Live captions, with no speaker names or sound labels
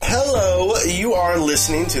You are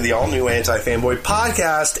listening to the all-new Anti-Fanboy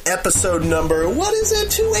Podcast, episode number, what is it,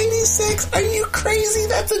 286? Are you crazy?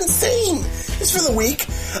 That's insane. It's for the week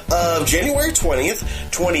of January 20th,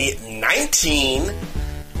 2019.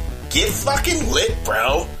 Get fucking lit,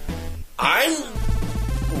 bro. I'm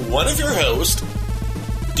one of your hosts,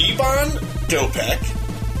 Devon Dopek.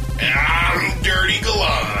 And I'm Dirty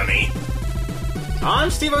Galani. I'm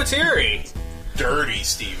Steve O'Teary. Dirty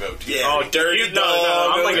Steve O'Teary. Yeah, Oh, dirty dog.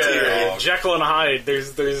 No, I'm like a Jekyll and Hyde.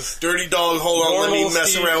 There's Dirty dog, hold on, let me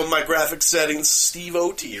mess Steve. around with my graphic settings. Steve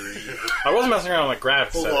O'Teary. I wasn't messing around with my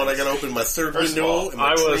graphics. Hold on, I gotta open my third First of window all, in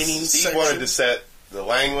my training Steve section. wanted to set the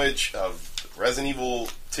language of Resident Evil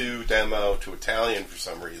 2 demo to Italian for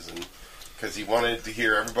some reason. Because he wanted to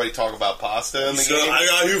hear everybody talk about pasta in the So game. I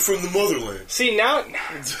got you from the motherland. See, now,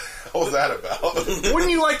 What was that about? wouldn't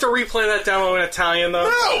you like to replay that demo in Italian, though?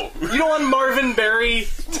 No! You don't want Marvin Berry?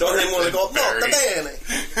 Don't even want to go, Barry. molto bene.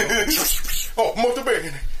 Oh, molto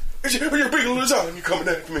bene. You're big lasagna coming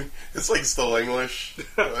at me. It's like still English.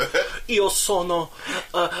 Io sono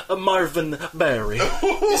Marvin Berry.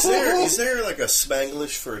 Is there like a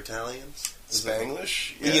Spanglish for Italians?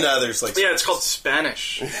 Spanglish? You know, there's like... Yeah, it's called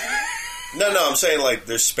Spanish. No, I'm saying like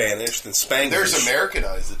there's Spanish, then Spanglish. There's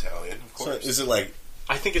Americanized Italian, of So course. is it like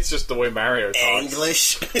I think it's just the way Mario talks.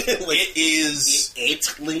 English? Like, It is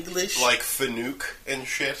it's English? like Fanuc and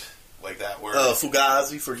shit. Like that word.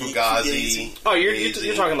 Fugazi for Fugazi. Oh, you're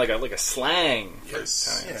Fugazi. talking like a slang for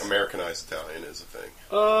Yes. Italian. Yeah. Americanized Italian is a thing.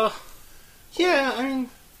 Yeah, I mean...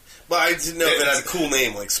 But I didn't know if it had a cool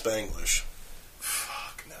name like Spanglish.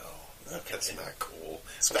 Fuck no. Okay. That's not cool.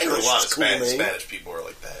 Spanglish I'm sure a lot is of a cool name. Spanish people are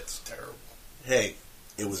like that. It's terrible. Hey,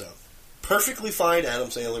 it was a perfectly fine Adam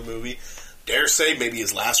Sandler movie. Dare say maybe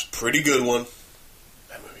his last pretty good one.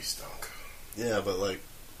 That movie stunk. Yeah, but like,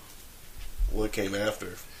 what came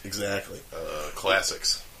after? Exactly.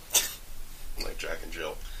 Classics. Like Jack and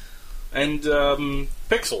Jill. And,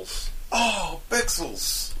 Pixels. Oh,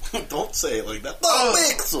 Pixels. Don't say it like that. Oh,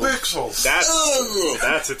 Pixel. Pixels.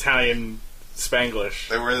 That's Italian Spanglish.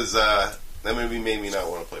 There was, that movie made me not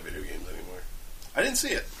want to play video games anymore. I didn't see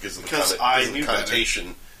it. Because of the, Because I knew better.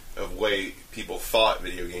 connotation of way people thought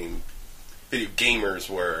video gamers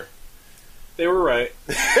were. They were right.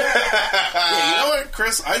 Yeah, you know what,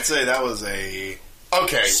 Chris? I'd say that was a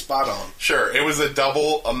Okay, spot on. sure. It was a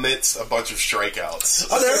double amidst a bunch of strikeouts.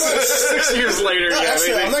 Oh, there it was. 6 years later, No, yeah.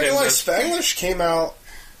 actually, they I'm not gonna changed lie. it. Spanglish came out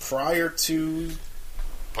prior to.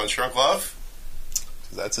 Punch Drunk Love?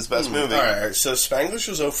 That's his best movie. All right, so Spanglish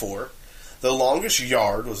was 04. The Longest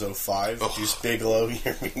Yard was 05. Juice Bigelow.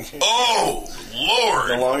 Oh,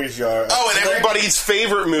 Lord! The Longest Yard. Oh, and everybody's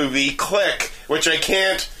favorite movie, Click, which I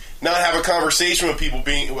can't not have a conversation with people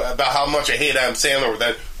about how much I hate Adam Sandler with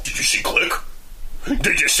that. Did you see Click?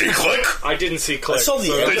 Did you see Click? I didn't see Click. I saw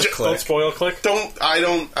the end of Don't Click. spoil Click. I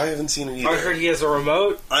haven't seen it either. I heard he has a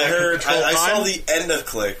remote. I that can heard. control I saw time. the end of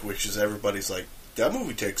Click, which is everybody's like, that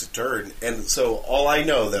movie takes a turn. And so all I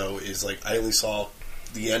know, though, is like, I only saw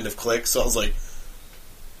the end of Click, so I was like,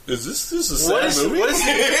 is this a sad movie? What is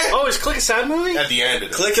oh, is Click a sad movie? At the end, it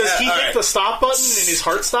is. Click. Does he all hit right. the stop button and his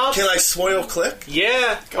heart stops? Can I spoil Click?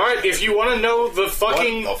 Yeah. Alright, if you want to know the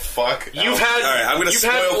fucking... What the fuck? You've had, All right, I'm gonna you've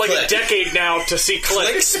had spoil like Click. a decade now to see Click.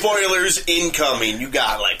 Click spoilers incoming. You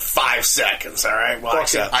got like 5 seconds, alright?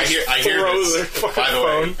 Watch Fucking- out. I hear Throw this. their fucking By the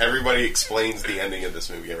way, phone. everybody explains the ending of this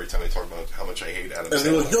movie every time they talk about how much I hate Adam And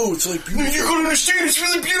they're Sandler. like, no, it's like You beautiful. gotta understand, it's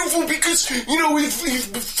really beautiful because, he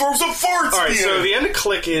throws up farts. Alright, so end. the end of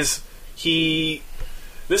Click is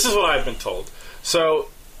this is what I've been told. So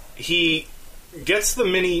he gets the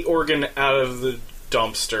mini organ out of the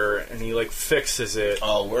dumpster and he like fixes it.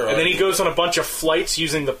 Oh, where and then he goes on a bunch of flights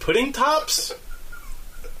using the pudding tops.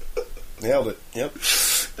 Nailed it. Yep.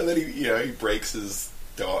 And then he breaks his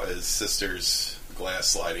sister's glass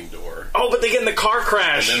sliding door. Oh, but they get in the car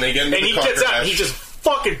crash. And then they get into and the he car gets out crash. and he just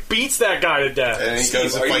fucking beats that guy to death. And then he Steve,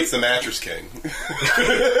 goes and are fights you- the Mattress King. Man,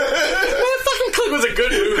 fucking Click was a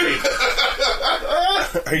good movie.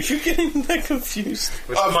 Are you getting that confused?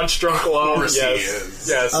 With Punch Drunk Love. course he Yes. is.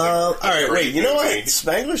 Yes. Alright, great wait, you know what? movie.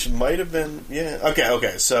 Spanglish might have been, yeah.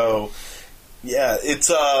 Okay, so, yeah, it's,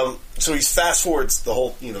 so he's fast forwards the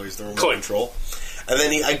whole, he's the remote Click. control. And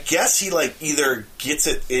then I guess he, like, either gets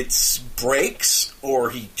its breaks, or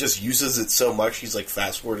he just uses it so much, he's, like,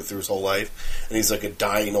 fast forwarded through his whole life, and he's, like, a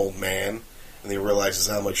dying old man, and he realizes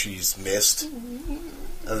how much he's missed.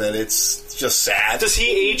 And then it's just sad. Does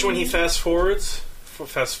he age when he fast forwards?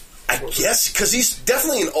 I guess, because he's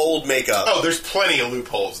definitely in old makeup. Oh, there's plenty of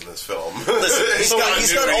loopholes in this film. Listen, he's got old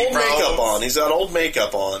Continuity makeup problems. on. He's got old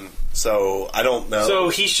makeup on. So, I don't know. So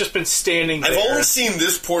he's just been standing there. I've only seen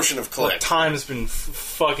this portion of Click. Time's been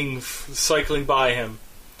fucking cycling by him.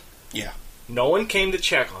 Yeah. No one came to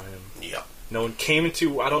check on him. Yeah. No one came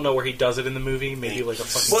into... I don't know where he does it in the movie. Maybe like a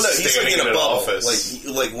fucking... Well, no, he's like in a an bubble. office.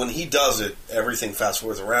 Like when he does it, everything fast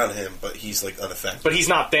forwards around him, but he's like unaffected. But he's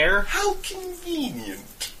not there? How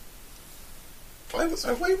convenient. Why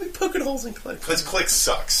are we poking holes in Click? Because Click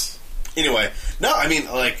sucks. Anyway, no, I mean,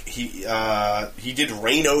 like, he did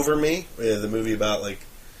Reign Over Me, the movie about, like,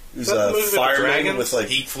 he was a fireman with, like...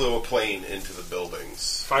 He flew a plane into the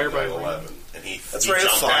buildings. Fire by 9/11. And he That's right,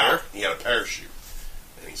 jumped fire. out. He had a parachute.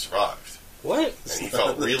 And he survived. What? And he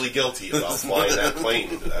felt really guilty about flying that plane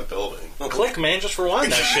into that building. Click, man, just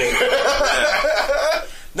rewind that shit.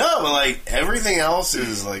 No, but, like, everything else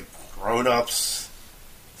is, like, grown-ups,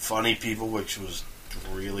 funny people, which was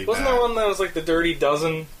really Wasn't bad. there one that was like The Dirty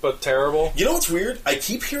Dozen, but terrible? You know what's weird? I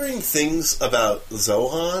keep hearing things about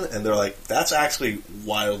Zohan, and they're like, that's actually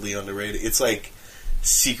wildly underrated. It's, like,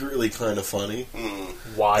 secretly kind of funny.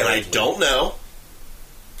 Why? And I don't know.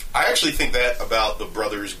 I actually think that about the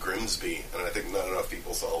Brothers Grimsby, and I think not enough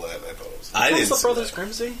people saw that, and I thought it was... I didn't What's the see Brothers that.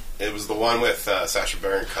 Grimsby? It was the one with Sacha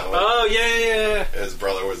Baron Cohen. Oh, yeah. His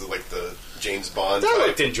brother was like the James Bond That type,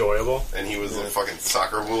 looked enjoyable. and he was a fucking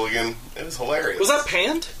soccer hooligan. It was hilarious. Was that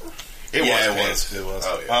panned? It Yeah, was. it was.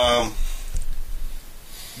 Oh, yeah.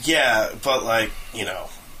 Yeah, but, like, you know,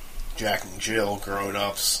 Jack and Jill,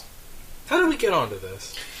 grown-ups. How did we get onto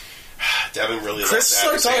this? Devin really Chris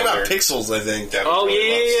loves started Adam talking about Sandler. Pixels, I think. Devin Oh,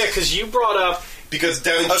 really yeah, loves- because you brought up... Because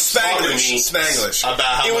Devin keeps talking to me Spanglish. about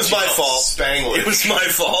how It much was he my loves fault. Spanglish. It was my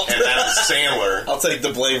fault. And Adam Sandler. I'll take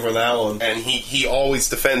the blame for that one. And he always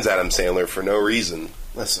defends Adam Sandler for no reason.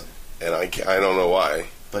 Listen, And I don't know why.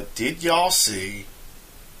 but did y'all see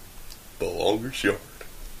The Longest Yard.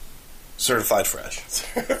 Certified Fresh?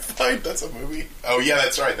 Fine, that's a movie. Oh, yeah,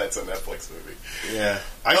 that's right. That's a Netflix movie. Yeah.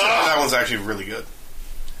 I thought that one's actually really good.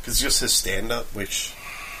 Because just his stand-up, which...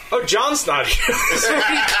 Oh, John's not here.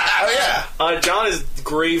 Oh, yeah. John is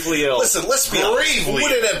gravely ill. Listen, let's be honest.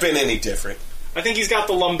 Would it have been any different? I think he's got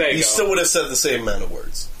the lumbago. You still would have said the same amount of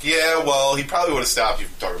words. Yeah, well, he probably would have stopped you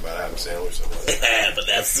from talking about Adam Sandler somewhere. Yeah, but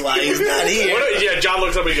that's why he's not here. Yeah, John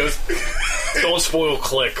looks up and he goes, "Don't spoil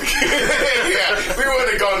Click." Yeah, we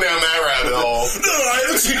wouldn't have gone down that rabbit hole. No, I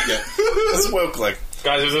haven't seen it yet. That's well click.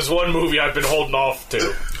 Guys, there's this one movie I've been holding off to.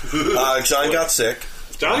 John got sick.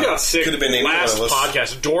 John got sick Could have been any last one of us.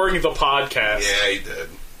 podcast, during the podcast. Yeah, he did.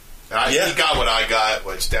 Yeah. He got what I got,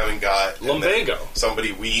 which Devin got. and Lumbago. then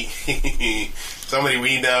Somebody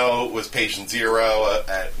we know was patient zero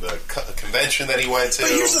at the convention that he went to.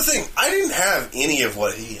 But here's the thing. I didn't have any of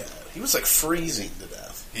what he had. He was like freezing to death.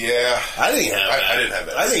 Yeah, I didn't have that. I didn't have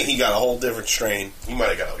that. I think he got a whole different strain. He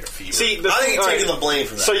might have got like a fever. See, I think he's taking the blame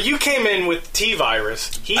for that. So you came in with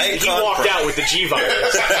T-virus. He I walked out with the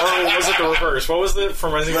G-virus. Or was it the reverse? What was it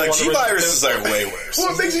from Resident Evil 1 to G-virus Resident is Evil? like way worse.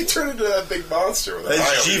 what makes you turn into that big monster? With a That's eye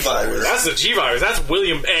on your G-virus. shoulder? That's the G-virus. That's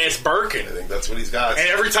William S. Birkin. I think that's what he's got. And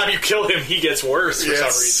every time you kill him, he gets worse for some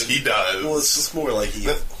Yes, reason. he does. Well, it's just more like he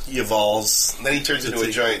evolves. And then he turns into a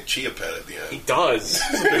giant chia pet at the He end. does.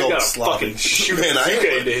 Big He old got a sloppy. fucking shoot Man, I ain't-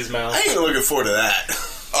 into his mouth. I ain't looking forward to that.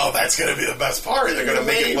 Oh, that's going to be the best part. They're going to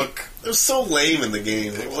make it look... It was so lame in the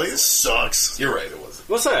game. Like, it sucks. You're right, it wasn't.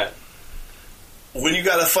 What's that? When you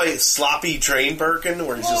gotta fight Sloppy Train Birkin,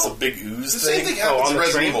 where he's just a big ooze The same thing. thing happens on in the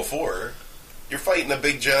Resident train? Evil 4. You're fighting a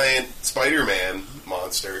big giant Spider-Man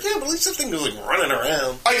monster. Yeah, but at least the thing was like running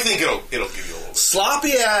around. I think it'll give you a little bit.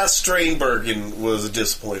 Sloppy ass Train Birkin was a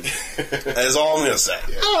disappointment. That's all I'm gonna say.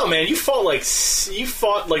 Oh man, you fought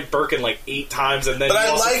like Birkin like 8 times, and then But you I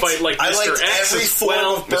also liked- fight like I Mr. liked X every as form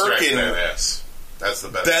well. of Birkin Yes. That's the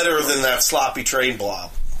best. better than that sloppy train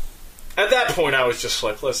blob. At that point, I was just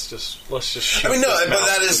like, let's just shoot. I mean, no, this but mouse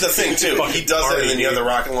that is the with thing this too. fucking He does that, party, and then you have dude. the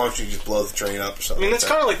rocket launcher. You just blow the train up or I something. mean, that's like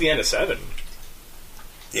kind of like the end of 7.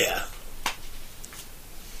 that. Yeah.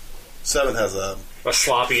 7 has a A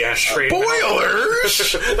sloppy ass train.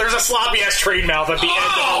 Spoilers! There's a sloppy ass train mouth at the end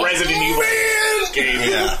of a Resident Evil man! game.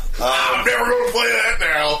 yeah. I'm never going to play that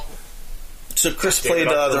now. So Chris Damn it, played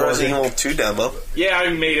up the the Resident Morgan. Evil 2 demo. Yeah, I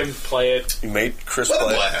made him play it You made Chris What a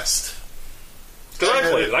play. blast. because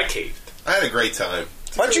I played it. I caved I had a great time.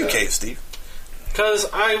 Why'd you cave, Steve? because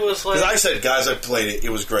I was like, Because I said, guys, I played it. It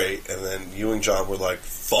was great. And then you and John were like,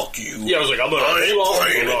 fuck you. yeah, I was like, I'm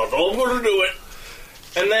gonna do it.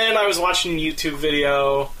 And then I was watching a YouTube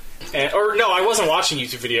video, or no, I wasn't watching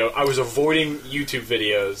YouTube video. I was avoiding YouTube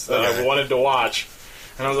videos that I Okay. wanted to watch,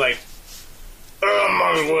 and I was like,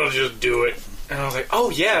 might as well just do it. And I was like, oh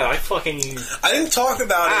yeah, I didn't talk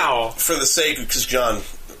about Ow. it for the sake because John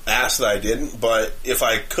asked that I didn't. But if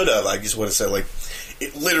I could have, I just would have said, like,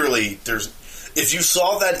 it literally, if you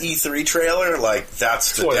saw that E3 trailer, like,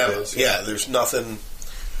 that's the what it demo. is, Yeah, there's nothing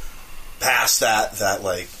past that,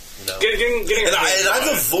 like, you know. Getting and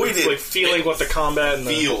I've avoided... like, feeling what the combat and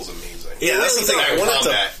the... Feels amazing. Yeah, that's the thing. I wanted to...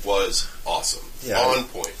 Combat was awesome. Yeah. On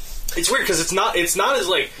point. It's weird, because it's not as,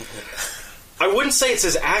 like... I wouldn't say it's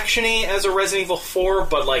as action-y as a Resident Evil 4,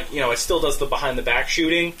 but, like, you know, it still does the behind-the-back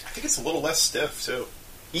shooting. I think it's a little less stiff, too.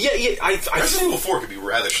 Yeah, Resident Evil 4 could be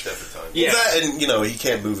rather stiff at times. Yeah. Well, that, and, you know, he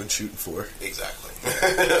can't move and shoot in 4. Exactly.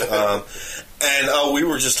 And we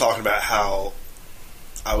were just talking about how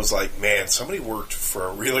I was like, man, somebody worked for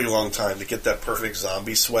a really long time to get that perfect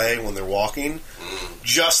zombie sway when they're walking,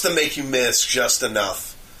 just to make you miss just enough.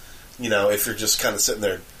 You know, if you're just kind of sitting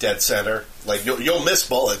there dead center, like you'll miss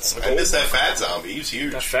bullets. I miss that fat zombie. He was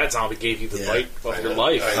huge. That fat zombie gave you the Yeah. bite of your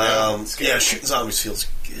life. I know. Yeah, shooting zombies feels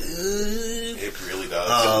good. It really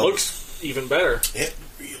does. It looks even better. It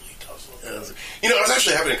really does look. You know, I was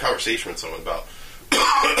actually having a conversation with someone about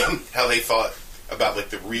how they thought about, like,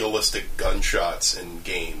 the realistic gunshots in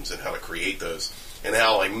games and how to create those, and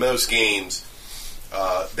how, like, most games,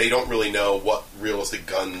 they don't really know what realistic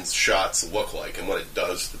gunshots look like and what it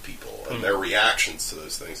does to people and their reactions to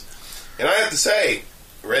those things. And I have to say,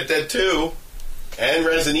 Red Dead 2 and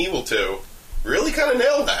Resident Evil 2 really kind of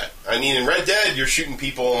nailed that. I mean, in Red Dead, you're shooting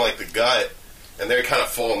people in, like, the gut, and they kind of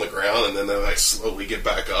fall on the ground, and then they, like, slowly get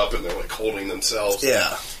back up, and they're, like, holding themselves.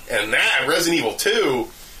 Yeah. And that, Resident Evil 2,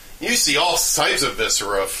 you see all types of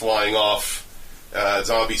viscera flying off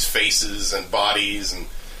zombies' faces and bodies, and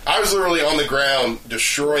I was literally on the ground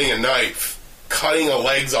destroying a knife, cutting the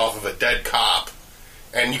legs off of a dead cop,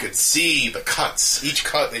 and you could see the cuts, each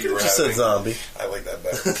cut that you were Just having. said zombie. I like that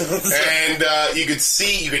better. And you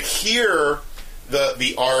could hear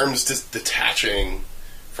the arms just detaching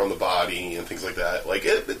from the body and things like that. Like,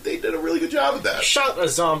 they did a really good job of that. Shot a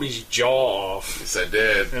zombie's jaw off, Yes, I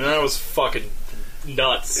did. and that was fucking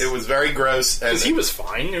nuts. It was very gross. Because he was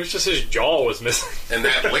fine. It was just his jaw was missing. And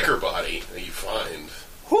that liquor body that you find.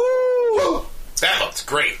 Woo! That looked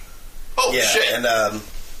great. Oh, Yeah, shit. and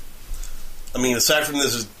I mean, aside from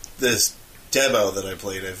this demo that I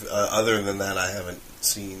played, other than that, I haven't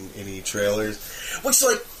seen any trailers. Which,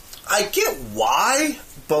 like, I get why,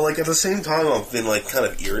 but, like, at the same time, I've been, like, kind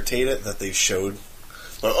of irritated that they showed,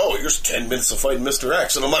 like, oh, here's 10 minutes of fighting Mr.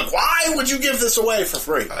 X, and I'm like, why would you give this away for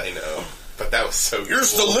free? I know. But that was so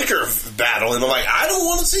Here's cool. the liquor battle, and I'm like, I don't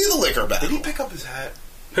want to see the liquor battle. Did he pick up his hat?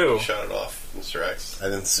 Who? He shot it off, Mr. X. I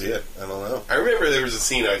didn't see it. I don't know. I remember there was a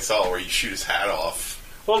scene I saw where you shoot his hat off.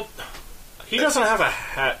 Well, he doesn't have a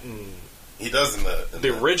hat in He does in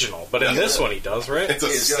the original, but in this one he does, right? It's a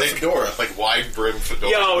He's got a sick, fedora. like, wide brim fedora.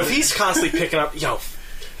 Yo, if he's constantly picking up... Yo,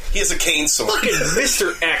 He has a cane sword. fucking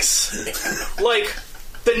Mr. X. Like,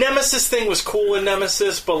 the Nemesis thing was cool in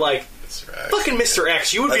Nemesis, but, like, Mr. X. fucking Mr.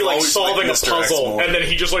 X, you would be, I've like, always solving liked a Mr. X puzzle, more. and then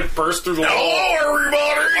he just, like, burst through the wall. Hello, everybody!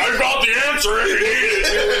 I got the answer if you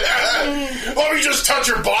need it. Let me just touch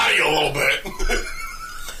your body a little bit.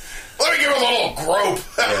 Let me give it a little grope.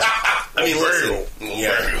 I mean, listen,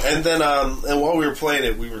 Yeah. and then, and while we were playing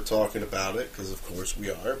it, we were talking about it, because of course we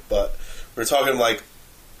are, but we were talking, like,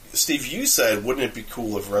 Steve, you said, wouldn't it be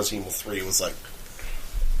cool if Resident Evil 3 was, like,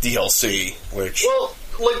 DLC, which... Well,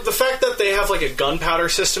 like, the fact that they have, like, a gunpowder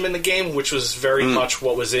system in the game, which was very much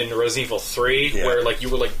what was in Resident Evil 3, Yeah. where, like, you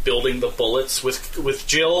were, like, building the bullets with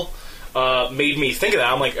Jill, made me think of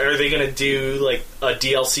that. I'm like, are they going to do, like, a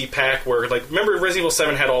DLC pack where, like, remember Resident Evil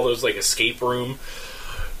 7 had all those, like, escape room's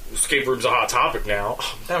a hot topic now.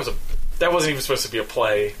 That wasn't even supposed to be a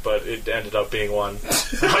play, but it ended up being one.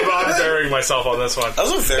 I'm burying myself on this one. That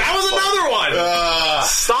was Another one!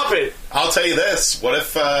 Stop it! I'll tell you this. What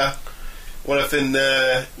if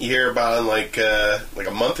you hear about in like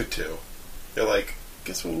a month or two, they're like,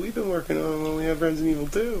 guess what we've been working on when we have Resident Evil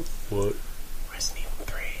 2? What? Resident Evil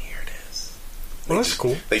 3, here it is. Well, that's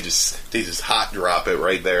cool. They just hot drop it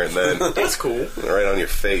right there and then. That's cool. Right on your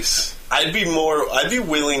face. I'd be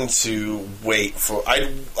willing to wait for...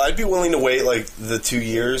 I'd be willing to wait, like, the 2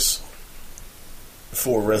 years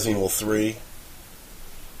for Resident Evil 3,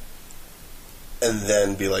 and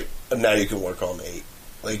then be like, now you can work on 8.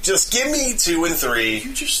 Like, just give me 2 and 3.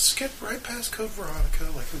 You just skipped right past Code Veronica.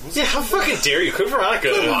 Like it wasn't. Yeah, how fucking dare you? Code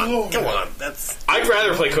Veronica. Come on. That's... I'd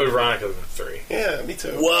rather play Code Veronica than 3. Yeah, me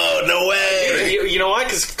too. Whoa, no way! You know why?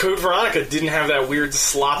 Because Code Veronica didn't have that weird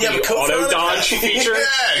sloppy Yeah, but Code auto Veronica- dodge feature.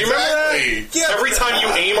 Yeah, You remember that? exactly. Yeah, Every time you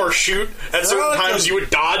aim or shoot, at certain Veronica's- times you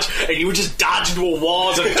would dodge, and you would just dodge into a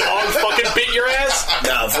wall as a dog fucking bit your ass.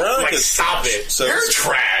 Nah, Veronica's... Like, stop it. So You're this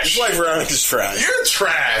trash. is why Veronica's trash. You're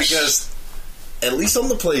trash. Because at least on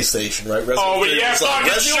the PlayStation, right? Resident Oh, but Evil yeah, was like-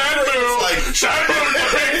 fucking Resident Evil 3 was like, Shenmue,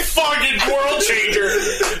 the big fucking world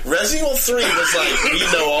changer. Resident Evil 3 was like, we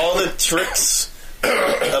know all the tricks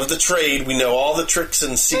of the trade. We know all the tricks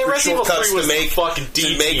and secret Resident Evil shortcuts 3 was to make fucking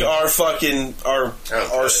D-team. our fucking our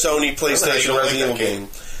Sony PlayStation Resident Evil game.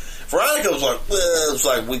 Veronica was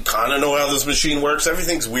like, we kind of know how this machine works.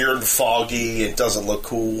 Everything's weird and foggy. It doesn't look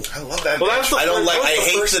cool. I love that. Well, that was the I don't first- like. that was I the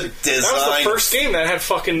hate first- the design. That was the first game that had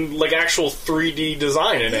fucking like actual 3D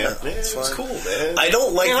design in it. Yeah, Man, it's it was fine. cool, man. I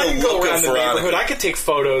don't like Man, I the can go look around of the neighborhood. Veronica. I could take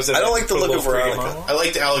photos. And I don't like the put a look of little 3D Veronica. model. I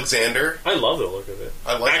liked Alexander. I love the look of it.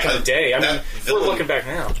 I like back in the that- day. I mean, that we're villain. looking back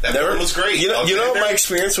now. That Never one was great. You know what Alexander my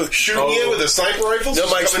experience with shooting you with a sniper rifle. You know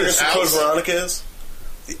what my just coming in experience his with Code house. Veronica is?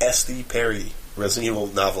 The S.D. Perry Resident Evil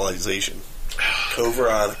novelization. Code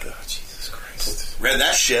Veronica. Jesus Christ. Read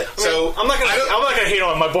that shit. So I'm not gonna hate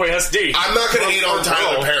on my boy SD. I'm not going to hate on Or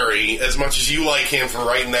Tyler girl. Perry as much as you like him for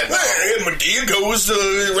writing that novel. Hey, Medea goes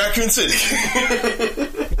to Raccoon City.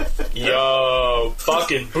 Yo,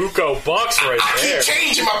 fucking Buko Bucks right I there. keep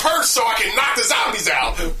changing my purse so I can knock the zombies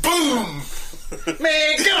out. Boom!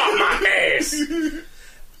 Man, get off my ass.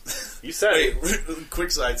 You said Wait, it.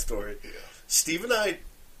 quick side story. Steve and I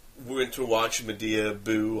went to watch Medea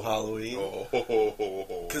Boo Halloween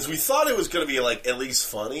because we thought it was going to be like at least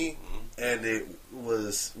funny, and it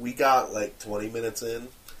was. We got like 20 minutes in,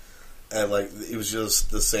 and like it was just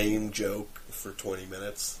the same joke for 20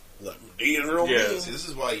 minutes. Like Medea real Yeah. mean. See, this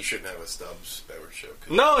is why you shouldn't have a Stubbs membership.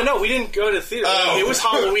 No, we didn't go to the theater. Oh. It was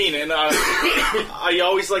Halloween, and I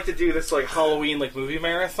always like to do this like Halloween like movie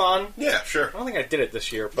marathon. Yeah, sure. I don't think I did it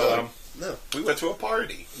this year, but No, We went to a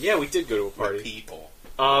party. yeah, we did go to a With party. people.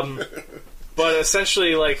 But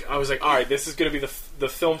essentially, like, I was like, all right, this is going to be the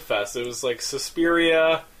film fest. It was like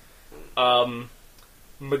Suspiria,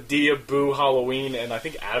 Medea, Boo, Halloween, and I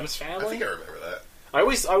think Addams Family. I think I remember that. I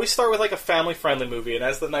always start with like a family friendly movie, and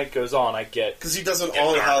as the night goes on, I get because he does it Yeah,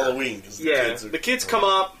 on darker. Halloween. 'Cause the kids come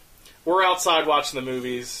up. We're outside watching the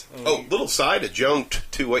movies. and Oh, little side adjunct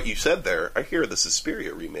to what you said there. I hear the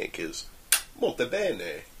Suspiria remake is molto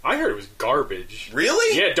bene. I heard it was garbage.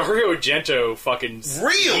 Really? Yeah, Dario Argento fucking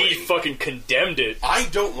Really? he fucking condemned it. I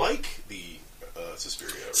don't like the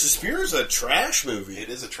Suspiria. Suspiria's a trash movie. It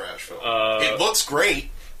is a trash film. Uh, it looks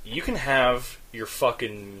great. You can have your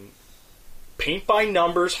fucking paint by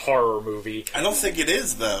numbers horror movie. I don't think it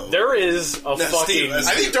is though. There is a Now, fucking. Steve, I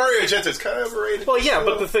think Dario Argento's kind of overrated. Well, yeah,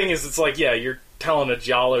 but the thing is, it's like, yeah, you're telling a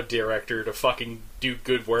Giallo director to fucking do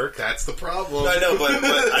good work. That's the problem. I know, but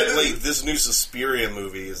like this new Suspiria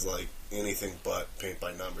movie is like anything but paint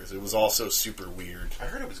by numbers. It was also super weird. I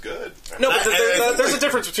heard it was good. No, but I there's like, a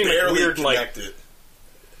difference between like, barely weird and like connected.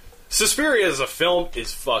 Suspiria as a film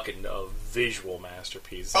is fucking a visual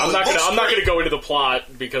masterpiece. Oh, I'm it not looks gonna great. go into the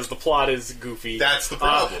plot because the plot is goofy. That's the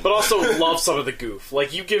problem. But also love some of the goof.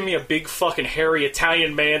 Like you give me a big fucking hairy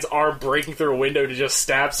Italian man's arm breaking through a window to just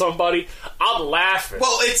stab somebody, I'm laughing.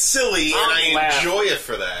 Well, it's silly, and I'm I laughing. enjoy it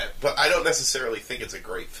for that, but I don't necessarily think it's a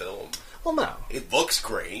great film. Well, no. It looks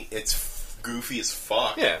great. It's goofy as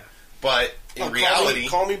fuck. Yeah. But in reality...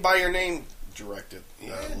 Call Me By Your Name directed.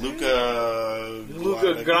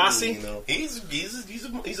 Luca Grassi? You know. He's a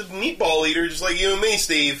meatball eater just like you and me,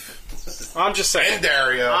 Steve. I'm just saying. And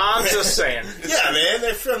Dario. I'm just saying. Yeah, man,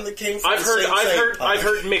 they're from the came from I've the heard same thing. I've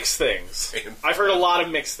heard mixed things. I've heard a lot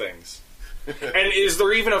of mixed things. And is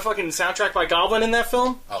there even a fucking soundtrack by Goblin in that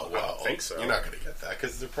film? Oh, well. I don't think so. You're not going to get that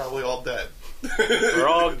because they're probably all dead. They're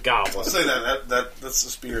all I'll goblins. say that's the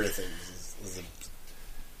Suspiria thing. Is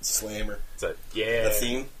a slammer. It's a, yeah. The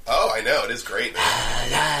theme. Oh, I know. It is great,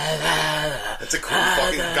 man. It's a cool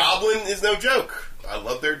fucking... Goblin is no joke. I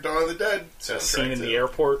love their Dawn of the Dead soundtrack, Scene in too. the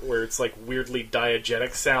airport where it's like weirdly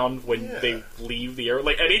diegetic sound when they leave the air.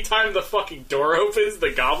 Like anytime the fucking door opens,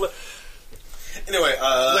 the goblin. Anyway,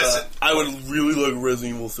 Listen. I would really like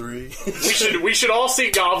Resident Evil 3. We should all see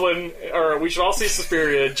Goblin, or we should all see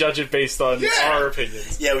Suspiria and judge it based on our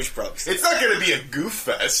opinions. Yeah, we should probably see It's not going to be a goof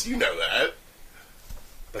fest. You know that.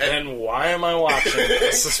 But then why am I watching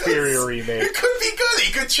a Suspiria remake? It could be good.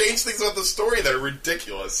 He could change things about the story that are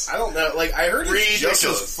ridiculous. I don't know. Like, I heard it's just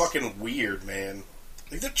Ridiculous. as fucking weird, man.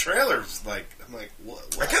 Like, the trailer's like... I'm like,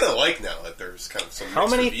 what? I kind of like now that there's kind of some How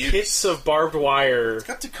mixed many reviews. pits of barbed wire It's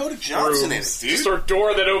got Dakota Johnson in it, dude. Just a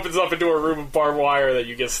door that opens up into a room of barbed wire that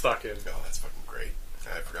you get stuck in. Oh, that's fucking great.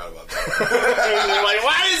 I forgot about that. You're like,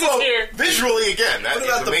 why is this here? Visually, again, that What is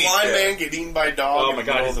about the amazing. blind man getting eaten by a dog? Oh in my the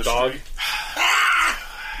god, middle of his the dog. street?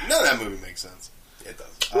 None of that movie makes sense. It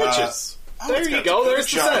does. Witches. Oh, There it's you got go, Dakota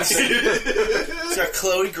there's the Johnson. sense. It's got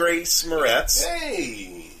Chloe Grace Moretz.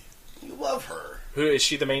 Hey, you love her. Who is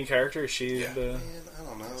she the main character? Is she Yeah. the... Man, I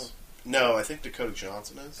don't know. No, I think Dakota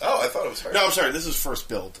Johnson is. Oh, I thought it was her. No, I'm sorry. This is First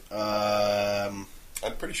Build. I'm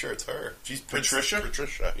pretty sure it's her. She's Patricia?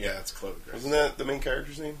 Patricia. Yeah, it's Chloe Grace. Wasn't that the main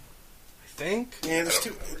character's name? I think. Yeah, there's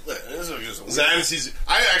two. This is just a weird-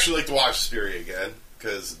 I actually like to watch Suspiria again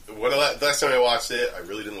because the last time I watched it, I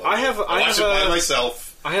really didn't like it. I watched it by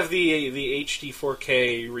myself. I have the HD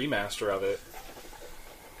 4K remaster of it.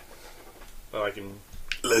 So I can.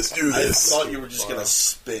 Let's do I thought you were just gonna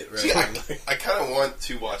spit right. See, I kind of want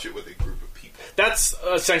to watch it with a group of people. That's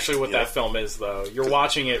essentially what that film is, though. You're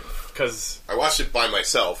watching it because I watched it by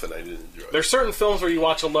myself and I didn't enjoy it. there's certain films where you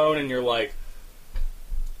watch alone and you're like,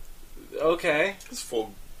 okay, It's full of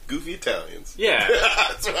goofy Italians. yeah.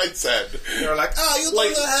 That's what I said. They're like, oh, you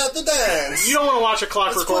Like- don't know how to dance. You don't want to watch A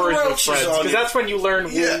Clockwork Let's put Orange with roaches friends on because you. that's when you learn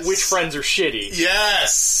Yes. which friends are shitty.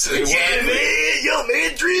 Yes! Exactly. man! Yo,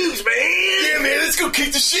 man, Drews, man! Yeah, man, let's go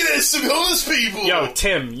kick the shit out of some homeless people! Yo,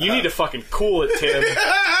 Tim, you need to fucking cool it, Tim.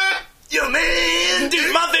 Yo, man!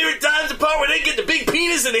 Dude, my favorite time's the part where they get the big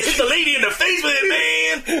penis and they hit the lady in the face with it,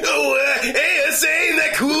 man. Oh, hey, ain't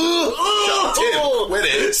that cool? Oh, Tim, quit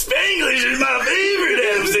it. Spanglish is my favorite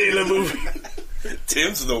Adam Sandler movie.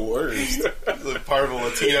 Tim's the worst. The part of a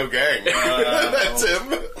Latino gang. That's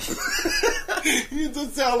him. He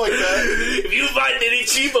doesn't sound like that. If you find any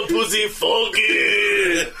cheaper pussy, fuck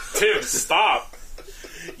it. Tim, stop.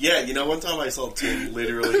 Yeah, you know, one time I saw Tim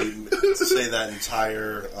literally say that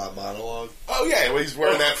entire monologue. Oh, yeah, well, he's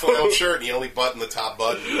wearing that flannel shirt and he only buttoned the top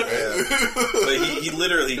button. But he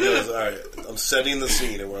literally goes, all right, I'm setting the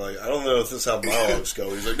scene. And we're like, I don't know if this is how monologues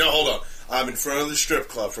go. He's like, no, hold on. I'm in front of the strip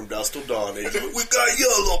club from dusk till dawn. And he's like, we got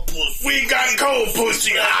yellow pussy. We got cold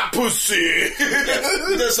pussy, hot pussy.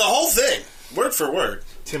 That's the whole thing. Word for word.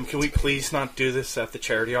 Tim, can we please not do this at the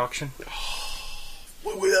charity auction?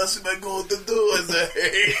 What else am I going to do? I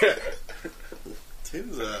say.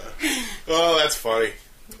 Tim's Oh, that's funny.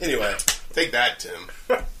 Anyway, Take that, Tim.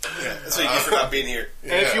 yeah, that's what you get for not being here.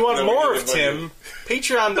 And if you want no, more we of didn't Tim,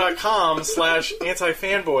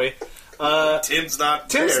 patreon.com/antifanboy. Tim's not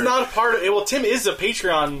Tim's there. not a part of it. Well, Tim is a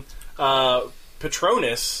Patreon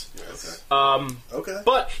Patronus. Okay.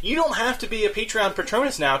 But you don't have to be a Patreon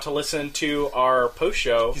Patronus now to listen to our post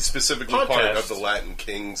show. He's specifically Podcast. part of the Latin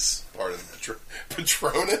Kings part of the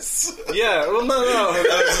Patronus. Yeah, well, no.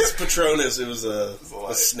 It's Patronus. It was a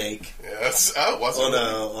snake Yes. Oh, wasn't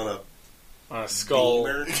on a On a skull.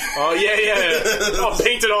 beamer. Oh, yeah. Oh,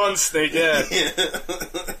 painted on snake, yeah. Hey,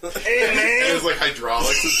 It man. was like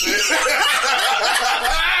hydraulics and shit.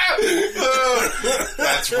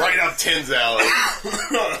 That's right up Tim's alley.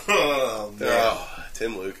 Oh, man. Oh,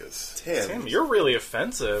 Tim Lucas. Tim, you're really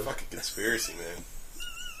offensive. Fucking conspiracy, man.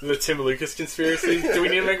 The Tim Lucas conspiracy. Do we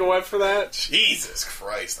need to make a web for that? Jesus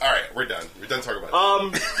Christ. All right, we're done. We're done talking about it.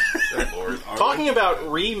 Oh, Lord. Talking about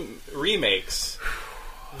remakes,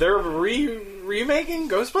 they're remaking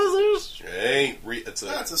Ghostbusters? It's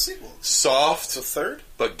It's a sequel. soft, It's a third?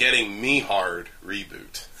 but getting me hard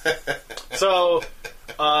reboot. So,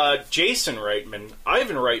 Jason Reitman,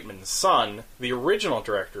 Ivan Reitman's son, the original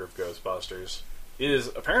director of Ghostbusters, is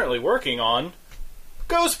apparently working on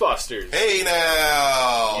Ghostbusters. Hey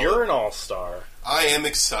now! You're an all-star. I am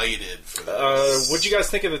excited for this. What'd you guys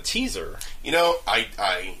think of the teaser? You know,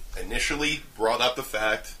 I initially brought up the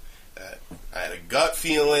fact that I had a gut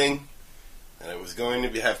feeling that it was going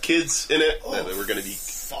to have kids in it, that they were going to be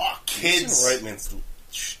Fuck. kids. Jason Reitman's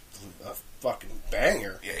a fucking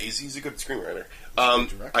banger. Yeah, he's a good screenwriter.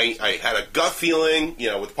 director. I had a gut feeling, you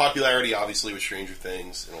know, with popularity, obviously, with Stranger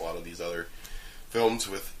Things and a lot of these other films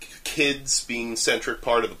with kids being centric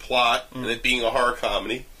part of the plot and it being a horror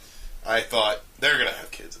comedy, I thought they're going to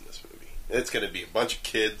have kids in this movie. It's going to be a bunch of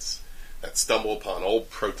kids that stumble upon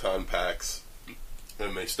old proton packs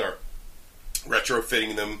and they start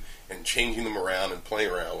retrofitting them and changing them around and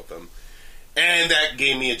playing around with them. And that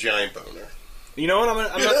gave me a giant boner. You know what? I'm gonna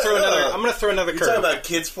throw another You're curve. talking about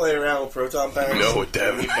kids playing around with proton packs? No,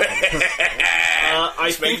 damn it. I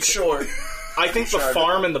Make think sure. I think the Sure.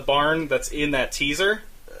 farm and the barn that's in that teaser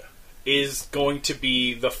is going to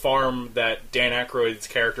be the farm that Dan Aykroyd's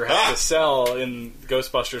character has to sell in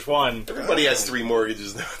Ghostbusters 1. Everybody has 3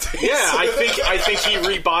 mortgages nowadays. Yeah, I think he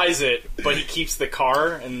rebuys it, but he keeps the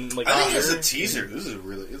car and like. I think it's a teaser. This is a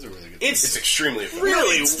really good It's teaser. extremely effective.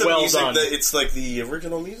 really It's the well music done. it's like the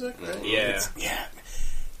original music, right? Yeah. Yeah.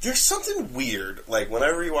 There's something weird, like, when I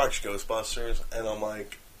rewatch Ghostbusters, and I'm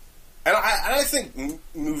like... And I think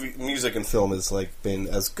music and film has, like, been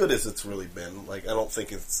as good as it's really been. Like, I don't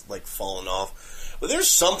think it's, like, fallen off. But there's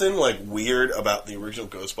something, like, weird about the original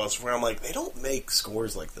Ghostbusters where I'm like, they don't make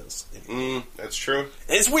scores like this anymore. That's true. And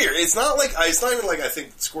it's weird. It's not like... It's not even like I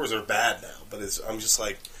think scores are bad now, but I'm just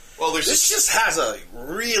like... Well, this just has a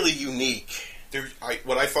really unique.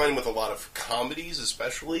 What I find with a lot of comedies,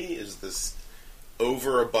 especially, is this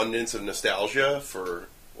overabundance of nostalgia for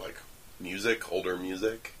like music, older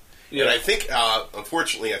music. Yeah. And I think,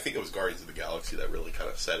 unfortunately, I think it was Guardians of the Galaxy that really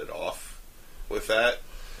kind of set it off with that.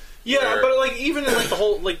 Yeah, but like even in like the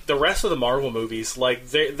whole like the rest of the Marvel movies, like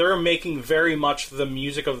they're making very much the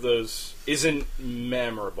music of those isn't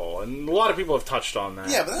memorable, and a lot of people have touched on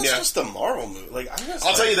that. Yeah, but that's just the Marvel movie. Like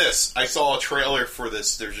I'll tell you this: I saw a trailer for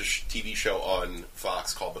this. There's a TV show on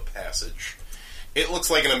Fox called The Passage. It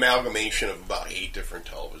looks like an amalgamation of about 8 different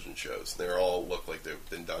television shows. They all look like they've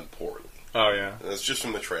been done poorly. Oh yeah, and it's just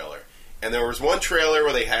from the trailer. And there was one trailer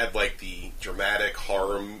where they had like the dramatic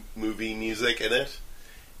horror movie music in it.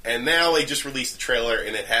 And now they just released the trailer,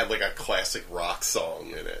 and it had like a classic rock song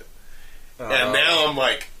in it. And now I'm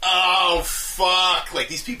like, oh fuck! Like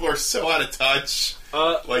these people are so out of touch.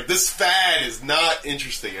 Like this fad is not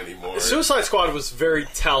interesting anymore. Suicide Squad was very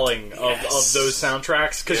telling of those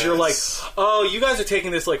soundtracks because you're like, oh, you guys are taking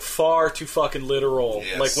this like far too fucking literal.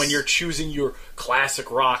 Yes. Like when you're choosing your classic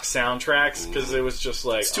rock soundtracks because it was just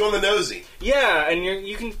like it's too on the nosy. Yeah, and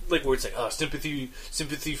you can like where it's like, oh, sympathy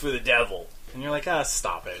for the devil. And you're like,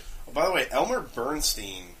 stop it. Oh, by the way, Elmer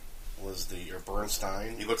Bernstein was or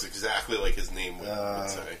Bernstein. He looks exactly like his name would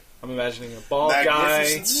say. I'm imagining a bald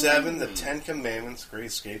Magnificent guy. Seven, The Ten Commandments, Great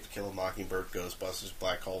Escape, To Kill a Mockingbird, Ghostbusters,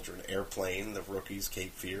 Black Cauldron, Airplane, The Rookies,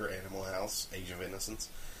 Cape Fear, Animal House, Age of Innocence.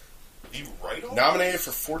 You write all Nominated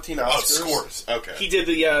for 14 Oscars. Oh, scores. Okay. He did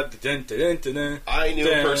the dun, dun, dun, dun, dun, I knew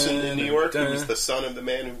a person in New York dun, who was the son of the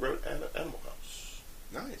man who wrote Animal House.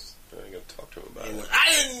 Nice. I got to talk to him about it.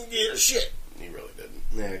 I didn't give a shit. He really didn't.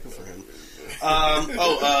 Yeah, good for him.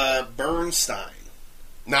 Bernstein.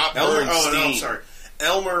 Not Elmer. Bernstein. Oh, no, I'm sorry.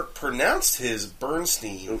 Elmer pronounced his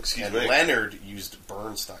Bernstein, and me. Leonard used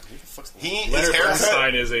Bernstein. Who the fuck's Leonard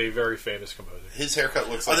Bernstein is a very famous composer. His haircut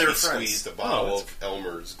looks like he squeezed a bottle of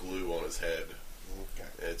Elmer's glue on his head. Okay.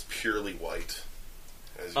 It's purely white.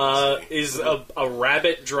 Is a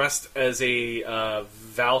rabbit dressed as a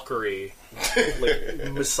Valkyrie,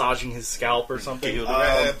 like massaging his scalp or something?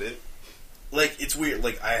 Like, it's weird.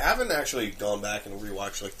 Like, I haven't actually gone back and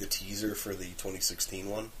rewatched like the teaser for the 2016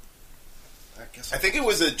 one. I think it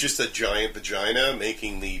was just a giant vagina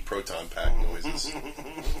making the proton pack noises,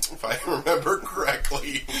 if I remember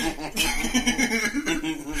correctly.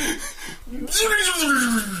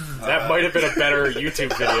 That might have been a better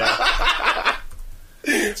YouTube video.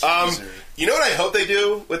 You know what I hope they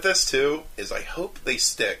do with this too is I hope they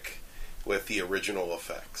stick with the original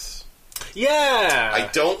effects. Yeah, I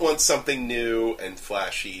don't want something new and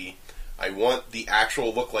flashy. I want the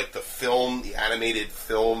actual look like the animated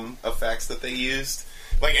film effects that they used.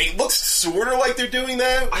 Like, it looks sort of like they're doing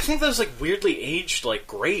that. I think those like weirdly aged like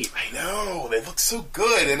great. I know, they look so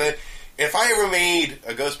good. And if I ever made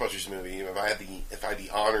a Ghostbusters movie, if I had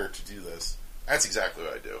the honor to do this, that's exactly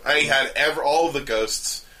what I'd do. I had all of the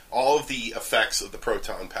ghosts, all of the effects of the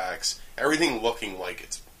proton packs, everything looking like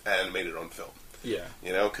it's animated on film. Yeah,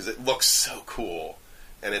 you know, because it looks so cool.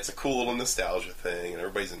 And it's a cool little nostalgia thing, and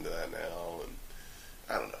everybody's into that now. And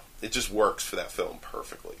I don't know. It just works for that film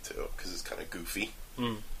perfectly, too, because it's kind of goofy.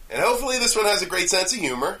 Mm. And hopefully this one has a great sense of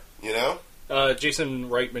humor, you know?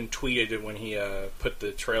 Jason Reitman tweeted when he put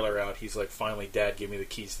the trailer out, he's like, finally, Dad gave me the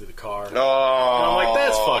keys to the car. Oh. And I'm like,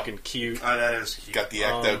 that's fucking cute. Oh, that is cute. Got the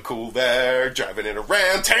Ecto cool there, driving it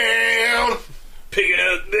around town. Picking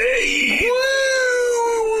up me.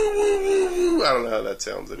 I don't know how that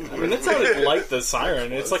sounds anymore. I mean, it sounded like the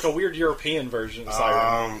siren. It's like a weird European version of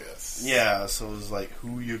siren. Yes. Yeah, so it was like,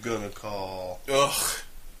 who you gonna call? Ugh.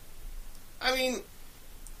 I mean,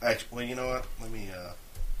 actually, well, you know what? Let me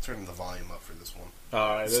turn the volume up for this one.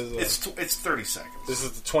 All right, it's 30 seconds. This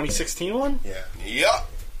is the 2016 one? Yeah. Yep.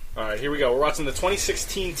 All right, here we go. We're watching the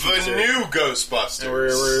 2016 teaser. The new Ghostbusters. And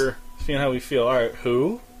we're seeing how we feel. All right,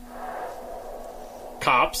 who?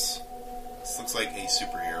 Cops. This looks like a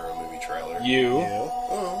superhero movie trailer. You. Yeah.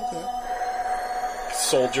 Oh, okay.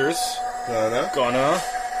 Soldiers. Gonna.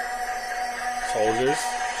 Soldiers.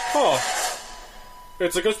 Oh.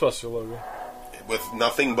 It's a Ghostbuster logo. With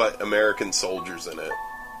nothing but American soldiers in it.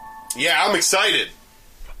 Yeah, I'm excited.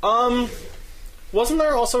 Wasn't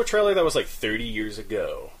there also a trailer that was like 30 years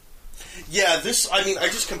ago? Yeah, I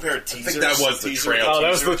just compared teasers. I think that was the trailer. Oh, that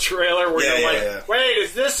was the trailer where you're like, wait,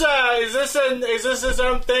 is this its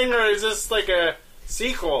own thing, or is this like a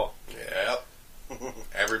sequel? Yep.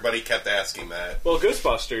 Everybody kept asking that. Well,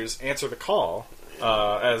 Ghostbusters Answer the Call,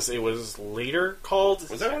 as it was later called.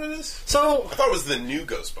 Was that what it is? So I thought it was the new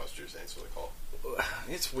Ghostbusters Answer the Call.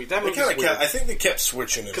 It's weird. That movie I think they kept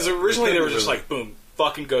switching it because originally they were just like boom,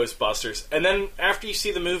 fucking Ghostbusters. And then after you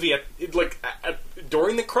see the movie,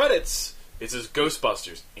 during the credits, it says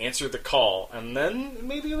Ghostbusters, answer the call. And then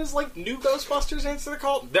maybe it was like New Ghostbusters, answer the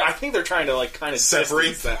call. I think they're trying to like kind of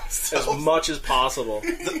Separate that as much as possible.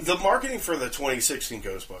 The marketing for the 2016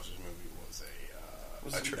 Ghostbusters movie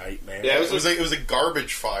was a nightmare. Yeah, it was a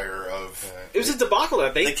garbage fire of It was a debacle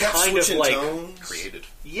that they kept kind of switching like tones. created.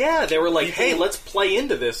 Yeah, they were like, hey, let's play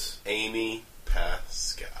into this. Amy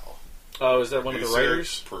Pascal, Oh, is that one of the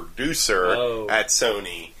writers? Producer at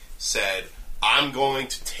Sony said, I'm going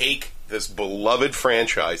to take this beloved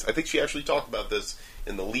franchise. I think she actually talked about this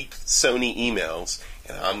in the leaked Sony emails,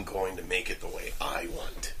 and I'm going to make it the way I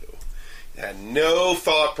want to. It had no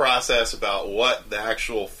thought process about what the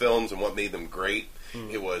actual films and what made them great.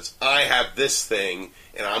 It was, I have this thing,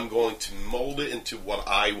 and I'm going to mold it into what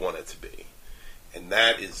I want it to be. And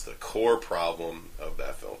that is the core problem of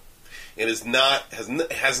that film. It is not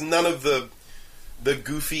has none of the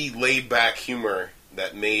goofy, laid-back humor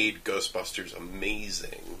that made Ghostbusters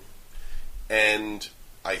amazing. And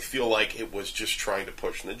I feel like it was just trying to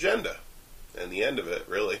push an agenda. And the end of it,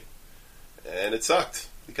 really. And it sucked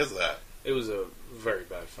because of that. It was a very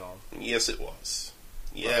bad film. Yes, it was.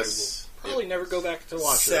 Yes. Probably never go back to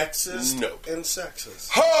watch it. Sexist Nope. and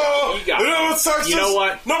sexist. Oh! You got it. You know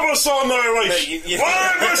what? Nobody saw Annihilation.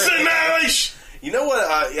 Why was it Annihilation? You know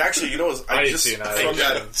what? Actually, you know what? I didn't see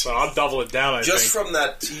it. So I'll double it down, I Just think. from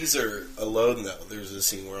that teaser alone, though, there's a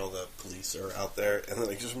scene where all the police are out there, and then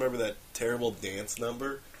I just remember that terrible dance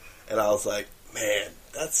number, and I was like, man,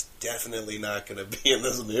 that's definitely not going to be in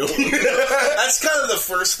this new one. That's kind of the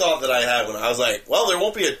first thought that I had when I was like, well, there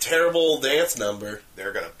won't be a terrible dance number.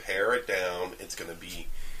 They're going to pare it down. It's going to be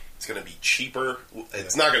cheaper.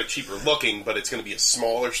 It's not going to be cheaper looking, but it's going to be a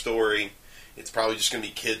smaller story. It's probably just going to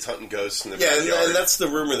be kids hunting ghosts in the backyard. And that's the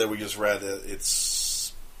rumor that we just read.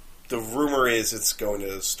 The rumor is it's going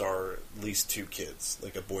to star at least two kids,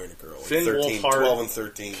 like a boy and a girl, like Finn 13, Wolfhard. 12 and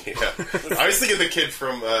 13. Yeah. I was thinking the kid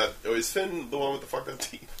from... is Finn the one with the fucked up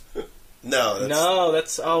teeth? No,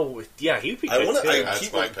 that's... Oh, yeah, he'd be good, too. I That's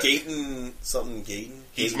keep my like pick. Gaten, something Gaten.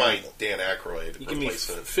 He's Gaten. my Dan Aykroyd You give me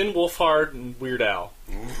replacement. Finn Wolfhard and Weird Al.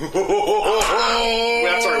 That's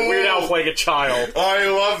right, Weird Al playing a child. I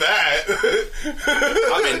love that.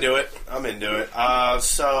 I'm into it.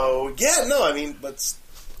 So, yeah, no, I mean, but...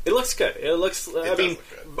 It looks good. It looks... I does mean,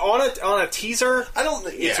 look on a teaser, I don't...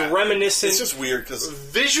 it's yeah. reminiscent... It's just weird, because...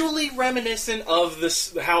 Visually reminiscent of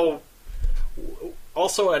this... How...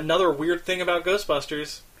 Also, another weird thing about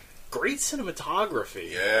Ghostbusters... Great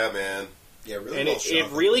cinematography. Yeah, man. Yeah, really And well it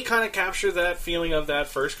shot. really kind of captured that feeling of that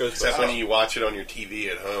first Except Ghostbusters. when you watch it on your TV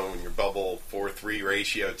at home, your bubble 4:3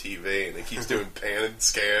 ratio TV, and it keeps doing pan and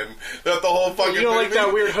scan throughout the whole fucking You don't like movie.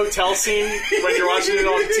 that weird hotel scene when you're watching it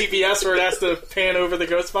on TBS where it has to pan over the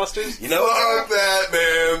Ghostbusters? You know, Fuck that,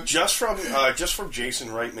 man. just from Jason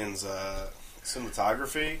Reitman's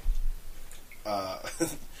cinematography,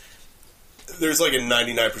 there's like a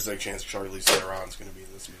 99% chance Charlize Theron's going to be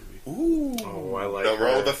in this movie. Ooh. Oh, I like Don't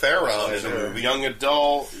roll with the Theron in the A movie. young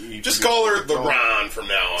adult. Just call her the Ron from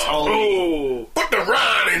now on. Oh, Put the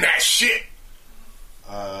Ron in that shit.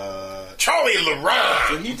 Charlie So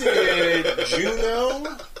LaRon. he did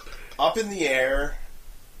Juno, Up in the Air,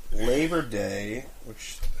 Labor Day,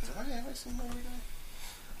 which... Have I seen Labor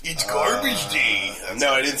Day? It's garbage day.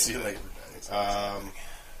 No, I didn't see Labor Day.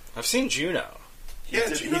 I've seen Juno. He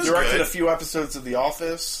Juno's directed good. a few episodes of The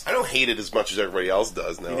Office. I don't hate it as much as everybody else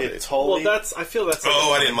does He did nowadays. Tully. Well, I feel that's. like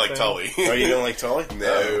Oh, a I didn't like thing. Tully. Oh, you don't like Tully?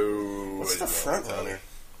 No. What's I the didn't front like Tully. runner?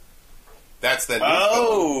 That's the new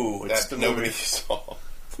Oh, film it's that the nobody movie. saw.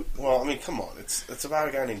 Well, I mean, come on. It's about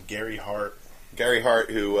a guy named Gary Hart. Gary Hart,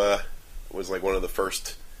 who was like one of the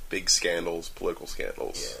first big scandals, political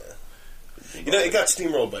scandals. Yeah. You know, it got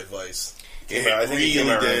steamrolled by Vice. It I think it came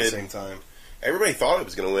really out around the did. same time. Everybody thought it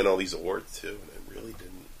was going to win all these awards too, and it really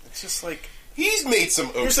didn't. It's just like... He's made some.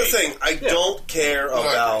 Okay. Here's the thing. I don't care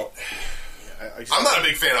about... I'm not a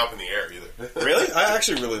big fan of Up in the Air either. Really? I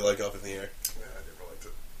actually really like Up in the Air. Yeah, I never liked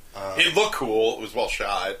it. It looked cool. It was well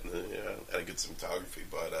shot. Had a good cinematography,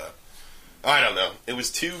 but I don't know. It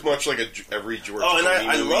was too much like every George Oh, and Clooney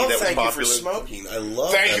I movie love that was Thank You for popular. Smoking. I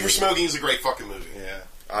love Thank that You for movie. Smoking is a great fucking movie. Yeah.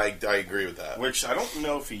 I agree with that. Which I don't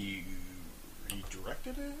know if he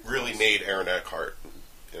directed it? Really made Aaron Eckhart,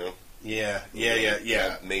 you know? Yeah.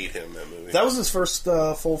 That made him that movie. That was his first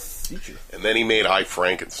full feature. And then he made I,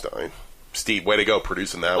 Frankenstein. Steve, way to go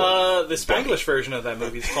producing that one. The Spanglish version of that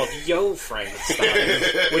movie is called Yo Frankenstein,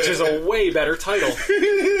 which is a way better title.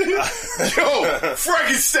 Yo,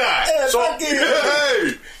 Frankenstein! So,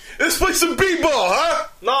 Hey! Let's play some b-ball, huh?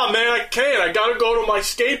 Nah, man, I can't. I gotta go to my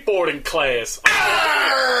skateboarding class.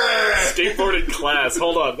 Skateboarding class.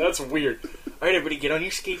 Hold on, that's weird. All right, everybody, get on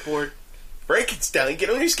your skateboard. Frankenstein, get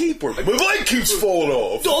on your skateboard. My leg keeps falling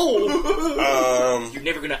off. Oh! You're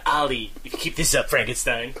never gonna ollie if you keep this up,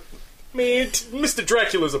 Frankenstein. Man, Mr.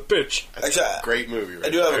 Dracula's a bitch. Actually, Great movie. Right I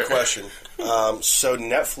do have there. a question. So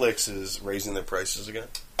Netflix is raising their prices again,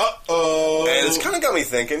 Uh-oh. and it's kind of got me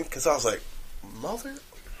thinking because I was like,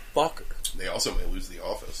 motherfucker. They also may lose The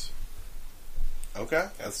Office. Okay,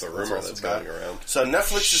 That's the rumor that's going around. So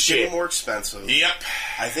Netflix is Shit. getting more expensive. Yep.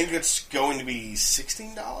 I think it's going to be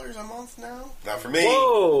 $16 a month now. Not for me.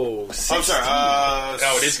 Whoa! I'm sorry.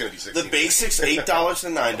 Oh, it is going to be 16. The basic's $8 to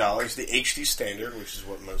 $9. The HD standard, which is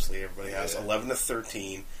what mostly everybody has, Yeah. 11 to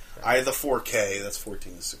 13. I have the 4K. That's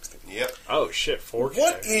 14 to 16. Yep. Oh shit! 4K.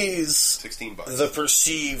 What is $16. the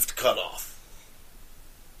perceived cutoff?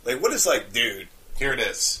 Like, what is like, dude? Here it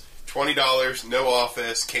is. $20, no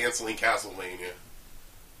Office, canceling Castlevania.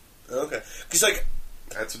 Okay, because like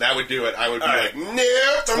That would do it. I would be All like, right.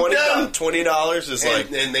 nope, I'm done. $20 is like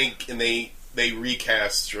And they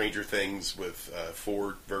recast Stranger Things with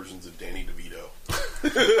 4 versions of Danny DeVito.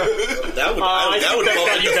 that would I that think would that bump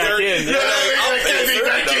got it you to back 30. in. Yeah, Get me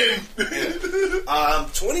back in.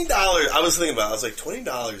 $20. I was thinking about. I was like,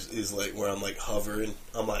 $20 is like where I'm like hovering.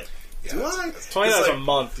 I'm like, do Yeah, I? that's- $20 It's a like,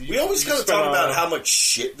 month. We always kind of talk about how much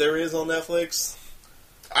shit there is on Netflix.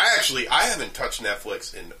 I haven't touched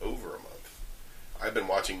Netflix in over a month. I've been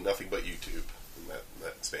watching nothing but YouTube in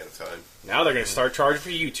that span of time. Now they're gonna start charging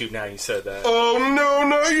for YouTube. Now you said that. Oh no,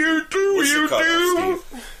 not YouTube! What's your cutoff,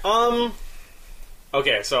 Steve?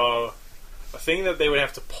 Okay, so a thing that they would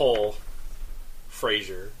have to pull,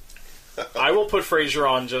 Frasier. I will put Frasier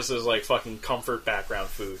on just as like fucking comfort background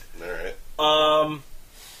food. All right.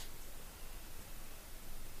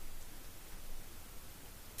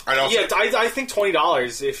 I'd also, Yeah, I think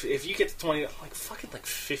 $20. If you get to 20, like fucking like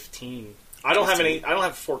 15. I don't have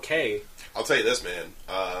 4K. I'll tell you this, man.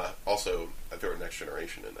 Also, I throw a Next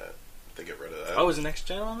Generation in that. They get rid of that. Oh, is the next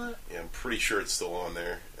gen on that? Yeah, I'm pretty sure it's still on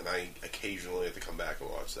there, and I occasionally have to come back and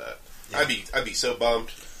watch that. Yeah. I'd be so bummed.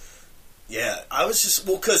 Yeah, I was just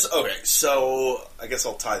because okay. So I guess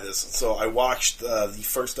I'll tie this. So I watched the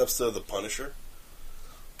first episode of The Punisher.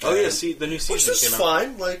 Oh yeah, And- see the new which season is came out.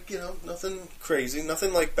 fine. Like nothing crazy,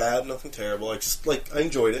 nothing like bad, nothing terrible. I just I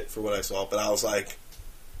enjoyed it for what I saw, but I was like,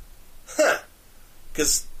 huh,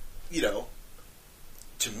 because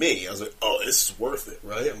to me, I was like, oh, this is worth it,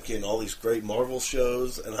 right? I'm getting all these great Marvel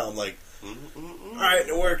shows, and I'm like, all right,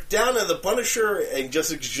 and we're down to The Punisher and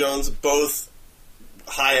Jessica Jones, both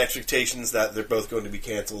high expectations that they're both going to be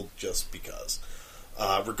canceled just because,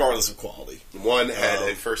 regardless of quality. One had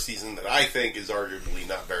a first season that I think is arguably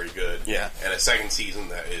not very good. Yeah. And a second season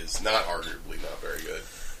that is not arguably not very good.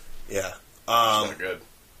 Yeah. It's not good.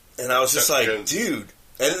 And I was just Jessica like, Jones. dude.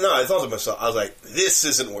 And no, I thought to myself, I was like, this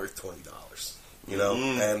isn't worth $20,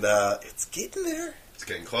 And it's getting there. It's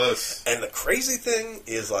getting close. And the crazy thing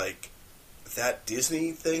is, like, that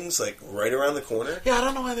Disney thing's, like, right around the corner. Yeah, I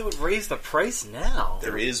don't know why they would raise the price now.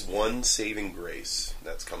 There is one saving grace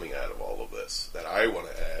that's coming out of all of this that I want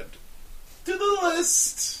to add to the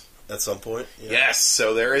list. At some point. Yeah. Yes,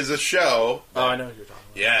 so there is a show. Oh, I know what you're talking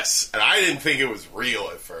about. Yes, and I didn't think it was real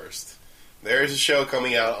at first. There is a show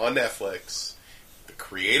coming out on Netflix. The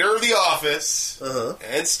creator of The Office Uh-huh.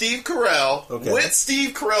 and Steve Carell, Okay. with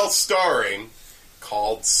Steve Carell starring,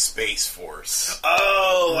 called Space Force.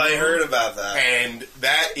 Oh, I heard about that. And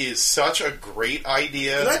that is such a great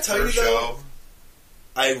idea Can I tell for you, a show. though?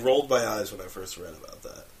 I rolled my eyes when I first read about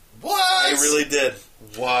that. What? I really did.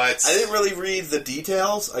 What? I didn't really read the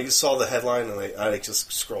details. I just saw the headline and I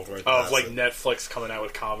just scrolled right Oh, past like it. Netflix coming out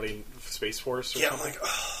with comedy Space Force or Yeah, I'm something? like,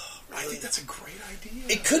 oh, I really? think that's a great idea.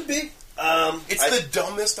 It could be. It's the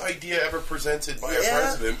dumbest idea ever presented by a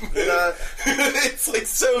Yeah. president. Yeah. It's like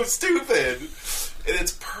so stupid, and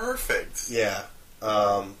it's perfect. Yeah.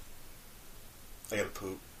 I gotta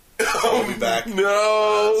poop. I'll be back.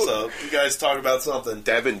 No, So you guys talk about something.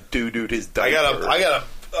 Devin doo-dooed his I diaper. got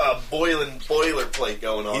a boiling boilerplate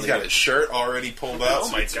going on. He's here. got his shirt already pulled out. Oh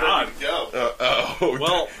so my it's God. ready to go.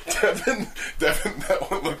 Well- Devin,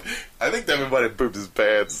 that one looked. I think Devin might have pooped his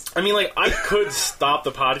pants. I mean, like, I could stop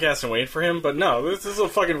the podcast and wait for him, but no, this is a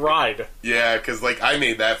fucking ride. Yeah, because like I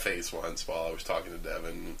made that face once while I was talking to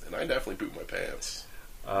Devin, and I definitely pooped my pants.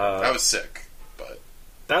 I was sick, but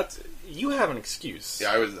You have an excuse.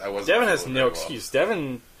 yeah, I wasn't. Devin has feeling no very well. excuse.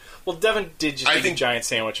 Devin did just I eat a think- giant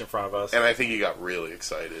sandwich in front of us. And I think he got really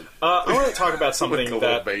excited. I want to talk about Like something a little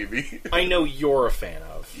that baby. I know you're a fan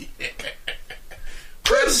of.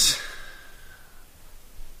 Chris!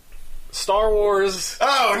 Star Wars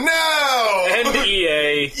Oh no! and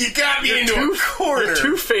EA. You got me into a corner. Your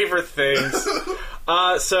two favorite things.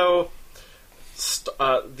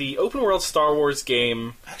 The open world Star Wars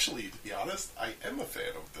game. Actually, to be honest, I am a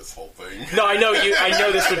fan of this whole thing. No, I know you. I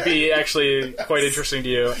know this would be actually quite interesting to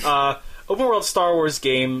you. Open world Star Wars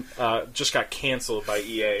game just got canceled by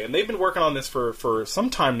EA, and they've been working on this for some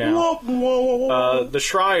time now. The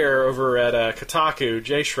Schreier over at Kotaku,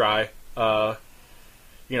 Jay Schrei,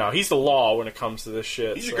 he's the law when it comes to this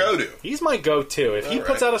shit. He's your go-to. He's my go-to. If he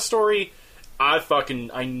puts out a story,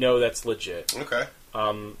 I know that's legit. Okay.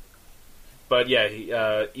 But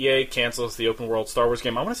yeah, EA cancels the open world Star Wars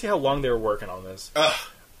game. I want to see how long they were working on this.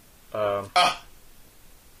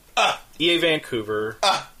 EA Vancouver.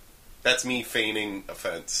 That's me feigning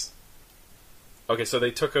offense. Okay, so they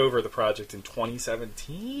took over the project in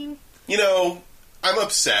 2017? I'm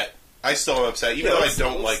upset. I still am upset. Even though I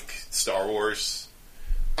don't like Star Wars,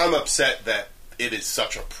 I'm upset that it is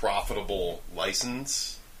such a profitable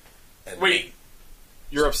license. And Wait,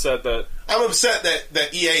 you're upset that... I'm upset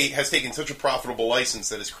that EA has taken such a profitable license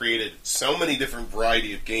that has created so many different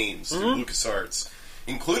variety of games through LucasArts,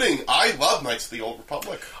 including, I love Knights of the Old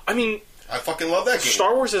Republic. I mean... I fucking love that game.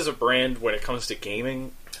 Star Wars as a brand, when it comes to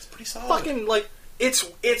gaming... It's pretty solid. Fucking,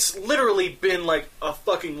 it's literally been, a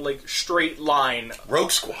fucking, straight line.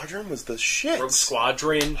 Rogue Squadron was the shit. Rogue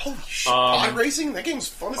Squadron. Holy shit. Pod racing? That game's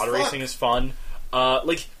fun as fuck. Pod racing is fun.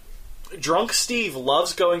 Drunk Steve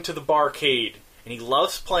loves going to the barcade, and he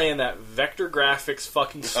loves playing that Vector Graphics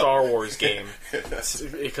fucking Star Wars game.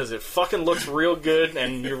 Because it fucking looks real good,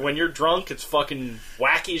 and when you're drunk, it's fucking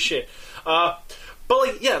wacky as shit.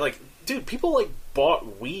 Dude, people,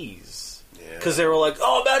 bought Wiis. Because they were like,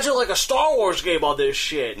 oh, imagine, a Star Wars game on this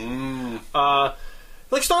shit. Star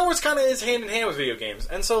Wars kind of is hand in hand with video games.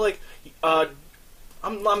 And so, I'm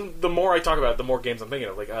the more I talk about it, the more games I'm thinking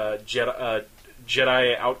of.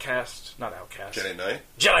 Jedi Outcast, not Outcast. Jedi Knight?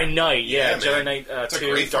 Jedi Knight, yeah. Jedi Knight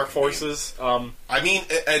 2, Dark Forces. The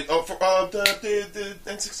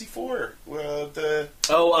N64. What the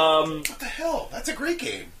hell? That's a great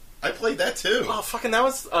game. I played that too. Oh, fucking, that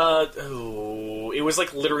was, it was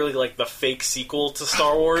literally the fake sequel to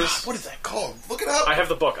Star Wars. God, what is that called? Look it up. I have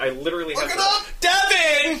the book. I literally Look have it up.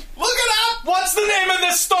 Devin! Look it up! What's the name of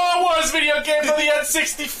this Star Wars video game for the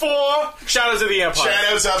N64? Shadows of the Empire.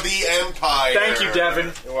 Shadows of the Empire. Thank you,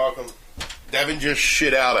 Devin. You're welcome. Devin just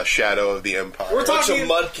shit out a Shadow of the Empire. A bunch of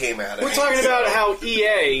mud came out of it. We're talking about how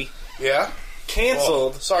EA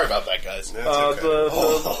canceled sorry about that, guys. the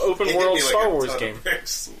open world Star Wars game.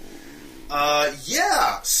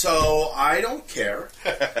 So I don't care.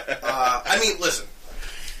 I mean, listen.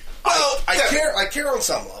 I care on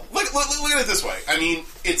some level. Look at it this way. I mean,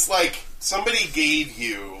 it's like somebody gave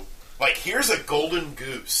you, here's a golden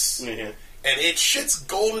goose, and it shits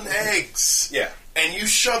golden eggs. Yeah. And you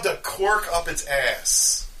shoved a cork up its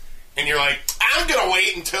ass. And you're like, I'm going to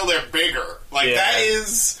wait until they're bigger. That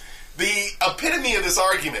is the epitome of this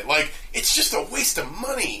argument. It's just a waste of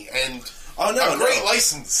money and... a great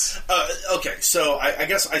license. Okay, so I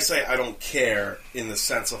guess I say I don't care in the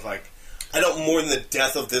sense of I don't mourn the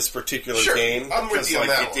death of this particular game. I'm with you on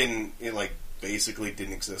that one. It basically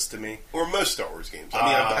didn't exist to me. Or most Star Wars games. I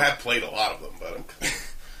mean, I have played a lot of them, but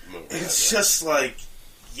it's just I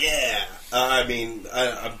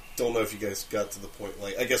don't know if you guys got to the point.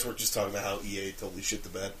 I guess we're just talking about how EA totally shit the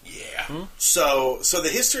bed. Yeah. Hmm? So the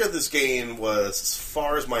history of this game was, as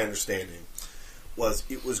far as my understanding,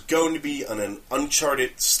 it was going to be an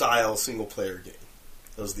Uncharted-style single-player game.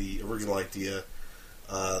 That was the original idea.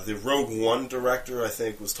 The Rogue One director, I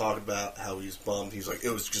think, was talking about how he was bummed. He was like,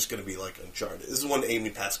 it was just going to be like Uncharted. This is when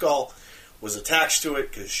Amy Pascal was attached to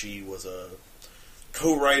it, because she was a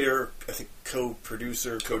co-writer, I think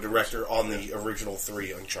co-producer, co-director on the original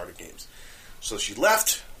 3 Uncharted games. So she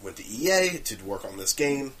left, went to EA to work on this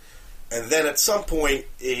game, and then at some point,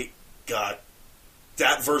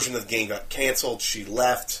 that version of the game got canceled. She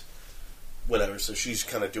left, whatever. So she's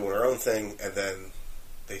kind of doing her own thing. And then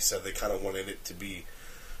they said they kind of wanted it to be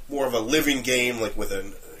more of a living game, with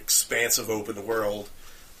an expansive open world.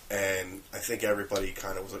 And I think everybody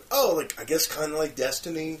kind of was like, oh, I guess kind of like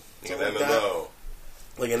Destiny, something like MMO,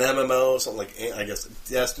 an MMO, something I guess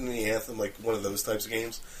Destiny, Anthem, one of those types of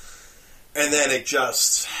games. And then it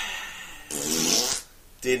just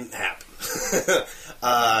didn't happen.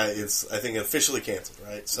 It's, I think, officially canceled,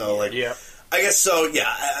 right? So, yeah. I guess so,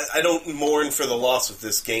 yeah. I don't mourn for the loss of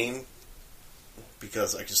this game,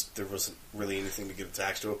 because there wasn't really anything to get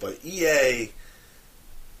attached to it. But EA,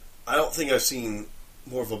 I don't think I've seen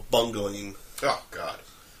more of a bungling. Oh, God.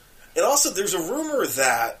 And also, there's a rumor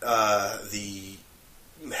that the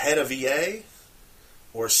head of EA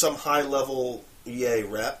or some high-level EA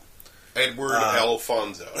rep. Edward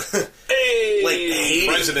Alfonso. Hey! Like, hated,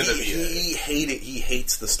 President of EA. He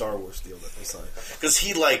hates the Star Wars deal that they signed. Because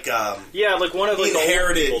he, like... yeah, like one of the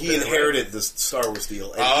he inherited the Star Wars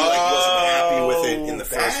deal, and he wasn't happy with it in the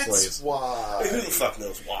first place. That's why. Who the fuck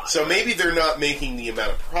knows why? So maybe they're not making the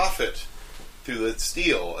amount of profit through this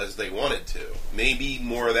deal as they wanted to. Maybe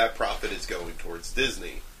more of that profit is going towards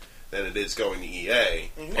Disney than it is going to EA,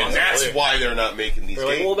 and that's why they're not making these games.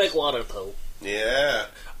 Like, we'll make Lotto Po. Yeah.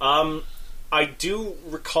 I do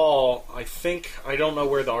recall, I don't know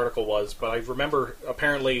where the article was, but I remember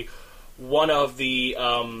apparently one of the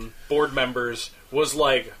board members was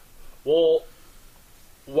like, well,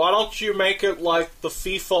 why don't you make it like the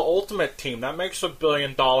FIFA Ultimate Team? That makes $1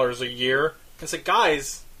 billion a year. I said,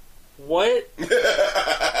 guys, what?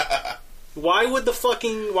 Why would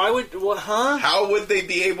huh? How would they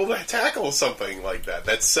be able to tackle something like that?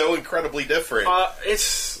 That's so incredibly different.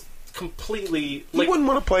 It's completely... You wouldn't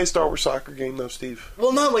want to play a Star Wars soccer game, though, Steve.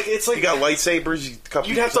 Well, no, like, it's like... You got lightsabers, you cut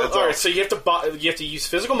You'd have to... people's heads Alright, off. so you have to use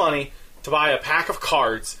physical money to buy a pack of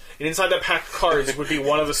cards, and inside that pack of cards would be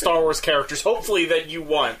one of the Star Wars characters, hopefully, that you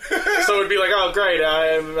want. So it would be like, oh, great,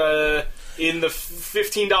 I'm... in the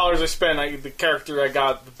 $15 I spent, the character I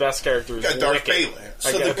got, the best character is You got Darth Wicket. Pele.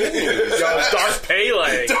 So the good news... Darth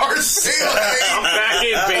Pele. Darth Pele! I'm back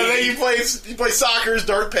in, And then baby. you play soccer as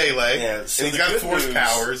Darth Pele. Yeah, so and he's the got good force news-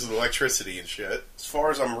 powers and electricity and shit. As far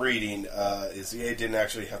as I'm reading, is EA didn't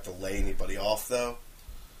actually have to lay anybody off, though.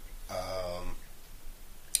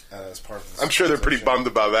 As part of this I'm sure they're pretty bummed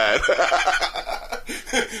about that.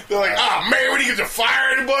 They're like, oh man, we didn't get to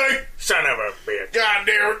fire anybody? Son of a bitch. God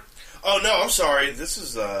damn it. Oh, no, I'm sorry. This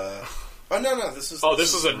is, Oh, no, this is... Oh,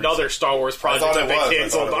 this is another Star Wars project thought that it they was. I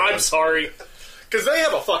canceled. thought it I'm was. sorry. Because they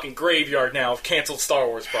have a fucking graveyard now of canceled Star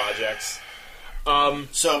Wars projects.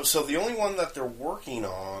 So the only one that they're working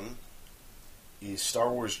on is Star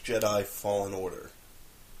Wars Jedi Fallen Order.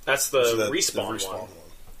 That's the So Respawn one.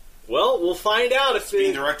 Well, we'll find out if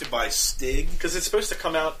Being it... directed by Stig. Because it's supposed to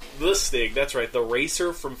come out... The Stig, that's right. The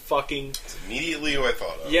racer from fucking... Immediately who I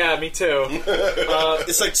thought of. Yeah, me too.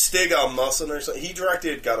 It's like Stig Almusson or something. He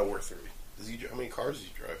directed God of War 3. How many cars does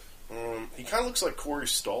he drive? He kind of looks like Corey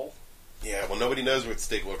Stoll. Yeah, well, nobody knows what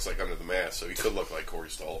Stig looks like under the mask, so he could look like Corey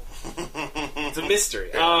Stoll. It's a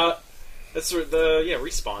mystery. That's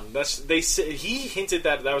Respawn. He hinted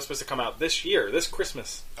that was supposed to come out this year, this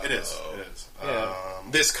Christmas. It is. Yeah.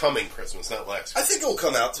 This coming Christmas, not last I think it'll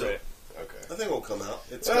come out, too. Right. Okay. I think it'll come out.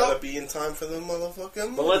 It's Well- gotta be in time for the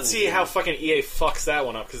motherfucking... But let's see how fucking EA fucks that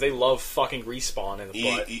one up, because they love fucking Respawn in the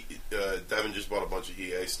butt. Devin just bought a bunch of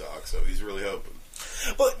EA stock, so he's really hoping.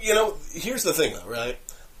 But, here's the thing, though, right?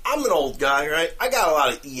 I'm an old guy, right? I got a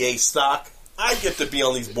lot of EA stock. I get to be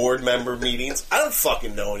on these board member meetings. I don't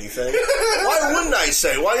fucking know anything. Why wouldn't I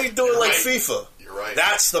say? Why are you doing like right. FIFA? You're right.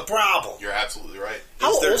 That's the problem. You're absolutely right.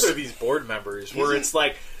 How old there's- are these board members? Where it's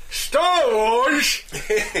like, Star Wars?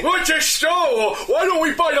 What's a Star Wars? Why don't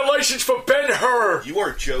we buy the license for Ben-Hur? You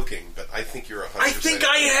are joking, but I think you're 100%. I think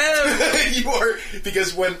I am. You are,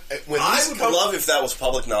 because when I these would com- love if that was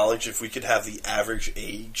public knowledge, if we could have the average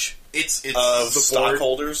age it's of the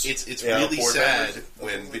stockholders. It's Yeah, really board sad members.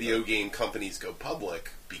 when video game companies go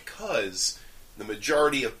public because the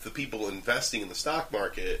majority of the people investing in the stock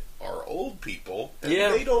market are old people, and Yeah.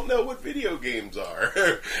 they don't know what video games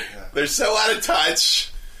are. They're so out of touch.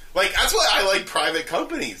 Like, that's why I like private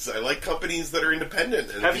companies. I like companies that are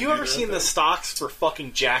independent. And Have you can ever do seen their the thing. stocks for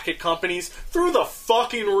fucking jacket companies? Through the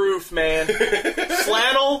fucking roof, man.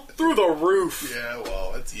 Flannel? Through the roof. Yeah,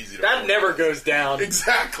 well, that's easy to That never goes down.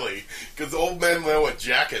 Exactly, because old men know what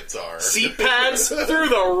jackets are. Seat pads? Through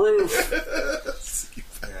the roof.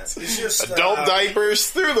 It's just, Adult diapers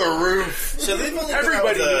through the roof. So they've only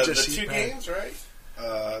Everybody put out needs the a two seat pad. games,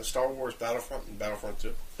 right? Star Wars Battlefront and Battlefront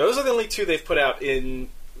 2. Those are the only two they've put out in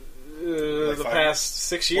the 5 past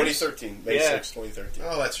 6 years. 2013. May Yeah. 6, 2013.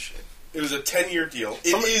 Oh, that's a shame. It was a 10-year deal.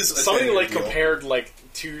 It is a Somebody 10-year like deal. compared like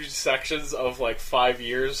two sections of like 5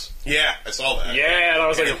 years. Yeah, I saw that. Yeah, and I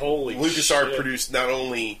was like, And holy LucasArts shit. produced not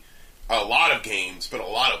only a lot of games, but a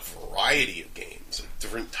lot of variety of games, like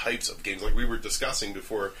different types of games, like we were discussing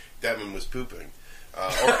before Devin was pooping. Or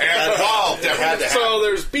after, while Devin had to was So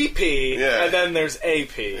there's BP, Yeah. and then there's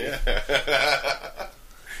AP.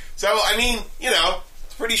 So, I mean,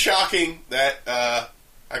 it's pretty shocking that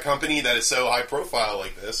a company that is so high profile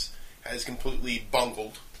like this has completely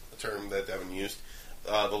bungled, the term that Devin used,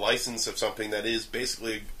 the license of something that is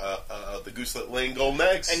basically the goose that laying golden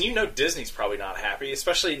eggs. And Disney's probably not happy,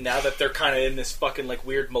 especially now that they're kind of in this fucking like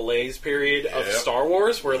weird malaise period of Yep. Star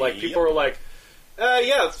Wars, where like Yep. people are like,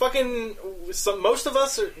 Fucking. Most of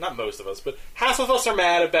us, not most of us, but half of us are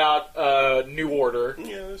mad about New Order,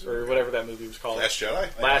 or whatever that movie was called. Last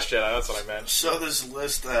Jedi. Last Jedi. That's what I meant. So this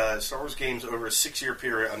list Star Wars games over a 6-year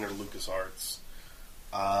period under LucasArts.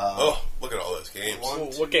 Look at all those games.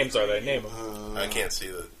 What games are they? Name them. I can't see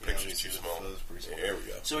the pictures too small. There we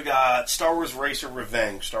go. So we got Star Wars Racer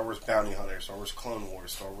Revenge, Star Wars Bounty Hunter, Star Wars Clone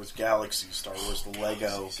Wars, Star Wars Galaxy, Star Wars The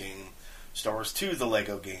Lego game, Star Wars 2 The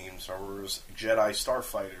Lego game, Star Wars Jedi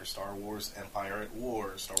Starfighter, Star Wars Empire at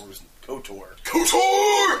War, Star Wars KOTOR,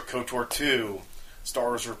 KOTOR 2, Star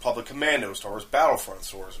Wars Republic Commando, Star Wars Battlefront,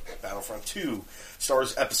 Star Wars Battlefront 2, Star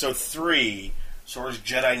Wars Episode 3, Star Wars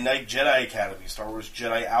Jedi Knight Jedi Academy, Star Wars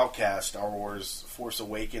Jedi Outcast, Star Wars Force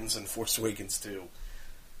Awakens, and Force Awakens 2.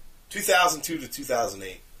 2002 to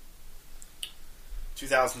 2008.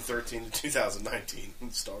 2013 to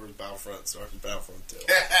 2019. Star Wars Battlefront, Star Wars Battlefront 2.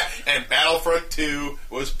 And Battlefront 2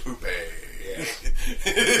 was poopy.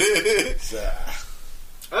 Yeah.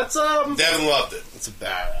 That's Devin loved it. It's a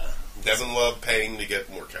bad. Devin loved paying to get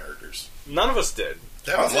more characters. None of us did.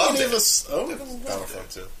 Devin loved it. Devin loved Battlefront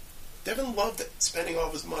 2. Devin loved it, spending all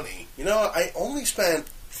of his money. You know, I only spent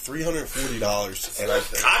 $340 and I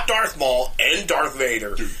got Darth Maul and Darth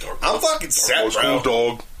Vader. Dude, Darth I'm Maul's fucking set, bro. Cool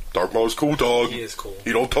dog. Darth Maul's cool dog. He is cool.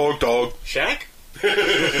 He don't talk dog. Shaq? You know,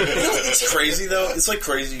 it's crazy though. It's like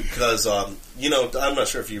crazy because you know, I'm not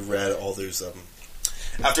sure if you read all those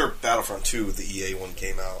after Battlefront 2, the EA one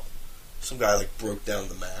came out. Some guy like broke down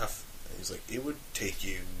the math. And he's like, it would take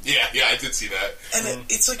you. Yeah, I did see that. And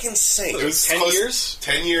it's like insane. It was 10 close- years?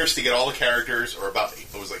 10 years to get all the characters, or about, it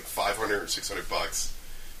was like $500 or $600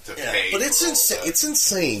 to pay. But it's for all insane. that. It's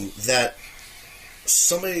insane that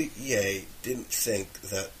somebody EA didn't think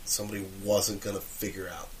that somebody wasn't going to figure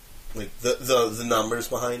out like the numbers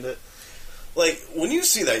behind it. Like when you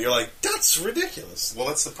see that, you're like, that's ridiculous. Well,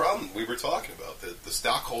 that's the problem we were talking about. The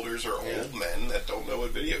stockholders are old men that don't know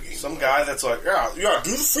what video games Some are. guy that's like, yeah,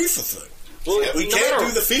 do the FIFA thing. Well, Yeah, We no can't matter-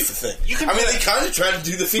 do the FIFA thing. You can I mean, put- they kind of tried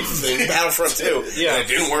to do the FIFA thing in Battlefront 2. Yeah. And it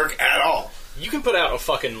didn't work at all. You can put out a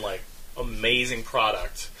fucking like amazing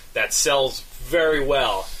product that sells very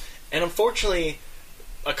well, and unfortunately,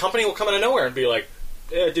 a company will come out of nowhere and be like,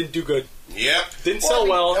 it didn't do good, Yep. didn't Well, sell I mean-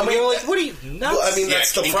 well. I and mean, you're like, what are you nuts? Well, I mean,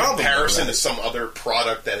 that's the in problem. comparison though, to some other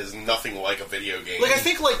product that is nothing like a video game. like I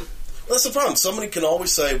think like That's the problem. Somebody can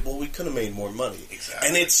always say, well, we could have made more money. Exactly.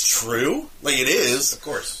 And it's true. Like, it is. Of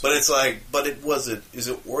course. But it's like, is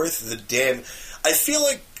it worth the damn... I feel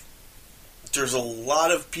like there's a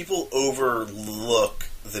lot of people overlook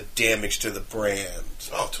the damage to the brand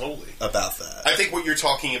Oh, totally. about that. I think what you're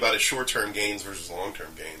talking about is short-term gains versus long-term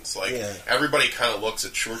gains. Like, Yeah. everybody kind of looks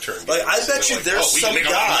at short-term gains. Like, I and bet they're you like, there's oh, we can some make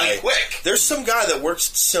a lot of money guy... quick. There's some guy that works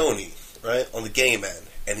at Sony, right, on the game end,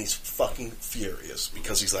 and he's fucking furious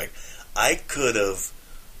because he's like, I could have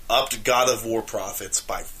upped God of War profits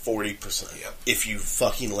by 40% Yep. if you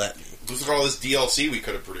fucking let me. Look at all this DLC we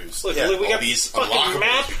could have produced. Look, Yeah, we all got these fucking unlockables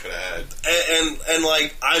map. we could have had. And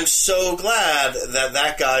like, I'm so glad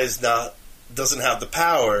that guy's doesn't have the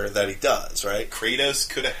power that he does, right? Kratos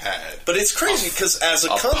could have had But it's crazy because as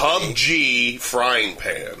a A company, PUBG frying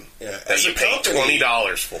pan Yeah, that as you a pay company,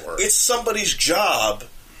 $20 for. it's somebody's job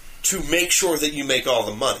to make sure that you make all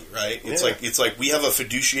the money, right? It's Yeah. like we have a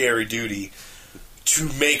fiduciary duty to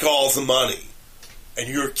make all the money, and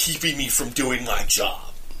you're keeping me from doing my job.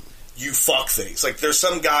 You fuckface. Like, there's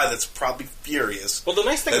some guy that's probably furious well, the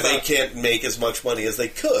nice thing that they about can't make as much money as they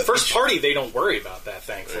could. first party, they don't worry about that.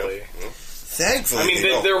 Thankfully, Thankfully, I mean, they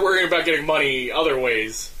don't. they're worrying about getting money other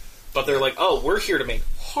ways, but they're like, oh, we're here to make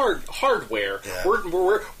hardware. Yeah.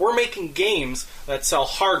 We're making games that sell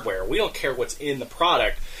hardware. We don't care what's in the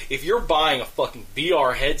product. If you're buying a fucking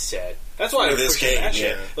VR headset, that's why For they're this pushing game, that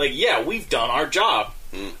shit. yeah. Like, yeah, we've done our job.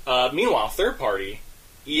 Meanwhile, third party,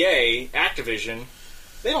 EA, Activision,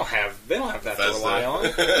 they don't have that to Bethesda. rely on.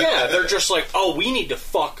 Yeah, they're just like, oh, we need to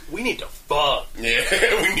fuck. Yeah, we need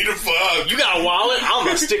a fuck. You got a wallet? I'm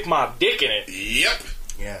gonna stick my dick in it. Yep.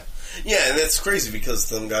 Yeah, and that's crazy because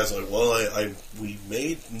some guys are like, well, we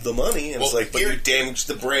made the money, and it's Well, like, but here- you damaged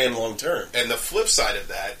the brand long term. And the flip side of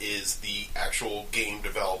that is the actual game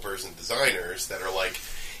developers and designers that are like,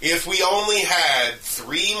 if we only had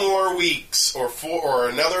 3 more weeks or 4 or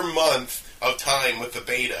another month of time with the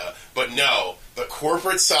beta, but no, the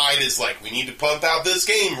corporate side is like, we need to pump out this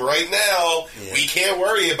game right now. Yeah. We can't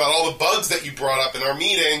worry about all the bugs that you brought up in our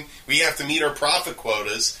meeting. We have to meet our profit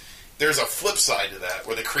quotas. there's a flip side to that,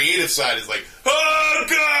 where the creative side is like, oh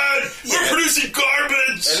god, we're producing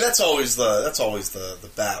garbage. And that's always the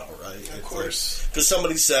battle, right? Of course. Because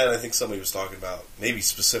somebody said, I think somebody was talking about, maybe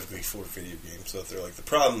specifically for video games, so they're like, the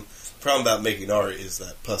problem about making art is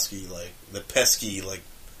that pesky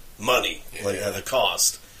money, the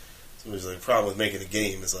cost. So it was like, the problem with making a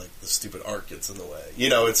game is like the stupid art gets in the way. You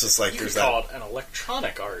know, it's just like You there's could that. call it an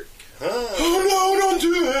electronic art. Oh no, don't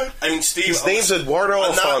do that. I mean, Steve, His name's Eduardo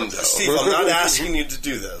I'm not, Alfonso. Steve, I'm not asking you to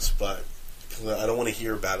do this, but I don't want to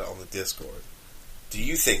hear about it on the Discord. Do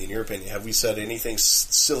you think, in your opinion, have we said anything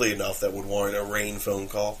silly enough that would warrant a Rain phone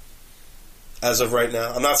call? As of right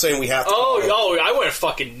now, I'm not saying we have to. I went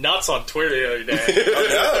fucking nuts on Twitter the other day. Oh,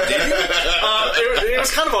 no, did you? It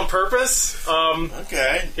was kind of on purpose.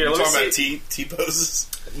 Okay. Here, You're let me talking about see. T-poses?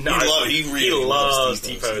 No, he really loves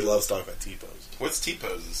T-poses. T-poses. He loves talking about T-poses. What's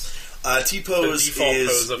T-poses? T-pose The default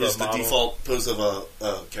pose of a is the model. default pose of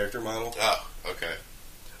a character model. Oh, okay.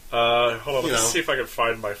 Hold on, You let's know. see if I can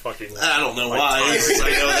find my fucking... I don't know My why. T-pose. I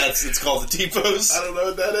know it's called the T-pose. I don't know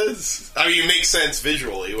what that is. I mean, it makes sense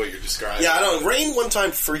visually, what you're describing. Yeah, I don't. Rain one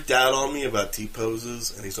time freaked out on me about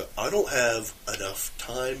T-poses, and he's like, "I don't have enough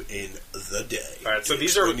time in the day." All right, so to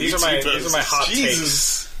these are explain my hot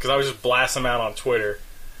Jesus. takes because I was just blasting them out on Twitter.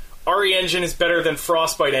 RE Engine is better than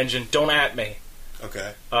Frostbite Engine. Don't at me.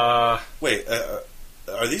 Okay. Wait,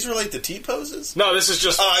 Are these related to T-poses? no, this is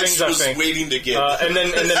just I things just I was think. waiting to get. And then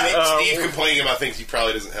Steve complaining about things he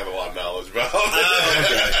probably doesn't have a lot of knowledge about.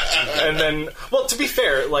 and then, well, to be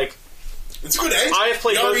fair, like It's good engine. I have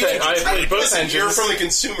played The both. RE engine's I have great. played both Listen, engines. you're from the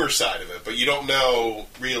consumer side of it, but you don't know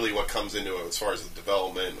really what comes into it as far as the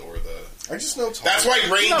development or the... I just know. That's why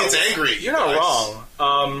Rain No, gets angry. You're not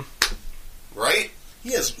wrong. Right?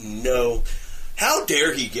 He has no. How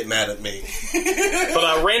dare he get mad at me?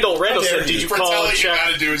 But Randall said, "Did you For call telling and you check?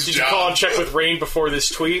 how to do his Did you job." call and check with Rain before this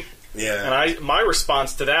tweet?" Yeah. And my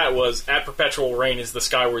response to that was, "At Perpetual Rain is the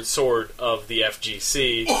Skyward Sword of the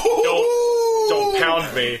FGC. Don't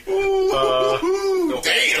pound me."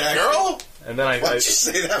 Damn, girl! And then Why'd you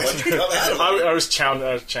say that? Why'd you come at him? I was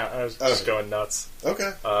just Okay. going nuts.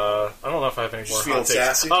 Okay. I don't know if I have any more Just feeling hot takes.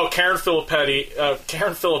 sassy? Oh, Karen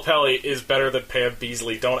Filippelli is better than Pam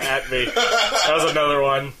Beasley. Don't at me. That was another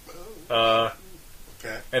one.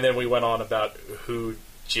 Okay. And then we went on about who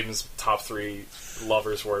Jim's top 3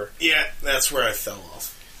 lovers were. Yeah, that's where I fell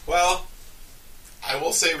off. Well, I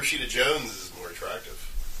will say Rashida Jones is more attractive.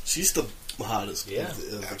 She's the hottest. Yeah,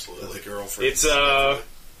 absolutely. Of the girlfriends. It's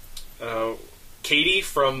Katie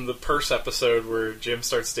from the Purse episode where Jim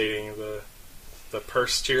starts dating the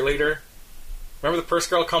Purse cheerleader. Remember the Purse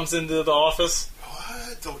girl comes into the office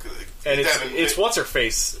What? and it's what's her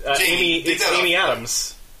face? Jamie, It's Amy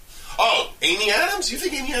Adams. Oh, Amy Adams? You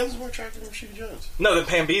think Amy Adams is more attractive than Rashida Jones? No, than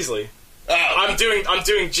Pam Beasley. Oh, I'm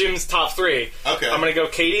doing Jim's top 3. Okay. I'm gonna go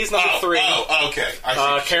Katie's number 3. Oh, okay.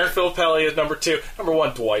 Karen Filippelli is number 2. Number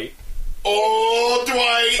 1, Dwight. Oh,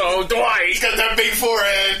 Dwight! Oh, Dwight! He's got that big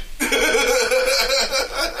forehead.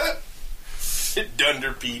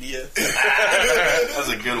 Dunderpedia. That's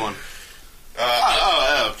a good one.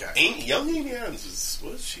 Okay. Young Amy Adams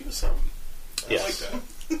she was something. I Yes. like that.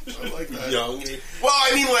 I like that. Young. Well,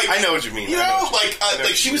 I mean, like, I know what you mean. You I know know, what you like, mean.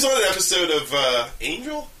 like she was on an episode of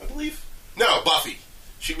Angel, I believe. No, Buffy.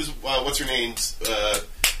 She was what's her name's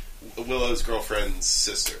Willow's girlfriend's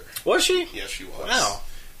sister. Was she? Yes, she was. Wow.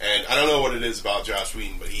 And I don't know what it is about Joss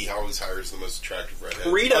Whedon, but he always hires the most attractive redheads.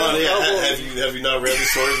 Rita. Oh, yeah. Have you not read the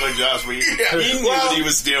stories by Joss Whedon? Yeah. He knew what he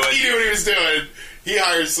was doing. He knew what he was doing. He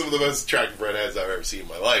hires some of the most attractive redheads I've ever seen in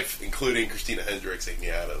my life, including Christina Hendricks, Amy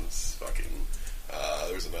Adams, fucking.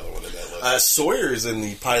 There was another one in that list. Sawyer's in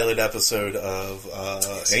the pilot episode of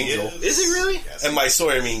Angel. Is he really? Yes. And by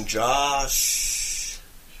Sawyer, I mean Josh.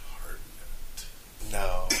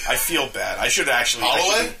 No, I feel bad. I should actually.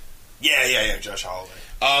 Holloway? Yeah. Josh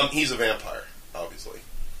Holloway. He's a vampire, obviously.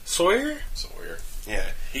 Sawyer? Sawyer. Yeah.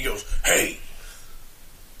 He goes, "Hey,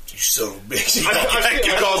 you son of a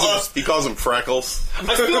bitch." He calls him Freckles.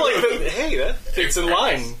 I feel like that fits in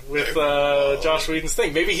line with Josh Whedon's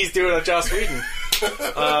thing. Maybe he's doing a Josh Whedon.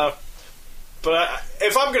 But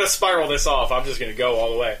if I'm going to spiral this off, I'm just going to go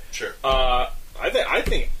all the way. Sure. I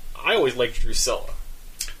think I always liked Drusilla.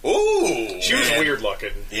 Ooh! She was weird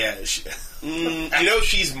looking. Yeah. You know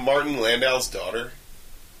she's Martin Landau's daughter?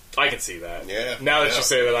 I can see that. Yeah. Now that Yeah. you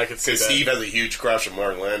say that, I can see Because that. Steve has a huge crush on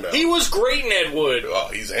Martin Landau. He was great in Ed Wood. Oh,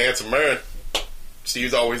 he's a handsome man.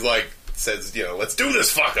 Steve's always says, let's do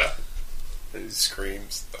this, fucker. And he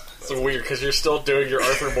screams. It's weird because you're still doing your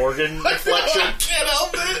Arthur Morgan reflection. I can't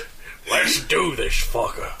help it. Let's do this,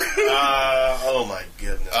 fucker. Oh my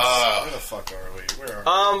goodness. Uh, Where the fuck are we? Where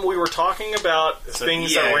are We were talking about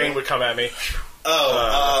things that yeah. Rain would come at me. We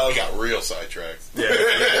got real sidetracked. Yeah. But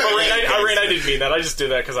Rain, I didn't mean that. I just did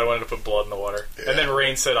that because I wanted to put blood in the water. Yeah. And then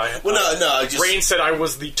Rain said I just Rain said I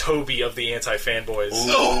was the Toby of the anti-fanboys.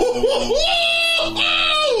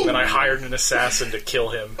 Then I hired an assassin to kill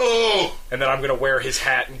him. Oh, And then I'm going to wear his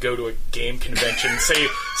hat and go to a game convention.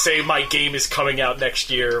 say my game is coming out next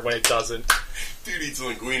year when it doesn't. dude eats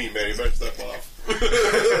linguine, man. He better step off.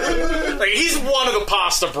 Like, he's one of the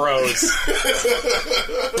pasta bros.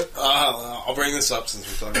 I'll bring this up since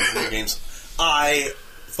we're talking about video games. I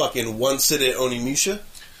fucking one-sit at Onimusha.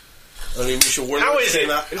 Onimusha Warlord. How is it? came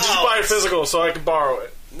out. Did you buy it physical so I can borrow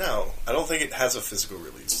it? No, I don't think it has a physical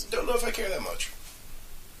release. Don't know if I care that much.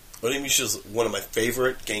 Onimusha is one of my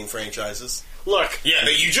favorite game franchises. Look, Yeah,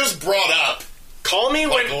 that you just brought up call me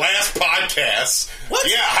when... like last podcast. What?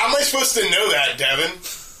 Yeah, how am I supposed to know that, Devin?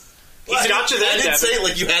 He's got you there, I didn't Devin. say it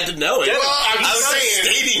like you had to know it. Devin, Well, I'm I was saying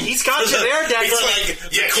stating. He's got you there, Devin. It's like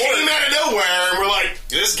you came out of nowhere, and we're like,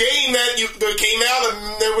 this game that came out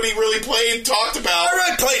and nobody really played, talked about. All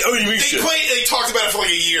right, play Onimusha. They talked about it for like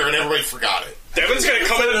a year, and everybody forgot it. Devin's going to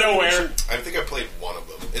come out of nowhere. I think I played one of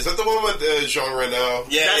them. Is that the one with Jean Reno?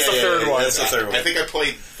 Yeah, That's the yeah, third yeah, one. That's the third one. I think I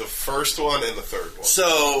played the first one and the third one.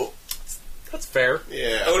 So, That's fair.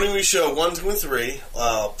 Yeah. Onimusha 1, 2, and 3.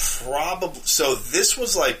 Probably. So this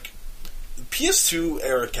was like PS2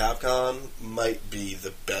 era Capcom might be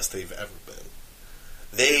the best they've ever been.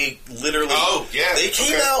 They literally. Oh, yeah, They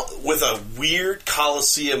came okay. out with a weird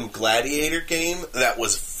Coliseum Gladiator game that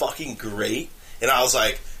was fucking great, and I was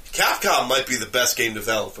like, Capcom might be the best game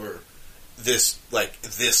developer this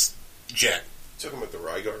gen. Talking about the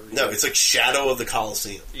Rygar? No, it's like Shadow of the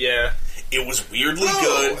Coliseum. Yeah. It was weirdly Oh,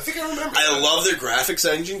 good. I think I remember. I love their graphics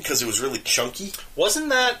engine because it was really chunky. Wasn't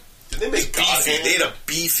that... Did they make God Beefy. Hand? They had a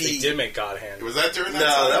beefy. They did make God Hand. Was that during No, that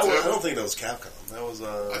time? that too? was, I don't think that was Capcom. That was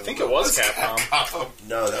I think it was Capcom.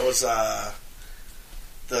 no, that was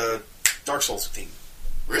the Dark Souls team.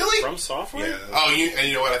 Really? From Software? Yeah. Oh, and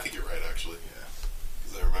you know what? I think you're right, actually. Yeah.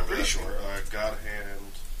 Because I remember Pretty that sure. game. God Hand.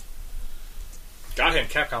 God Hand,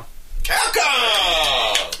 Capcom.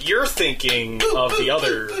 Capcom! You're thinking of the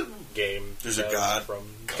other game. There's a God. From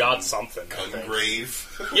God something. I think.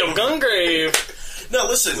 Gungrave. Yo, Gungrave No,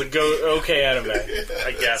 listen. would go okay anime,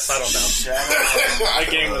 I guess. I don't know. That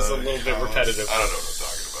game was a little bit repetitive. I don't know what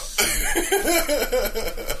I'm talking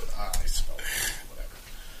about. I spelled it.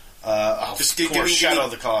 Whatever. Just Of course, Shadow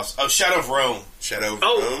of the Colossus. Oh, Shadow of Rome. Shadow of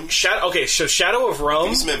Oh, Rome? okay, so Shadow of Rome...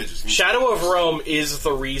 Give me some images. Shadow of Rome is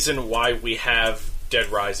the reason why we have Dead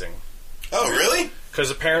Rising. Oh, really? Because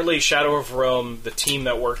apparently Shadow of Rome, the team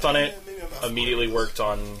that worked on it, maybe I'm not immediately worked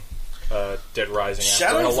on Dead Rising after.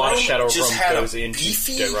 Shadow And a of lot of Rome Shadow of just Rome had a goes into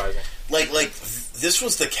beefy- Dead Rising. Like this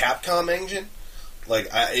was the Capcom engine. Like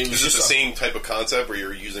it was Is it just the same type of concept where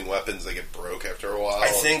you're using weapons that get broke after a while? I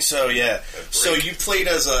think so. Yeah. That So break. you played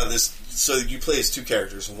as this. So you played as two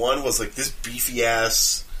characters. One was like this beefy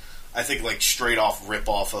ass. I think like straight off rip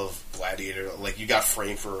off of Gladiator. Like you got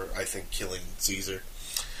framed for I think killing Caesar,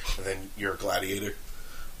 and then you're a gladiator.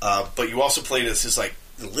 But you also played as his like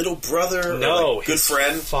little brother, or, No, like, good his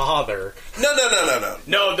friend. father. No.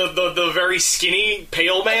 No, the very skinny,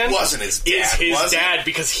 pale man It wasn't his dad. is his was it? dad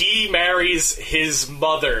because he marries his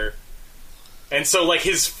mother. And so, like,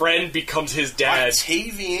 his friend becomes his dad.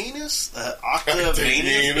 Octavianus,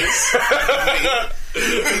 Octavianus.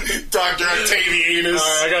 Dr. Octavianus.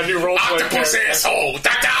 I got a new role play Octopus character. asshole!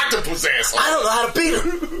 Dr. Octopus asshole! I don't know how to beat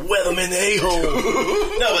him. Weatherman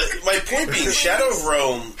a-hole. No, but my point being, Shadow of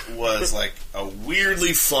Rome was like a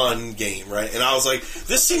weirdly fun game, right? And I was like,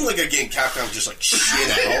 this seemed like a game Capcom just like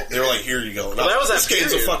shit out. They were like, here you go. And I was that was like, this that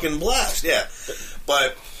game's a period. fucking blast, yeah.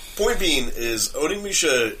 But point being is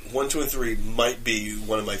Onimusha 1, 2, and 3 might be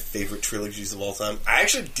one of my favorite trilogies of all time. I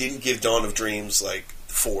actually didn't give Dawn of Dreams like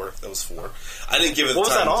 4. That was 4. I didn't give it What the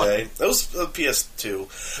was time that of on? day. That was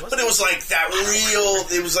PS2. But it was like that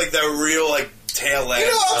real. It was like that real like tail end.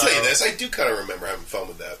 You know, I'll tell you of- this. I do kind of remember having fun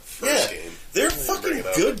with that first game. They're Bring fucking it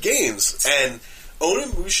up. good games, and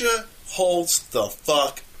Onimusha holds the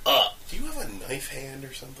fuck up. Do you have a knife hand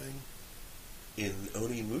or something? In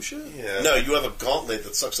Onimusha? Yeah. No, you have a gauntlet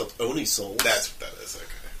that sucks up Oni souls. That's what that is. Okay.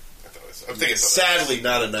 I thought it was. I'm thinking sadly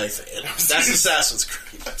not a knife hand. That's Assassin's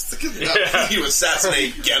Creed. Yeah. You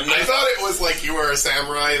assassinate Gemna. I thought it was like you were a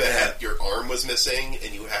samurai that had your arm was missing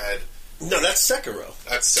and you had. No, that's Sekiro.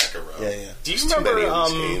 That's Sekiro. Yeah. Do you There's too many remember of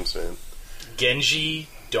these games, man. Genji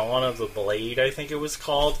Dawn of the Blade, I think it was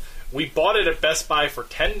called? We bought it at Best Buy for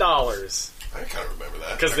 $10. I kind of remember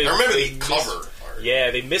that. 'Cause I remember they the cover art.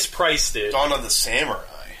 Yeah, they mispriced it. Dawn of the Samurai.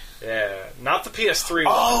 Yeah, not the PS3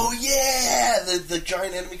 one. Oh yeah, the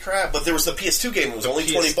giant enemy crab. But there was the PS2 game. It was only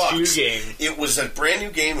 $20. PS2 game. It was a brand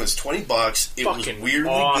new game. It was $20. It Fucking was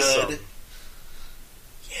weirdly awesome. good.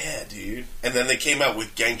 Yeah, dude. And then they came out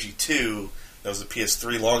with Genji 2. That was a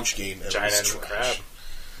PS3 launch game. And Giant it was enemy trash.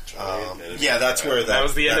 crab. Yeah, that's where That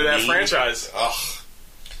was the end of that meme- franchise. Ugh.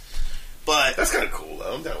 But That's kind of cool,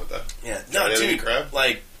 though. I'm down with that. yeah, no, Giant enemy dude. crab?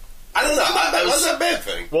 Like, I don't know. That I was wasn't a bad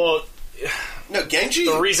thing. Well, no Genji.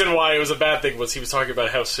 the reason why it was a bad thing was he was talking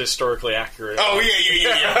about how historically accurate. Oh,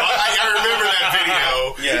 yeah. I remember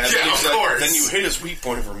that video. Yeah, and then of he's like- course. Then you hit his weak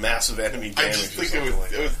point for massive enemy I damage. just or think something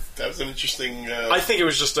like that. that was an interesting... I think it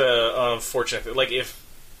was just a unfortunate thing. Like, if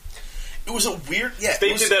It was a weird. Yeah, they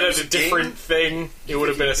it was- did that it as was a different thing, it would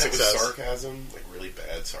have been a that was success. sarcasm, like really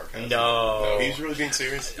bad sarcasm. No. He's really being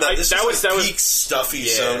serious. No, this That was was- peak stuffy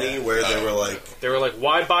Yeah. Sony where they were like, They were like,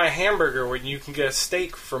 "Why buy a hamburger when you can get a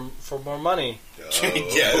steak for more money?" yeah,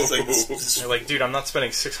 it's like this They're like, "Dude, I'm not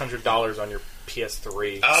spending $600 on your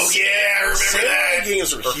PS3." Oh yeah, I remember Samurai that.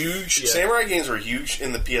 games were huge. yeah. Samurai games were huge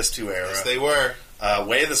in the PS2 era. Yes, they were.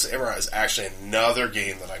 Way of the Samurai is actually another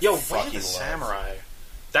game that I Yo, Way fucking of the love. Samurai.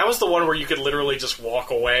 That was the one where you could literally just walk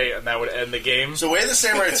away and that would end the game. So Way of the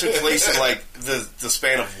Samurai took place in like the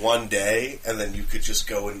span of one day, and then you could just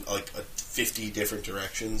go in like 50 different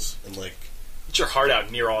directions and like Get your heart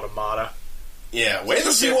out, Near Automata. yeah. Way of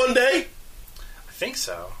the See Samurai. one day. I think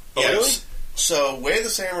so. Yeah, really? So Way of the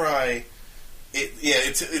Samurai.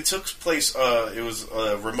 It took place. It was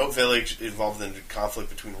a remote village involved in a conflict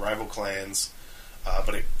between rival clans,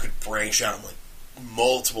 but it could branch out in like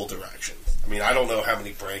multiple directions. I mean, I don't know how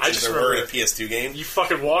many I branches just there were in a remember- PS2 game. You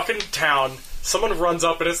fucking walk into town, someone runs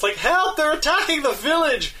up and it's like, "Help! They're attacking the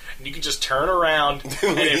village!" And you can just turn around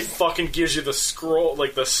and it fucking gives you the scroll,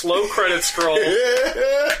 like the slow credit scroll.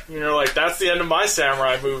 And you're like, "That's the end of my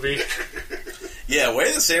samurai movie." Yeah, Way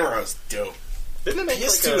of the Samurai was dope. Didn't it make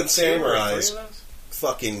PS2 like a and Samurais. 2 or 3 of those?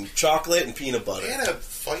 Fucking chocolate and peanut butter. They had a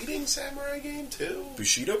fighting samurai game too.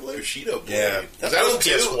 Bushido Blade? Bushido Blade. Yeah. Was That was on two?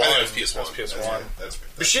 PS1. I think it was PS1. That was PS1. That's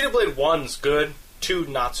Bushido Blade 1's good, 2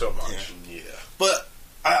 not so much. yeah. But,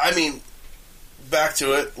 I mean, back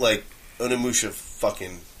to it, like, Onimusha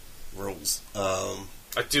fucking rules.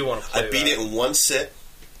 I do want to play I beat that. it in one sit.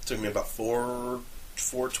 Took me about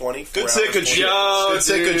 420. Good sit, good shit. Yo, Good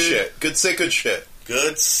sit, good dude. shit. Good sit, good shit.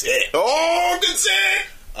 Good sit. Oh, good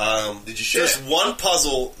sit. Did you shit? There's one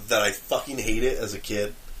puzzle that I fucking hated as a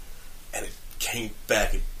kid, and it came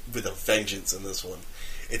back with a vengeance in this one.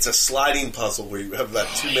 It's a sliding puzzle where you have about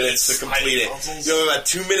 2 minutes to complete it. puzzles. You have about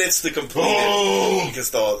 2 minutes to complete it because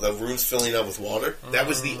the room's filling up with water. That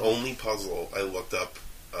was the only puzzle I looked up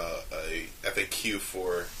a FAQ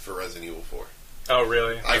for Resident Evil 4. Oh,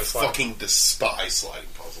 really? I That's fine. fucking despise sliding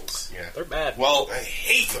puzzles. Yeah. They're bad. Well, I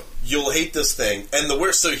hate them. you'll hate this thing. And the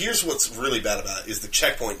worst, so here's what's really bad about it, is the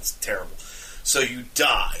checkpoint's terrible. So you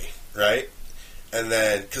die, right? And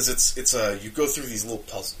then, because you go through these little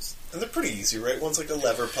puzzles. And they're pretty easy, right? One's like a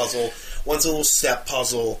lever puzzle, one's a little step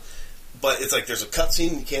puzzle. But it's like there's a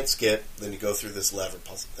cutscene you can't skip, then you go through this lever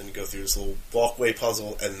puzzle, then you go through this little walkway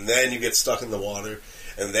puzzle, and then you get stuck in the water,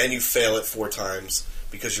 and then you fail it 4 times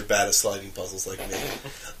because you're bad at sliding puzzles like me.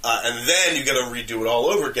 And then you gotta redo it all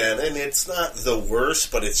over again, and it's not the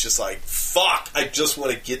worst, but it's just like, fuck, I just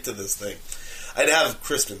want to get to this thing. I'd have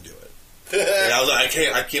Kristen do it. And I was like,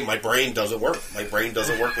 I can't, my brain doesn't work. My brain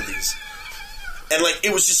doesn't work with these. And like,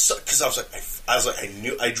 it was just, because I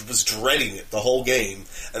was dreading it the whole game,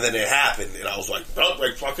 and then it happened, and I was like, oh,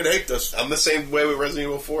 I fucking hate this. I'm the same way with Resident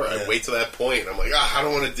Evil 4. I Yeah. wait to that point, and I'm like, I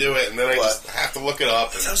don't want to do it, and then I just have to look it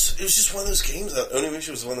up. And It was just one of those games. Onimusha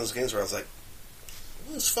was one of those games where I was like,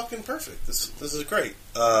 "This is fucking perfect. This is great.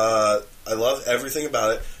 I love everything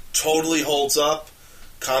about it. Totally holds up.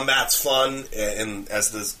 Combat's fun, and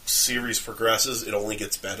as the series progresses, it only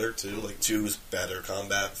gets better too. Like 2's better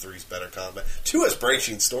combat, 3's better combat. 2 has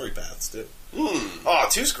branching story paths too. Oh,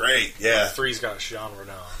 2's great. Yeah, 3's got Jean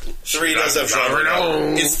Reno. 3 does have Jean genre.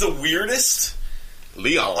 Reno. It's the weirdest,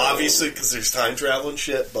 Leon. obviously, because there's time travel and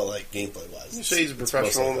shit. But like gameplay wise, You say he's a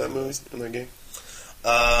professional in that movie, in that game?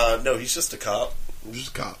 No, he's just a cop. Just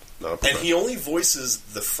a cop. Not a And professional. he only voices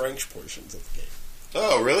the French portions of the game.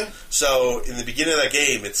 Oh, really? So in the beginning of that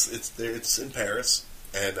game, it's in Paris,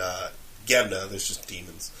 and Gemna. There's just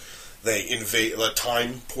demons. They invade. A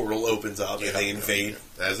time portal opens up, and they invade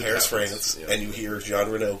As it Paris, happens, France, yeah. and you hear Jean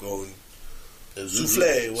Reno going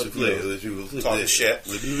souffle, talking shit,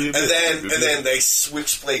 and then they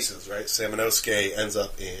switch places. Right, Samanosuke ends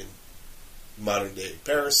up in modern day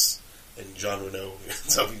Paris, and Jean Reno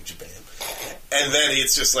ends up in Japan. And then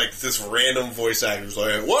it's just like this random voice actor's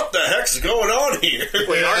like, "What the heck's going on here?"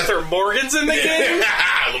 Wait, Arthur Morgan's in the game?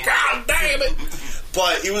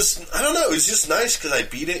 But it was, I don't know, it was just nice because I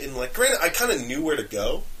beat it, and like, granted, I kind of knew where to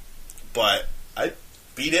go, but I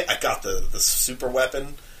beat it. I got the super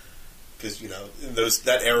weapon, because, you know,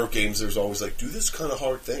 that era of games, there's always like, do this kind of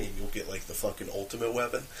hard thing, and you'll get like the fucking ultimate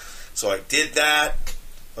weapon. So I did that,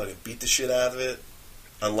 fucking beat the shit out of it,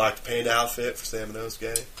 unlocked Panda outfit for Sam and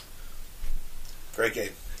Osuke. Great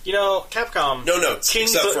game. You know, Capcom. No notes,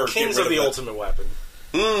 Kings of the Ultimate Weapon.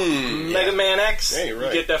 Mega Man X. Yeah, you're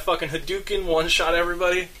right. You get that fucking Hadouken, one shot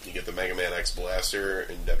everybody. You get the Mega Man X Blaster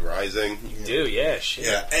in Dead Rising. You do, yeah, shit.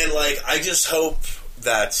 Yeah, and like, I just hope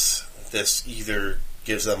that this either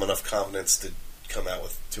gives them enough confidence to come out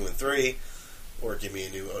with 2 and 3, or give me a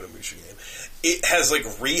new Onimusha game. It has like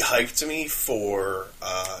re-hyped me for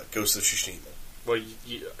Ghost of Tsushima. Well,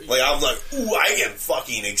 Like, I'm like, ooh, I get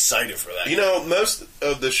fucking excited for that. You know, most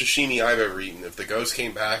of the sashimi I've ever eaten, if the ghost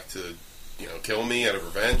came back to, you know, kill me out of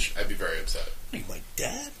revenge, I'd be very upset. Are you my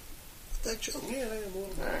dad? That joke? Yeah, I am a little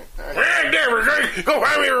bit. Go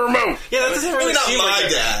find me a remote. yeah, that doesn't really Not seem my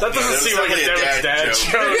like dad. That doesn't seem like a dad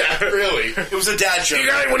joke. Yeah, really. It was a dad joke.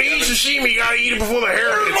 When you eat sashimi, you gotta eat it before the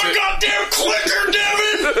hair hits it. Goddamn clicker,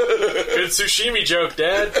 Devin! Good sushimi joke,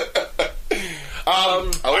 Dad.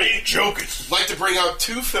 I ain't joking. I'd like to bring out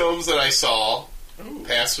 2 films that I saw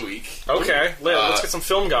past week. Okay, let's get some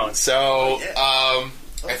film going. So, I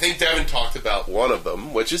think Devin talked about one of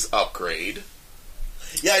them, which is Upgrade.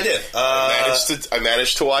 Yeah, I did. I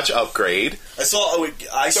managed to watch Upgrade. So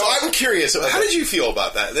I'm curious, how did you feel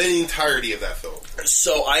about that, the entirety of that film?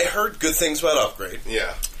 So I heard good things about Upgrade,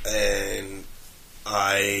 Yeah. and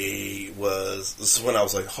this is when I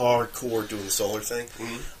was like hardcore doing the solar thing.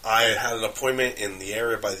 Mm-hmm. I had an appointment in the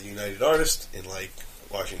area by the United Artists in like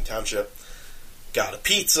Washington Township. Got a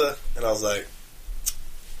pizza, and I was like,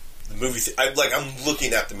 the movie. I'm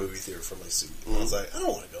looking at the movie theater from my seat. And I was like, I don't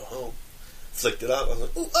want to go home. Flicked it up. I was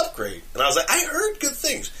like, ooh, Upgrade, and I was like, I heard good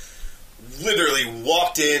things. Literally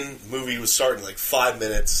walked in. Movie was starting like 5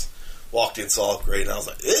 minutes. Walked in, saw Upgrade, and I was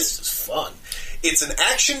like, this is fun. It's an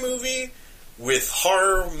action movie with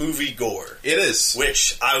horror movie gore. It is.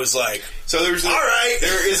 Which I was like, So there's all right.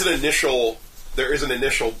 There is an initial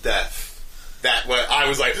death that when I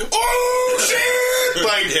was like, oh shit!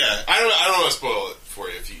 Like, Yeah. I don't want to spoil it for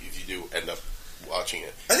you if you do end up watching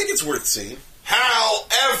it. I think it's worth seeing.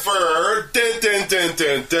 However,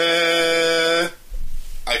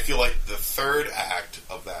 I feel like the third act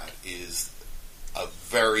of that is a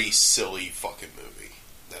very silly fucking movie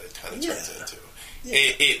that it kind of turns into. Yeah.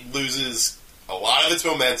 It loses a lot of its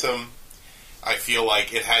momentum. I feel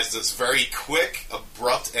like it has this very quick,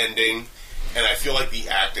 abrupt ending, and I feel like the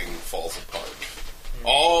acting falls apart.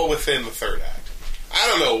 All within the third act. I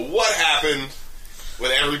don't know what happened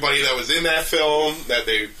with everybody that was in that film,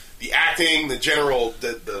 the acting, the general,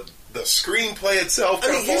 the screenplay itself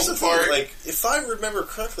kind of here's falls the apart. thing, like, if I remember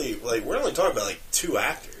correctly, like, we're only talking about, like, 2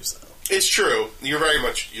 actors, though. It's true. You're very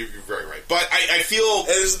right. But I feel... And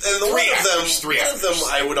Three one actors. of them,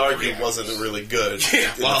 I would argue, wasn't really good in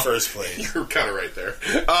the first place. You're kind of right there.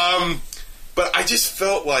 But I just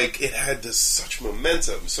felt like it had such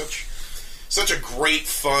momentum, such a great,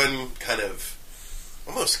 fun, kind of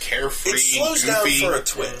almost carefree, It slows goofy. down for a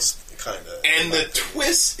twist, kind of. And the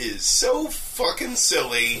twist is so fucking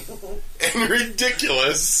silly and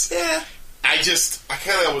ridiculous. Yeah. I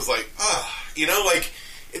kind of was like, you know, like,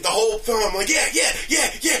 the whole film, I'm like, yeah,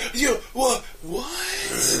 what?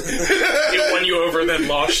 It won you over, then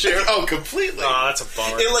lost you. Oh, completely. Oh, that's a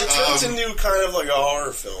bummer. It, like, turns into kind of like a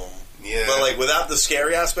horror film. Yeah. But, like, without the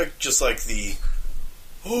scary aspect, just like the,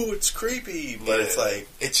 oh, it's creepy, but it's like,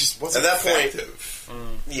 it just wasn't at that point-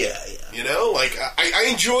 effective. yeah. You know, like, I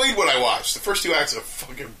enjoyed what I watched. The first 2 acts are a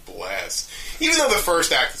fucking blast. Even though the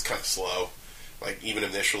first act is kind of slow. Like, even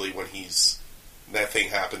initially when that thing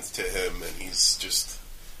happens to him and he's just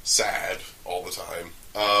sad all the time.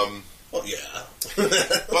 Well, yeah. But,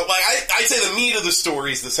 like, I'd say the meat of the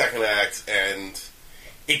story is the second act, and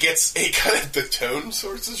it kind of, the tone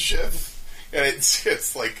sorts of shift. And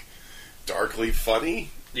it's like, darkly funny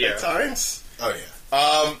at times. Oh,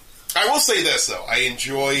 yeah. I will say this, though. I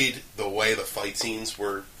enjoyed the way the fight scenes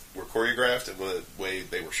were choreographed and the way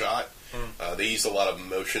they were shot. They used a lot of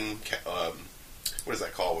motion. What is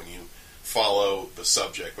that called when you follow the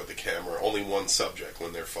subject with the camera? Only one subject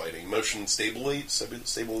when they're fighting. Motion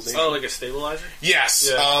stabilization? Oh, like a stabilizer? Yes.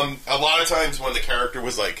 Yeah. A lot of times when the character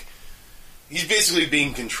was like... He's basically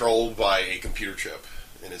being controlled by a computer chip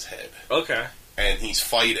in his head. Okay. And he's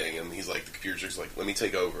fighting, and he's like, the computer chip's like, let me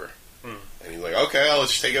take over. And he's like, okay, I'll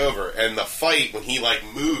just take over. And the fight, when he, like,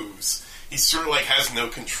 moves, he sort of, like, has no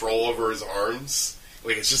control over his arms.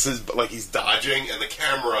 Like, it's just like he's dodging, and the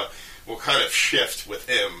camera will kind of shift with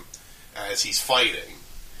him as he's fighting.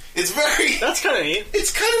 It's very. That's kind of neat.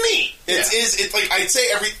 It's kind of neat. It's like I'd say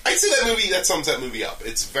that movie that sums that movie up.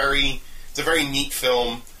 It's a very neat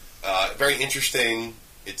film, very interesting.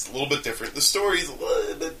 It's a little bit different. The story's a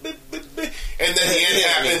little bit, and then the end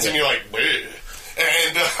happens, and you're like, bleh.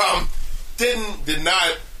 And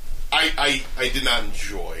I did not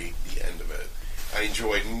enjoy the end of it. I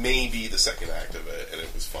enjoyed maybe the second act of it, and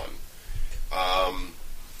it was fun.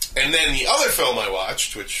 And then the other film I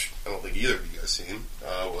watched, which I don't think either of you guys seen,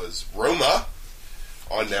 was Roma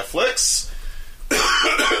on Netflix.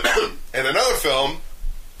 And another film,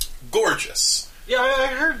 Gorgeous. Yeah, I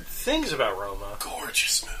heard things about Roma.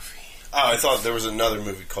 Gorgeous movie. Oh, I thought there was another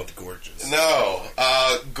movie called Gorgeous. No.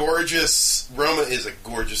 Gorgeous. Roma is a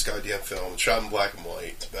gorgeous goddamn film. It's shot in black and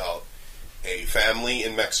white. It's about a family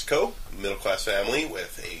in Mexico, a middle-class family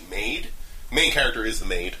with a maid. The main character is the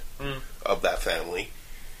maid of that family.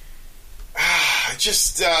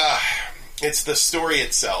 It's the story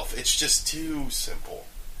itself. It's just too simple.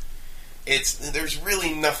 There's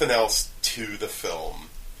really nothing else to the film.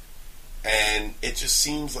 And it just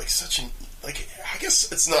seems like I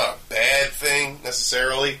guess it's not a bad thing,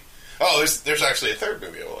 necessarily. Oh, there's actually a third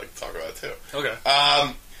movie I would like to talk about, too. Okay.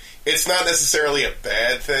 It's not necessarily a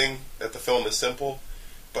bad thing that the film is simple,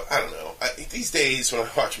 but I don't know. These days, when I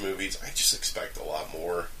watch movies, I just expect a lot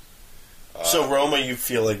more. So Roma, you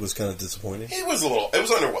feel like was kind of disappointing? It was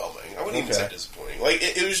underwhelming. I wouldn't even say disappointing. Like,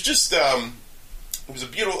 it was just, it was a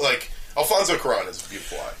beautiful, like, Alfonso Cuarón is a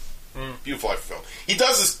beautiful eye. Beautiful eye for film. He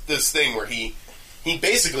does this thing where he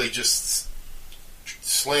basically just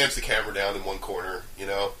slams the camera down in one corner, you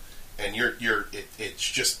know, and it's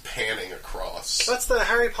just panning across. That's the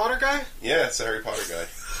Harry Potter guy? Yeah, it's the Harry Potter guy.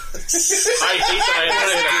 I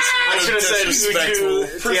should have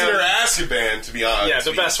said Prisoner Azkaban, to be honest. Yeah,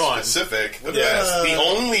 the best one. Specific, the best. The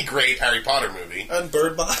only great Harry Potter movie. On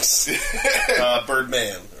Bird Box?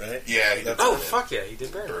 Birdman, right? Yeah, he did. Oh, fuck yeah, he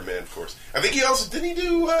did Birdman, of course. I think he also, didn't he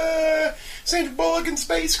do Sandra Bullock in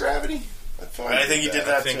Space Gravity? I think he did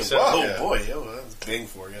that too. So. Oh, yeah. boy. That was big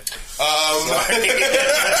for you.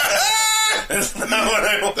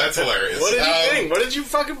 That's hilarious. What did you think? What did you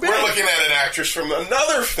fucking pick? We're looking at an actress from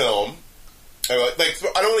another film. I don't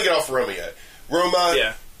want to get off Roma yet. Roma.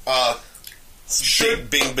 Yeah.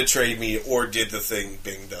 Bing betrayed me, or did the thing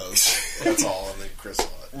Bing does. That's all. And then Chris saw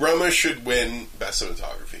it. Roma should win Best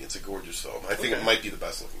Cinematography. It's a gorgeous film. I think it might be the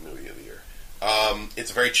best looking movie of the year.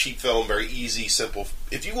 It's a very cheap film, very easy, simple.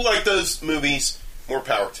 If you like those movies, more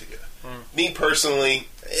power to you. Me personally,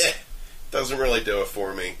 doesn't really do it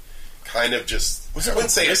for me. Kind of just. Was it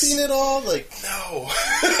ripping it all? Like, no.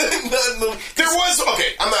 There was.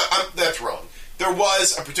 Okay, that's wrong. There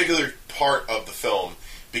was a particular part of the film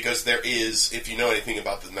because there is. If you know anything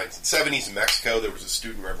about the 1970s in Mexico, there was a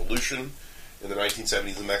student revolution in the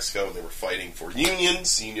 1970s in Mexico, and they were fighting for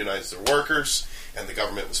unions, to unionize their workers, and the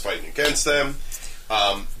government was fighting against them.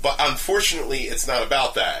 But unfortunately, it's not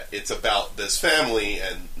about that. It's about this family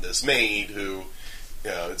and this maid who,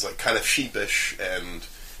 is like kind of sheepish and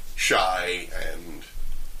shy and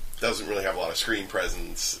doesn't really have a lot of screen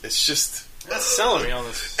presence. It's just... That's selling me on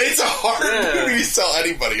this. It's a hard movie to sell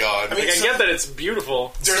anybody on. I mean, I get that it's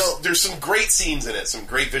beautiful. There's some great scenes in it, some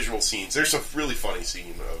great visual scenes. There's a really funny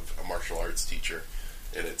scene of a martial arts teacher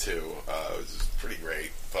in it, too. It was pretty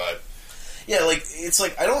great, but... Yeah, like, it's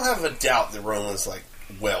like, I don't have a doubt that Roma's, like,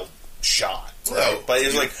 well shot, right? No. But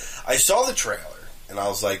it's like, I saw the trailer, and I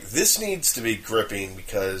was like, this needs to be gripping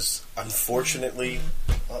because, unfortunately...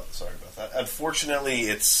 Oh, sorry about that. Unfortunately,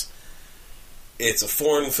 it's a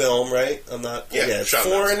foreign film, right? It's shot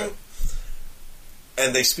in foreign, Mexico.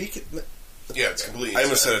 and they speak it... Yeah, it's completely I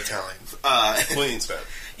almost said Spanish. Italian. Completely in Spanish.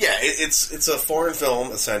 Yeah, it's a foreign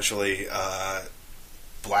film, essentially.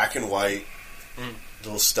 Black and white, a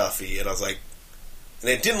little stuffy, and I was like... And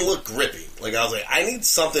it didn't look gripping. Like, I was like, I need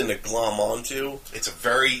something to glom onto. It's a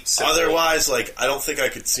very simple... Otherwise, like, I don't think I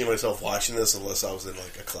could see myself watching this unless I was in,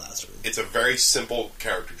 like, a classroom. It's a very simple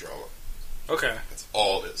character drama. Okay. That's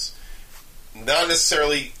all it is. Not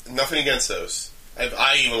necessarily... Nothing against those.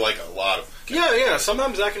 I even like a lot of... Yeah.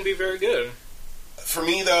 Sometimes that can be very good. For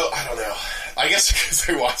me, though, I don't know. I guess because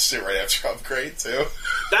I watched it right after Upgrade, too.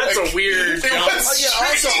 That's Like, a weird it jump. was Also,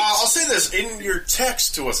 strange. I'll say this. In your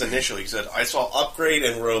text to us initially, you said, I saw Upgrade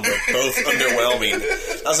and Roma both underwhelming.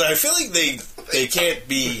 I was like, I feel like they can't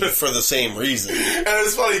be for the same reason. And it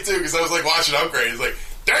was funny, too, because I was, like, watching Upgrade. It's like,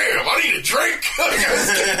 damn, I need a drink! Like,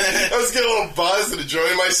 I was getting a little buzzed and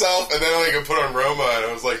enjoying myself, and then, like, I put on Roma, and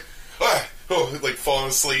I was like, like, falling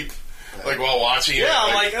asleep. like while watching it. Yeah,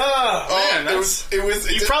 I'm like, man, it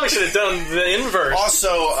was. you probably should have done the inverse.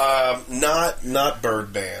 Also, not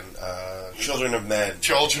Birdman. Children of Men.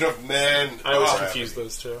 Children of Men. I always confuse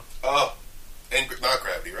those two. Oh, and not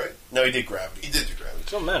Gravity, right? No, he did Gravity. He did do Gravity.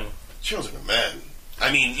 Still men. Children of Men.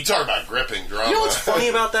 I mean, you talk about gripping drama. You know what's funny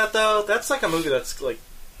about that though? That's like a movie that's like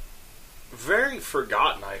very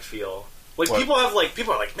forgotten. I feel like What? people are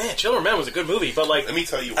like, man, Children of Men was a good movie, but like Let me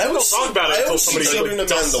tell you. I don't always talk about it I until always see somebody, Children like, of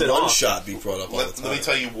Men, dusts the it one off. shot being brought up all the Let time. me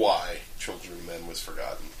tell you why Children of Men was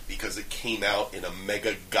forgotten. Because it came out in a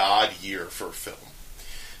mega god year for film.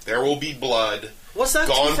 There Will Be Blood. What's that?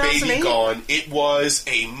 Gone 2008? Baby Gone. It was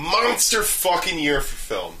a monster fucking year for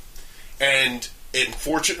film. And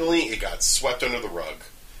unfortunately, it got swept under the rug.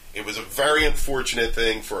 It was a very unfortunate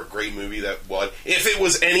thing for a great movie that won. If it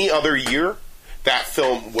was any other year, that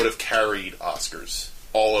film would have carried Oscars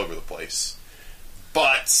all over the place.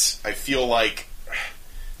 But I feel like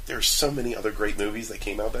there's so many other great movies that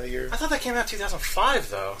came out that year. I thought that came out 2005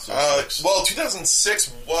 though. Well,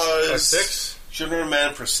 2006 was... 6? Children of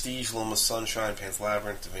Men, Prestige, Little Miss Sunshine, Pan's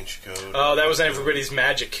Labyrinth, Da Vinci Code. Oh, that was everybody's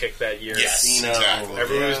magic kick that year. Yes, Casino. exactly.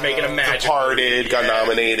 Everyone was making a magic. Departed got Yeah.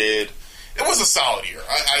 nominated. It was a solid year.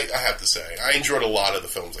 I have to say, I enjoyed a lot of the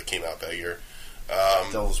films that came out that year.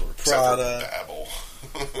 Devils Wear Except for Prada. Babel.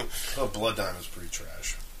 Oh, Blood Diamond's pretty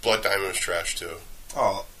trash. Blood Diamond was trash too.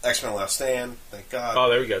 Oh, X-Men Last Stand, thank God. Oh,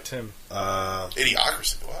 there we go, Tim.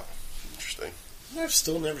 Idiocracy. Wow, interesting. I've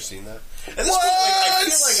still never seen that. And this point, I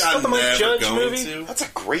feel like The I'm Mike never Judge going movie? to. That's a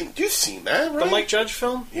great. You've seen that, right? The Mike Judge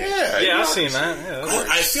film? Yeah, Yeah, I've Idiocracy. seen that. Yeah, that works.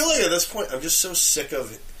 I feel like at this point, I'm just so sick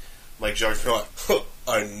of Mike Judge being like,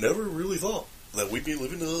 I never really thought that we'd be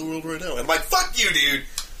living in another world right now. And I'm like, fuck you, dude.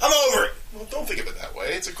 I'm over it. Well, don't think of it that way.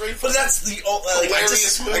 It's a great. But that's the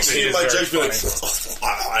Hilarious movie. I see It is Mike very Judge be like,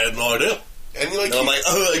 I had no idea. And like, And I'm like,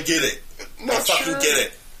 oh, I get it. not I fucking sure. get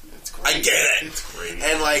it. It's great. I get it. It's great.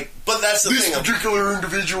 And like, but that's the This thing. particular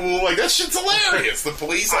individual, like that shit's hilarious. The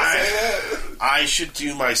police are saying that. I should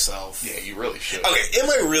do myself. Yeah, you really should. Okay, am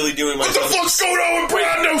I really doing What the myself? fuck's going on with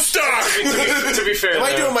Brando stock? To be fair, Am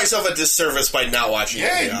I though, doing myself a disservice by not watching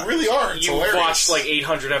Yeah, it? you really are. It's you hilarious. watched like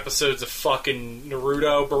 800 episodes of fucking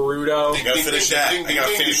Naruto, Boruto, I gotta finish that. I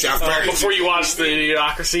gotta finish that. before you watched the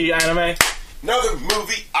Idiocracy anime. Another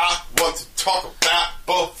movie I want to talk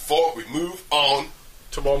about before we move on.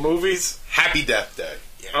 To more movies. Happy Death Day.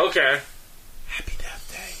 Okay. Happy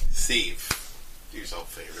Death Day. Steve, do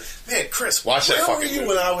yourself a favor. Man, Chris, Watch that where were fucking you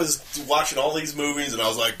movie. when I was watching all these movies and I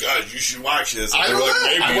was like, God, you should watch this? And I they don't were know.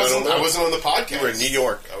 like, maybe, I don't wasn't know. on the podcast. You were in New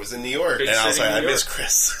York. I was in New York. Big And I was city, like, I New miss York.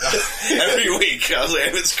 Chris. Every week, I was like,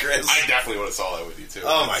 I miss Chris. I definitely would have saw that with you too.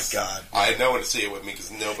 Oh my God. I had no one to see it with me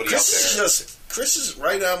because nobody Chris out is Chris is,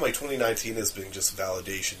 right now, like 2019 has been just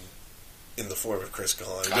validation in the form of Chris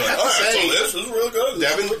Collins. I have to say, this is real good. there.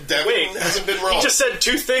 Devin Wait, hasn't been wrong. You just said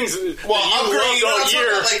two things. Well, that you loved all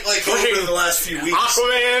year. like Fucking over the last few weeks.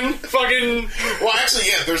 Aquaman, fucking. well, actually,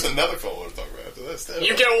 yeah. There's another film we're talking about after this. Too.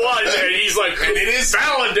 You get one, and he's like, And it is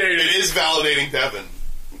validated. It is validating Devin.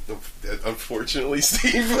 Unfortunately,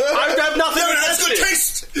 Steve. I've got nothing Devin has against good it.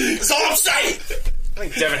 taste. That's all I'm saying. I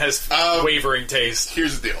think Devin has wavering taste.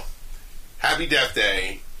 Here's the deal. Happy Death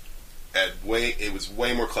Day it was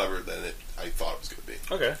way more clever than I thought it was going to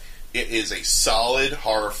be. Okay. It is a solid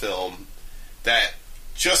horror film that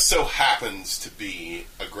just so happens to be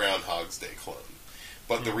a Groundhog's Day clone.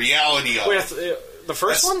 But the reality of Wait, the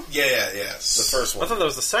first one? Yeah. The first I one. thought that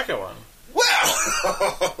was the second one.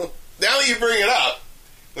 well, now that you bring it up,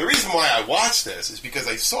 the reason why I watched this is because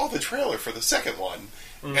I saw the trailer for the second one,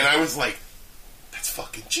 and I was like, that's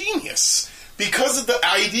fucking genius. Because of the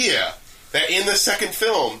idea that in the second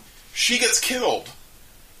film, she gets killed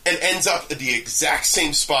and ends up at the exact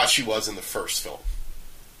same spot she was in the first film.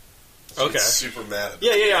 Okay. Super mad.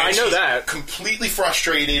 Yeah, I And know she's that. completely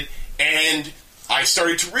frustrated, and I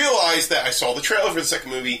started to realize that I saw the trailer for the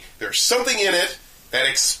second movie. There's something in it that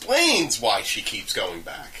explains why she keeps going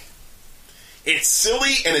back. It's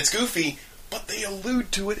silly and it's goofy, but they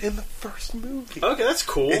allude to it in the first movie. Okay, that's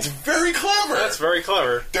cool. It's very clever. That's very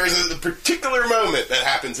clever. There's a particular moment that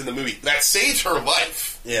happens in the movie that saves her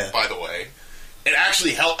life. Yeah. By the way, it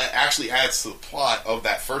actually adds to the plot of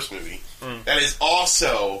that first movie. That is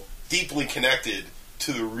also deeply connected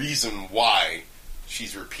to the reason why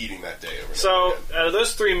she's repeating that day over and So, over again. out of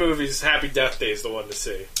those three movies, Happy Death Day is the one to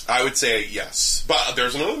see. I would say yes, but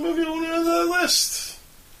there's another movie on the list.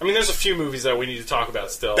 I mean, there's a few movies that we need to talk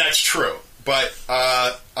about still. That's true, but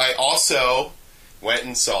I also went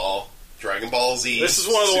and saw Dragon Ball Z. This is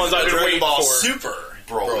one of the ones I've been Dragon waiting Ball for. Super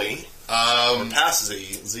Broly. Or past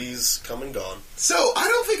Z. Z's come and gone. So, I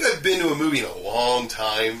don't think I've been to a movie in a long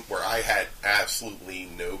time where I had absolutely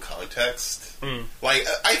no context. Like,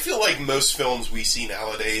 I feel like most films we see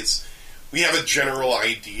nowadays, we have a general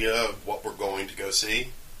idea of what we're going to go see.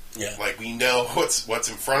 Yeah. Like, we know what's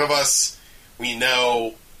in front of us. We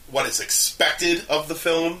know what is expected of the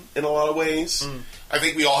film in a lot of ways. I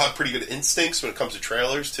think we all have pretty good instincts when it comes to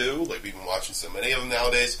trailers, too. Like, we've been watching so many of them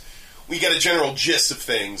nowadays. We get a general gist of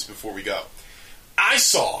things before we go. I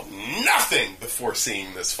saw nothing before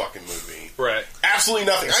seeing this fucking movie. Right. Absolutely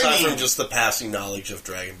nothing. Aside from just the passing knowledge of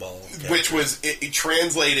Dragon Ball. Which was it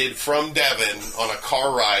translated from Devin on a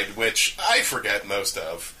car ride, which I forget most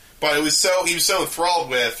of. But he was so enthralled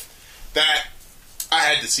with that I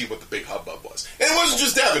had to see what the big hubbub was. And it wasn't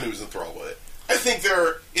just Devin who was enthralled with it. I think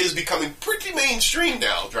there is becoming pretty mainstream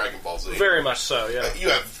now, Dragon Ball Z. Very much so, yeah. You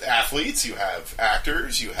have athletes, you have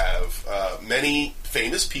actors, you have many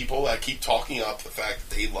famous people that keep talking up the fact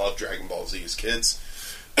that they love Dragon Ball Z as kids.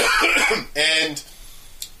 And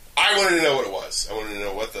I wanted to know what it was. I wanted to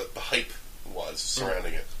know what the hype was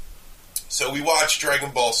surrounding it. So we watched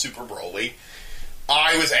Dragon Ball Super Broly.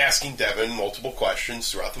 I was asking Devin multiple questions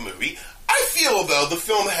throughout the movie. I feel, though, the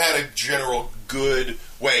film had a general good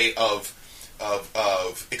way of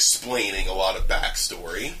explaining a lot of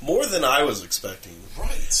backstory. More than I was expecting.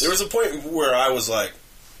 Right. There was a point where I was like,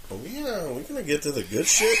 oh yeah, are we going to get to the good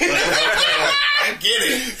shit? I get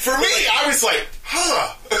it. For me, I was like,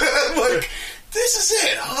 huh. Like, this is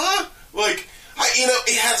it, huh? Like,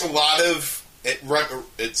 it has a lot of...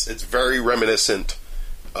 It's very reminiscent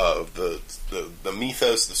of the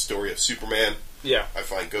mythos, the story of Superman. Yeah. I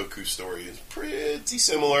find Goku's story is pretty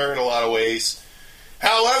similar in a lot of ways.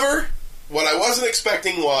 However, what I wasn't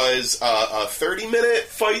expecting was a 30-minute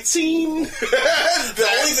fight scene. The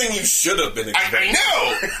only thing you should have been expecting.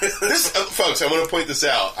 I know! This, folks, I want to point this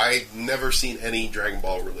out. I've never seen any Dragon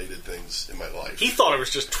Ball-related things in my life. He thought it was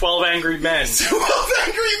just 12 angry men. 12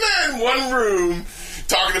 angry men, one room,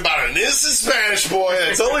 talking about an innocent Spanish boy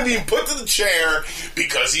that's only being put to the chair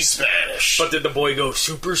because he's Spanish. But did the boy go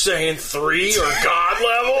Super Saiyan 3 or God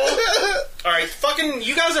level? Alright, fucking,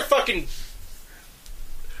 you guys are fucking...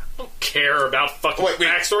 I don't care about fucking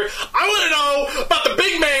backstory. I want to know about the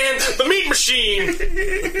big man, the meat machine.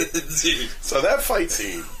 So that fight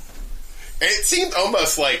scene, it seemed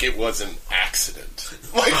almost like it was an accident.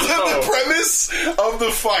 Like the premise of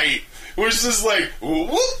the fight was just like,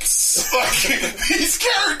 whoops! Like these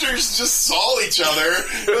characters just saw each other.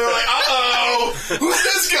 And they're like, uh-oh, who's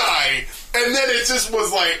this guy? And then it just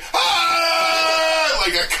was like,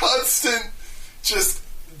 like a constant, just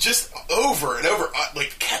over and over,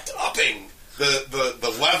 like kept upping the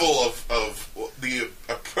level of the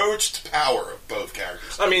approached power of both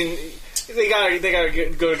characters. I mean, they gotta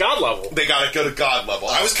go to God level. They gotta go to God level.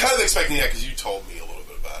 I was kind of expecting that because you told me a little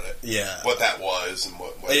bit about it. Yeah. What that was and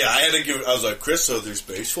what yeah, I had to give... I was like, Chris, so there's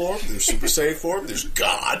base form, there's Super Saiyan form, there's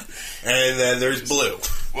God, and then there's Blue.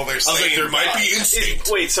 Well, there's I was like, there might be instinct.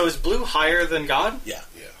 Wait, so is Blue higher than God? Yeah.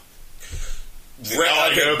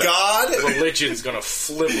 God. Religion's gonna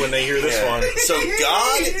flip when they hear this one. So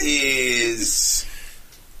God is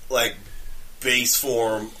like base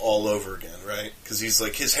form all over again, right? Because he's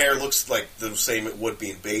like, his hair looks like the same it would be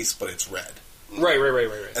in base, but it's red. Right.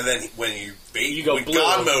 And then when you go when blue.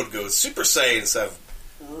 God mode goes Super Saiyan instead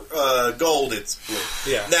of gold, it's blue.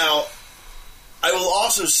 Yeah. Now, I will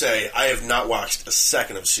also say I have not watched a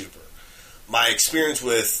second of Super. My experience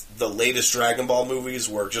with the latest Dragon Ball movies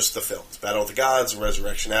were just the films: Battle of the Gods,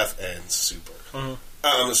 Resurrection F, and Super, and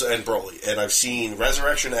Broly. And I've seen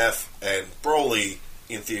Resurrection F and Broly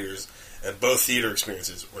in theaters, and both theater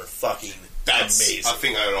experiences were fucking amazing. A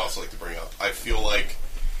thing I would also like to bring up. I feel like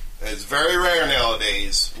it's very rare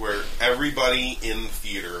nowadays where everybody in the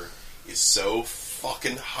theater is so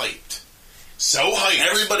fucking hyped. So hyped.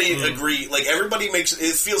 Everybody agree. Like, everybody makes...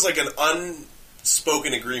 It feels like an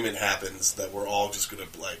unspoken agreement happens that we're all just going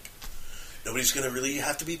to, like... Nobody's going to really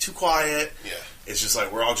have to be too quiet. Yeah. It's just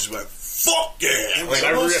like, we're all just like, fuck yeah! Like, I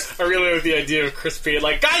really like the idea of Chris being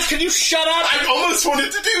like, guys, can you shut up? I almost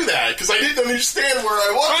wanted to do that, because I didn't understand where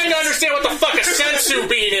I was. Trying to understand what the fuck a sensu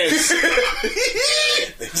bean is.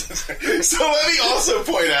 So let me also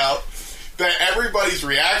point out that everybody's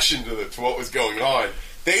reaction to what was going on,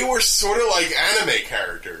 they were sort of like anime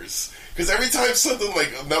characters. Because every time something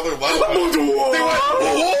like another level, they went,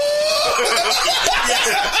 whoa!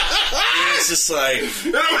 It's just like...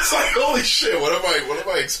 And I was like, holy shit, what am I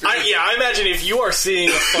experiencing? I imagine if you are seeing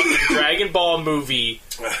a fucking Dragon Ball movie,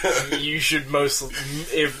 you should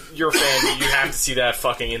if you're a fan, you have to see that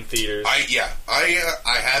fucking in theaters. I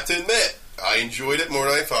had to admit, I enjoyed it more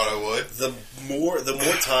than I thought I would. The more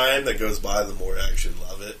time that goes by, the more I actually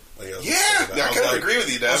love it. Like, I kind of agree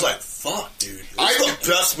with you, Dad. I was like, fuck, dude. This is the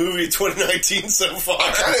best movie of 2019 so far.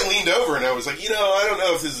 I kind of leaned over and I was like, I don't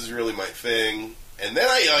know if this is really my thing. And then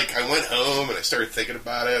I went home and I started thinking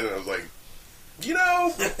about it, and I was like,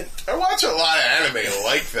 I watch a lot of anime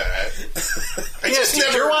like that.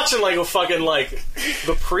 You're watching like a fucking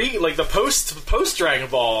the post Dragon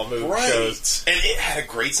Ball movie shows, and it had a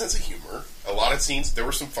great sense of humor. A lot of scenes, there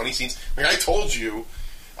were some funny scenes. I mean, I told you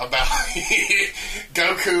about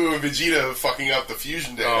Goku and Vegeta fucking up the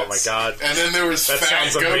fusion dance. Oh my god! And then there was that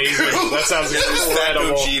fat sounds Goku. amazing. That sounds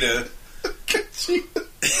incredible. Gogeta.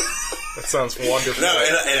 That sounds wonderful. No,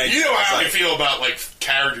 and you know how I feel about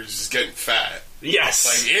characters just getting fat.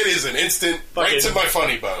 Yes, it is an instant right to my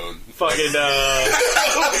funny bone. Fucking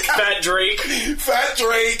Fat Drake,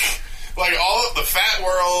 all of the Fat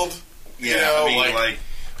World.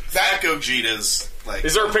 Fat Gogeta's.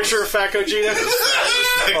 Is there a picture of Fat Gogeta?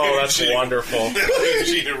 Oh, that's wonderful.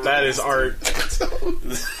 That is art.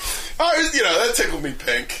 That tickled me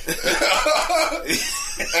pink.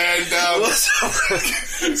 And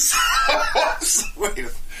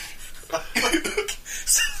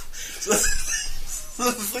So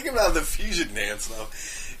the thing about the fusion dance, though,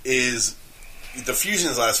 is the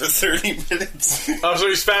fusions last for 30 minutes. Oh, so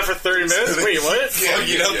he's fat for 30 minutes? Wait, what?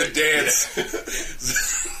 Fucking up the dance.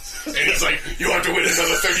 And it's like, you have to wait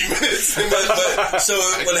another 30 minutes. So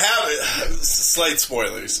what happened, slight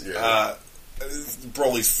spoilers,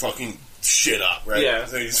 Broly's fucking shit up, right? Yeah.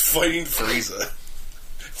 So he's fighting Frieza.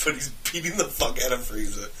 But he's beating the fuck out of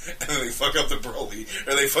Frieza, and then they fuck up the Broly,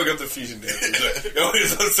 or they fuck up the fusion dance. He's like,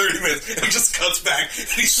 it's another 30 minutes, and he just cuts back, and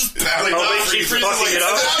he's just battling up Frieza. Fucking it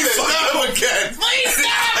up? He fucked up again. Please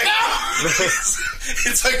stop!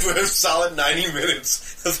 It's like a solid 90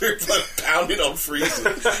 minutes of they're pounding on Frieza,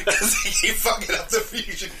 because he keep fucking up the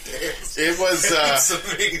fusion dance. It was, it's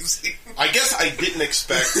amazing. I guess I didn't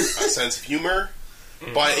expect a sense of humor,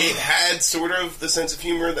 but it had sort of the sense of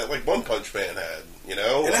humor that, One Punch Man had.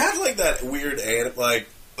 It had that weird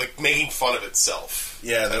making fun of itself.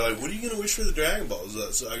 Yeah, they're like, what are you going to wish for the Dragon Balls?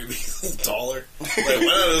 So I can be a little taller? Why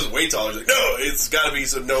not just way taller? It's no, it's got to be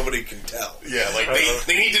so nobody can tell. Yeah,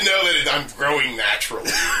 they need to know that I'm growing naturally.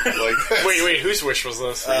 Wait, whose wish was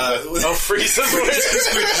this? I Frieza's wish?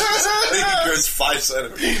 think he grows 5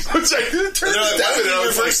 centimeters. Which I They're like, why don't you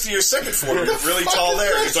reverse to your second form? You're really tall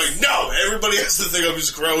there. He's like, no, everybody has to think I'm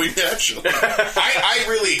just growing naturally. I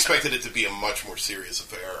really expected it to be a much more serious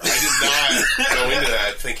affair. I did not go into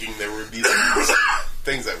that thinking there would be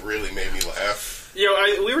things that really made me laugh.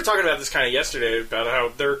 We were talking about this kind of yesterday about how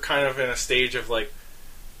they're kind of in a stage of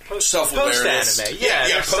self-awareness. Post-anime.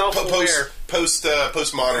 Yeah, self-aware.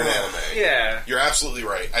 Postmodern anime. Yeah. You're absolutely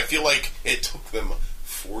right. I feel like it took them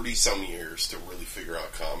 40-some years to really figure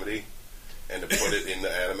out comedy and to put it into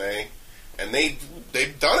anime. And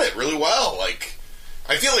they've done it really well.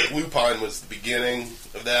 I feel like Lupin was the beginning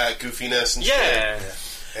of that goofiness and shit.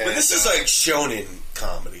 And but this is shonen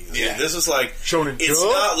comedy. Yeah. This is Shonen it's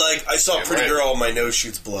Jump? not I saw Pretty Girl, My Nose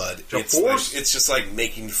Shoots Blood. Jump It's Force? it's just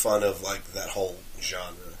making fun of that whole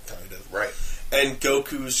genre, kind of. Right. And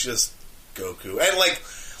Goku's just Goku. And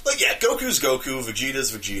Goku's Goku,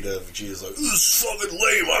 Vegeta's Vegeta. Vegeta's this is fucking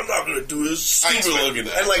lame, I'm not gonna do this. Stupid looking.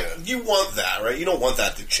 That, and you want that, right? You don't want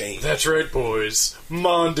that to change. That's right, boys.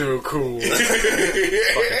 Mondo cool.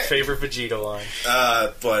 Fucking favorite Vegeta line.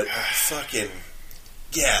 But fucking...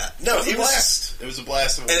 Yeah, no, it was a blast. It was a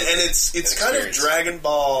blast. And it's kind of Dragon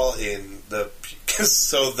Ball in the...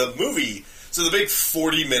 So the movie... So the big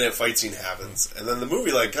 40-minute fight scene happens, and then the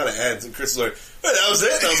movie kind of ends, and Chris is like, "Wait, that was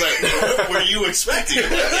it?" And I was like, "What were you expecting?"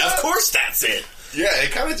 Yeah, of course, that's it. Yeah,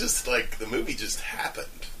 it kind of just the movie just happened.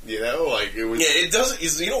 It was. Yeah, it doesn't.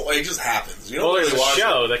 It just happens. You don't Well, there's really a watch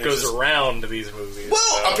show it. that It's goes just- around these movies.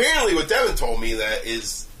 Well, apparently, what Devin told me that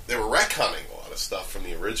is they were retconning a lot of stuff from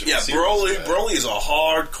the original. Yeah, series. Broly is a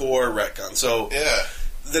hardcore retcon. So Yeah.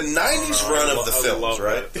 the 90s run of the I films, love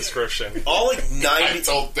right? that description. All I 90s.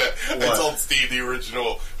 told Steve the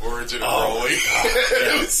original origin of Oh,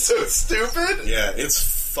 Broly. It was so stupid. Yeah, it's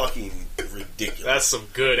fucking ridiculous. That's some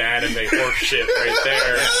good anime horse shit right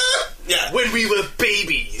there. Yeah. When we were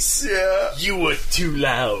babies, Yeah. you were too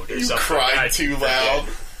loud or You something. cried too loud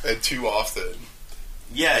and too often.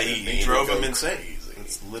 Yeah, And he made drove him him go insane. crazy.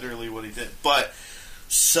 That's literally what he did. But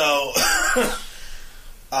So,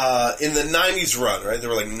 in the 90s run, right, there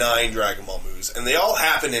were 9 Dragon Ball movies, and they all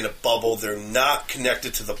happen in a bubble. They're not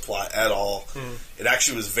connected to the plot at all. It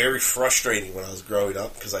actually was very frustrating when I was growing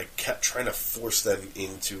up, because I kept trying to force them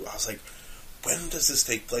into... I was like, when does this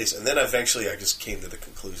take place? And then eventually I just came to the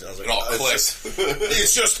conclusion. I was like, It all it's clicked.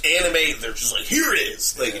 it's just anime. They're just like, here it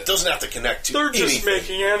is. Like, it doesn't have to connect to They're just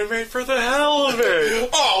anything. making anime for the hell of it.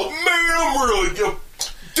 Oh man, I'm really good.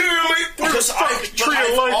 Damn it! Because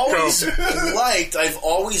I've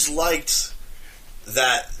always liked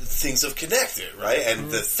that things have connected, right? And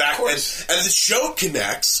the fact and the show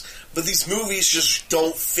connects, but these movies just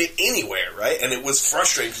don't fit anywhere, right? And it was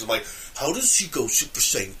frustrating because I'm like, how does she go Super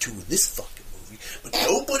Saiyan 2 in this fucking movie? But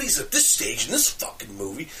nobody's at this stage in this fucking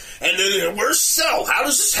movie. And then where's Cell? How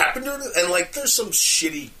does this happen to her? And like, there's some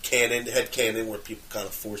shitty head canon where people kind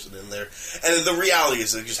of force it in there. And the reality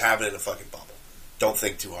is they just have it in a fucking bubble. Don't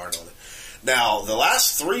think too hard on it. Now, the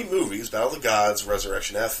last 3 movies, Battle of the Gods,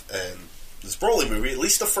 Resurrection F, and this Broly movie, at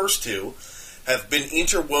least the first 2, have been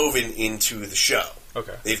interwoven into the show.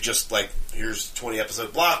 Okay. They've just, like, here's 20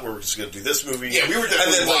 episode block where we're just going to do this movie. Yeah, we were definitely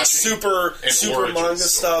and then, like, watching super origin manga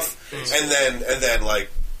story. stuff. And then, like,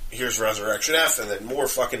 here's Resurrection F, and then more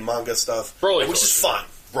fucking manga stuff. Broly's which is origin.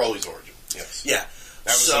 fine. Broly's origin. Yes. Yeah.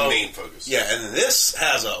 That was the main focus. Yeah, and this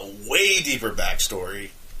has a way deeper backstory,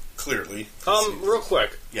 clearly. Real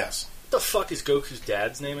quick. Yes. What the fuck is Goku's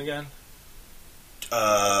dad's name again?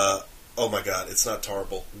 Oh my god, it's not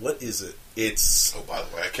Tarble. What is it? It's... Oh, by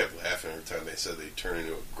the way, I kept laughing every time they said they'd turn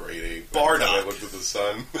into a great ape. Bardock. I looked at the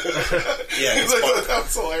sun. Yeah, it's that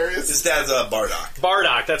was hilarious. his dad's Bardock.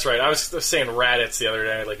 Bardock, that's right. I was saying Raditz the other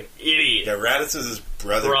day, like an idiot. Yeah, Raditz is his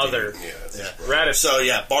brother. Brother. dude. Yeah, that's Yeah. his brother. Raditz. So,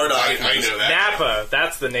 yeah, Bardock. I know that. Nappa,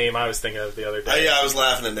 that's the name I was thinking of the other day. I was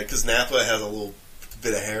laughing at that because Nappa has a little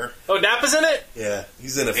bit of hair. Oh, Nappa's in it? Yeah,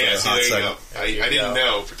 he's in it for Yeah, a see, hot there you second. go. I didn't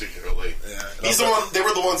know particularly. Yeah. He's the one. They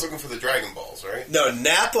were the ones looking for the Dragon Balls, right? No,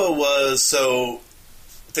 Nappa was so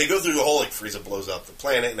they go through the whole like Frieza blows up the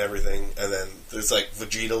planet and everything, and then there's like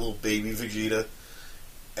Vegeta, little baby Vegeta,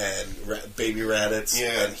 and baby Raditz.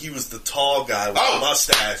 Yeah. And he was the tall guy with the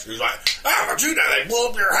mustache. He's like, Vegeta, they blew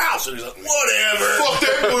up your house, and he's like, whatever. Fuck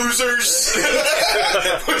them losers,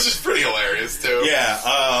 which is pretty hilarious too. Yeah.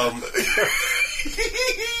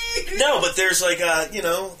 No, but there's like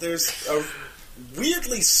there's a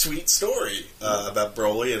weirdly sweet story about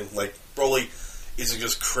Broly, and like Broly isn't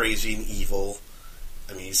just crazy and evil.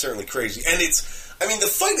 I mean, he's certainly crazy, and the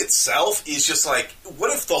fight itself is just like,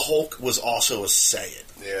 what if the Hulk was also a Saiyan?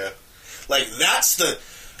 Yeah. Like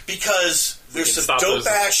because there's some Stop dope those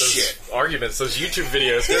ass shit. arguments, those YouTube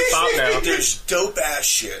videos. Can stop now. There's dope ass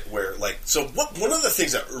shit where, like, so one of the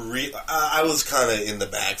things that I was kind of in the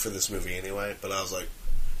bag for this movie anyway, but I was like,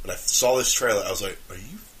 when I saw this trailer, I was like, are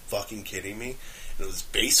you fucking kidding me? And it was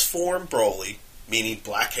base form Broly, meaning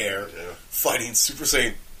black hair, fighting Super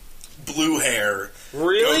Saiyan blue hair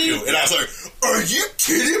Really? Goku. And I was like, are you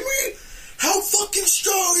kidding me? How fucking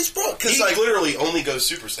strong is Broly? Because He like, literally only goes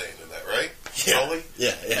Super Saiyan in that, right? Yeah. Broly?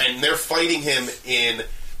 Yeah. And they're fighting him in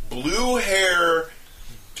blue hair.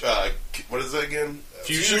 What is that again?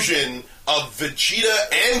 Fusion of Vegeta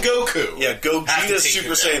and Goku. yeah, Have to Gogeta take Super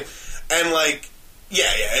him down. Saiyan, and like,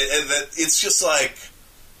 and that it's just like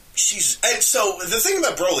and so the thing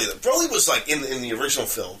about Broly was like in the original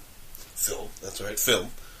film. That's right, film.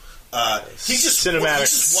 He just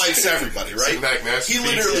wipes everybody, right? Cinematic He masterpiece.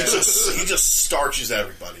 literally Yeah. just starches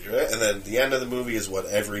everybody, right? And then the end of the movie is what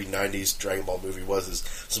every '90s Dragon Ball movie was: is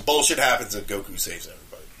some bullshit happens and Goku saves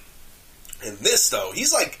everybody. And this though,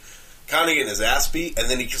 he's like kind of getting his ass beat, and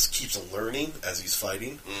then he just keeps learning as he's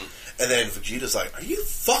fighting. And then Vegeta's like, "Are you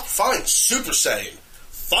fine, Super Saiyan?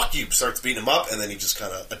 Fuck you!" Starts beating him up, and then he just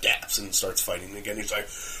kind of adapts and starts fighting again. He's like,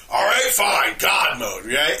 "All right, fine, God mode,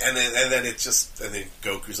 right?" And then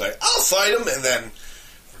Goku's like, "I'll fight him," and then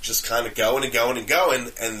we're just kind of going and going and going,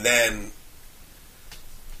 and then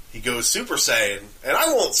he goes Super Saiyan, and I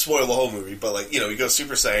won't spoil the whole movie, but like he goes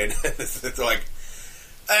Super Saiyan, and they're like,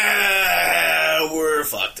 we're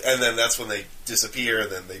fucked, and then that's when they disappear,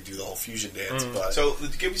 and then they do the whole fusion dance. But So,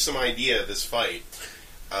 to give you some idea of this fight,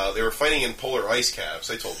 they were fighting in polar ice caps.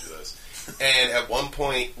 I told you this. And at one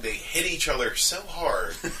point, they hit each other so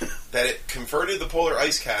hard that it converted the polar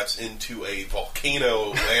ice caps into a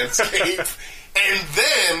volcano landscape. And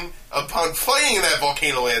then, upon fighting in that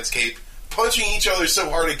volcano landscape, punching each other so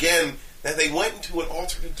hard again that they went into an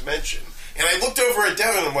alternate dimension. And I looked over at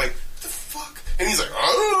Devin and I'm like, what the fuck? And he's like,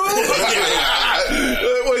 oh!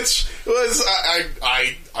 Which was,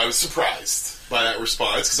 I was surprised by that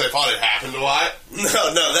response because I thought it happened a lot.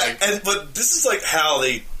 but this is like how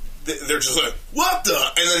they're just like, what the?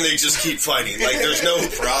 And then they just keep fighting. Like, there's no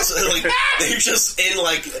process. Like, they're just in,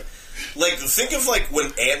 like, think of, like,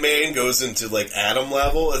 when Ant-Man goes into, like, atom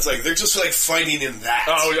level. It's like, they're just, like, fighting in that.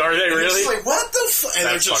 Oh, are they And really? It's just like, what the fuck? And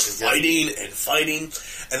That's they're just fucking good. fighting and fighting.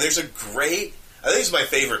 And there's a great, I think it's my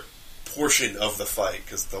favorite portion of the fight,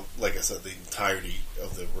 because like I said, the entirety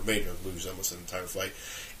of the remainder of the movie is almost an entire fight,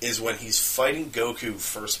 is when he's fighting Goku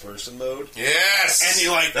first person mode. Yes! And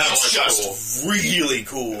you're like, that that's was just really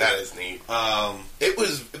cool. That is neat. It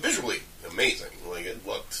was visually amazing. Like, it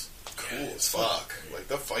looked cool as fuck. Like,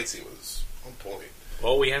 the fight scene was on point.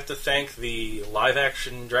 Well, we have to thank the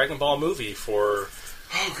live-action Dragon Ball movie for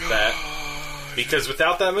that. Because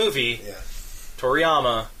without that movie,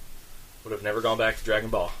 Toriyama would have never gone back to Dragon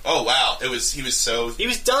Ball. Oh, wow. He was so... He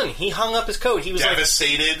was done. He hung up his coat. He was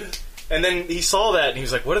devastated. And then he saw that, and he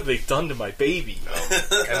was like, what have they done to my baby? Oh,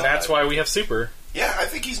 and that's why we have Super. Yeah, I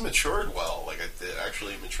think he's matured well. Like, it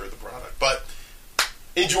actually matured the product. But,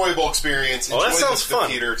 enjoyable experience. Well, that sounds the fun.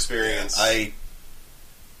 theater experience. I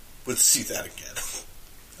would see that again.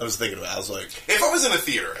 I was thinking about it. I was like... If I was in a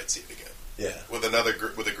theater, I'd see it again. Yeah. With a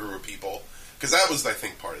group of people. Because that was, I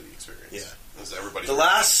think, part of the experience. Yeah. Was everybody...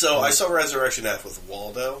 I saw Resurrection F with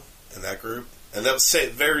Waldo and that group, and that was a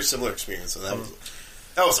very similar experience, and that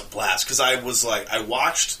was a blast, because I was like, I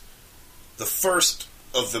watched the first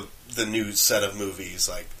of the new set of movies,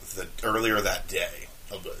 like, earlier that day.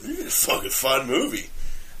 I was like, this is a fucking fun movie.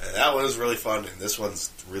 And that one was really fun, and this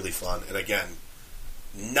one's really fun. And again,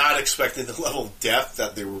 not expecting the level of depth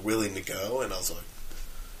that they were willing to go, and I was like,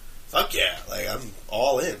 fuck yeah, like, I'm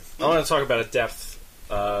all in. I want to talk about a depth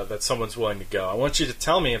that someone's willing to go. I want you to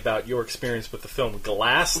tell me about your experience with the film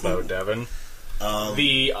Glass, though, Devin.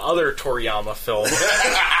 The other Toriyama film.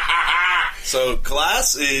 So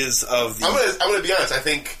Glass is of the... I'm gonna be honest. I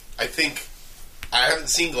think I haven't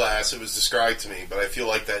seen Glass. It was described to me, but I feel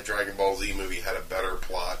like that Dragon Ball Z movie had a better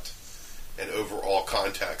plot and overall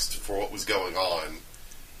context for what was going on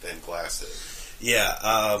than Glass did. Yeah.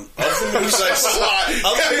 Of the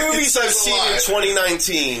movies I've seen in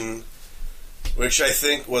 2019, which I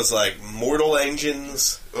think was like Mortal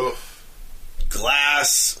Engines, Ugh.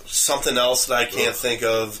 Glass, something else that I can't think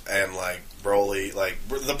of, and like Broly. Like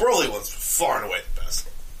the Broly one's far and away the best,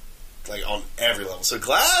 like on every level. So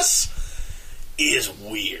Glass is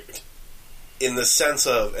weird in the sense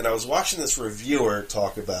of, and I was watching this reviewer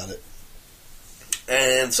talk about it,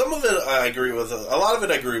 and some of it I agree with. A lot of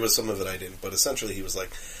it I agree with. Some of it I didn't. But essentially, he was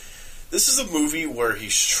like, "This is a movie where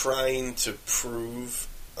he's trying to prove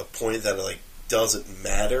a point that like doesn't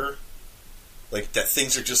matter." Like, that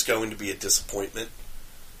things are just going to be a disappointment.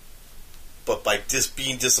 But by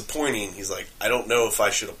being disappointing, he's like, I don't know if I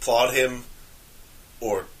should applaud him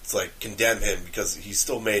or, like, condemn him because he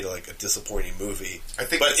still made, like, a disappointing movie.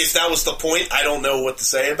 But if that was the point, I don't know what to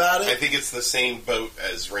say about it. I think it's the same boat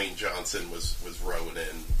as Rian Johnson was rowing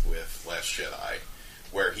in with Last Jedi,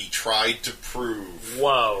 where he tried to prove...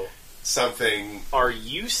 Whoa. Something. Are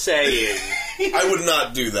you saying? I would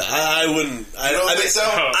not do that. I wouldn't. I don't think so.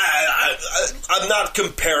 I'm not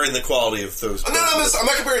comparing the quality of those. No, I'm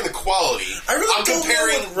not comparing the quality. I really I'm don't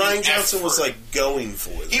comparing know what Rian Johnson effort. was like going for.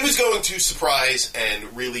 He was going to surprise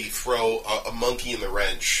and really throw a monkey in the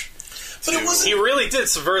wrench. But it wasn't. He really did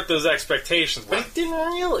subvert those expectations, but he didn't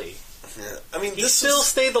really. Yeah. I mean, he still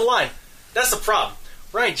stayed the line. That's the problem.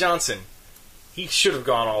 Rian Johnson, he should have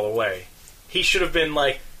gone all the way. He should have been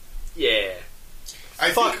like, yeah.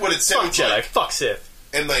 I think what it sounds Jedi, like, fuck Sith.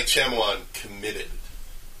 and like Shyamalan committed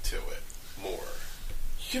to it more.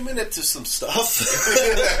 Committed to some stuff.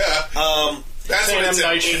 That's what it M.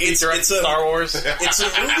 Night should be directing Star Wars. It's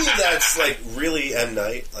a movie that's like really M.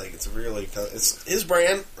 Night. Like it's really, it's his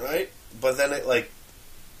brand, right? But then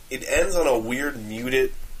it ends on a weird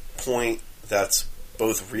muted point that's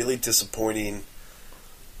both really disappointing,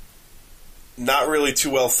 not really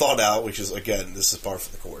too well thought out, which is, again, this is par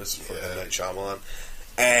for the course for M. Night Shyamalan,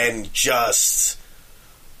 and just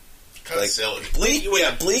kind of silly. Bleak.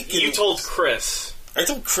 Bleak. You told Chris. I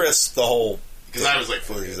told Chris the whole. Because I was like,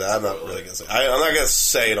 I'm not really gonna say. I'm not gonna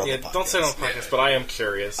say it on the podcast. Don't say it on the podcast, but I am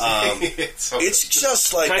curious. It's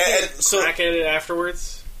just like Can I take a crack at it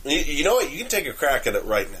afterwards? You know what? You can take a crack at it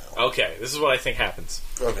right now. Okay, this is what I think happens.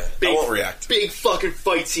 Okay, I won't react. Big fucking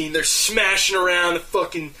fight scene. They're smashing around the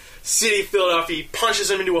fucking city of Philadelphia. He punches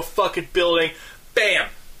them into a fucking building. Bam!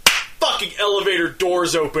 Fucking elevator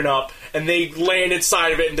doors open up, and they land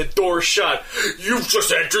inside of it, and the door's shut. You've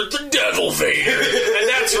just entered the Devil Vader! And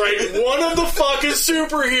that's right, one of the fucking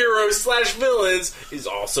superheroes / villains is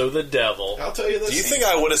also the devil. I'll tell you this. Do you think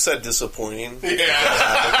I would have said disappointing? Yeah.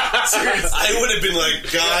 I would have been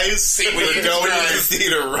like, guys, we're going to the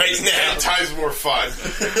theater right now. Times more fun.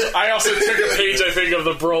 I also took a page, I think, of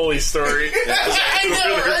the Broly story. I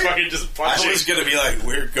know, right? Fucking just I punching. was going to be like,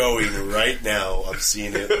 we're going right now. I'm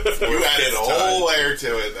seeing it. You added a whole layer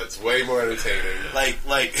to it that's way more entertaining. Like,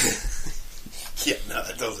 yeah, no,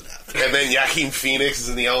 that doesn't happen. And then Joaquin Phoenix is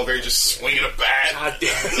in the elevator just swinging a bat. God damn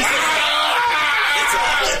it.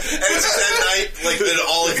 And it's that night, like, then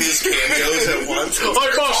all of his cameos at once.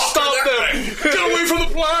 I must stop them! Get away from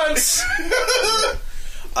the plants!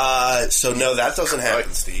 So no, that doesn't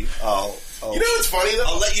happen, Steve. I'll You know what's funny, though?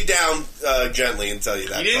 I'll let you down gently and tell you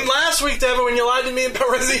that. You didn't last week, Devin, when you lied to me about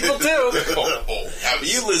Resident Evil 2. That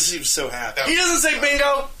was- You seem so happy. He doesn't say bingo!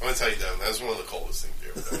 I'm going to tell you, Devin, that was one of the coldest things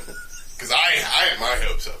you ever done. Because I had my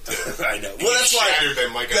hopes up, too. I know. Well, that's why Shattered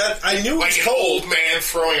them like I knew it like was an cold. old man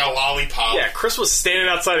throwing a lollipop. Yeah, Chris was standing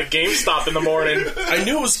outside of GameStop in the morning. I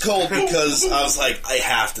knew it was cold because I was like, I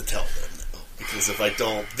have to tell them now. Because if I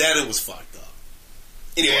don't, then it was fucked up.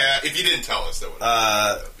 Anyway, Yeah, if you didn't tell us, that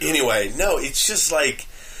would anyway, no, it's just like,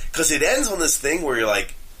 because it ends on this thing where you're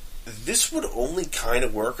like, this would only kind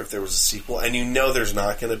of work if there was a sequel, and you know there's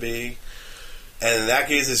not going to be. And in that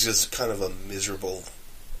case, it's just kind of a miserable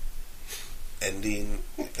ending,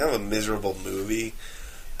 kind of a miserable movie.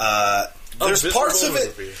 There's parts of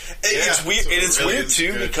it. It's Yeah, weird. so It's really weird is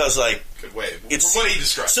too good. because like Good way. it's From what he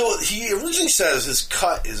described. So he originally says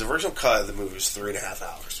his original cut of the movie was 3.5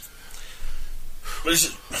 hours. But it's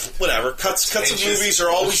just, whatever. Cuts of It's just movies are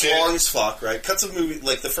always bullshit. long as fuck, right? Cuts of movie,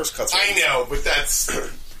 like the first cuts. I know, but that's...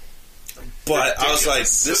 But I was like,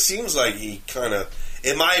 ridiculous. this seems like he kind of,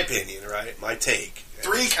 in my opinion, right? My take.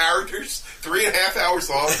 3 characters, 3.5 hours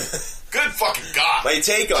long. Good fucking God. My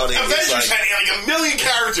take on it is Avengers like, had like 1 million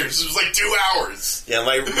characters. It was like 2 hours. yeah,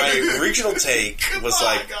 my original take was Come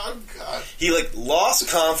on, like, God. he like lost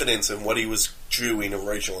confidence in what he was doing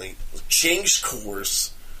originally, changed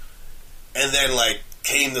course, and then like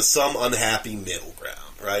came to some unhappy middle ground,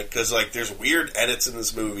 right? Because like there's weird edits in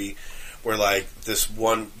this movie where like this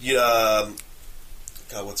one,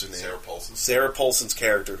 God, what's her name? Sarah Paulson. Sarah Paulson's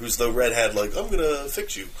character, who's the redhead, like, I'm gonna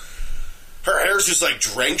fix you. Her hair's just like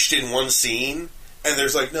drenched in one scene, and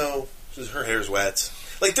there's like, no, just her hair's wet.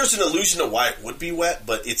 Like, there's an illusion of why it would be wet,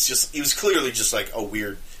 but it was clearly just like a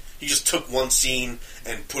weird. He just took one scene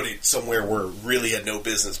and put it somewhere where it really had no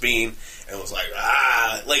business being, and was like,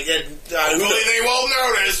 like, Hopefully they won't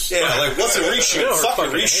notice. yeah, like, what's a reshoot? You know, her Fucking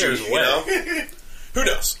fucking reshoot, hair's you know? Who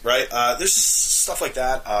knows, right? There's just stuff like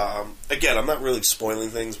that. Again, I'm not really spoiling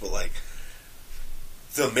things, but like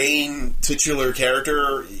the main titular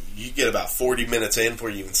character, you get about 40 minutes in before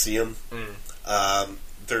you even see him.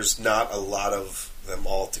 There's not a lot of them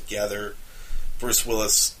all together. Bruce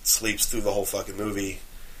Willis sleeps through the whole fucking movie,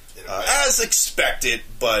 as expected,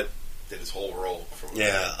 but Did his whole role. From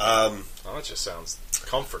yeah. Oh, that just sounds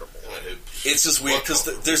comfortable. It's just weird because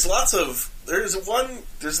there's lots of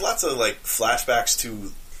like flashbacks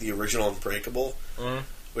to the original Unbreakable,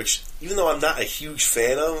 which even though I'm not a huge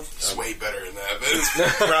fan of, It's way better than that.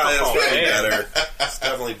 But probably man. better. It's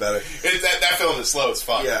definitely better. that film is slow as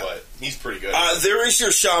fuck, Yeah. but he's pretty good. There is your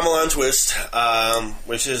Shyamalan twist,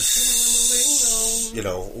 which is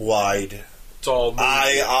wide, It's all movie.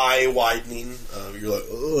 eye widening. You're like,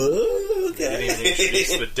 oh, They didn't even introduce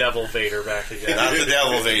okay, the Devil Vader back again. not the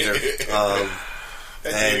Devil Vader.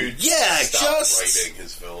 That and dude yeah, stopped just writing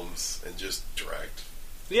his films and just direct.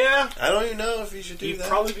 Yeah, I don't even know if you should do you'd that.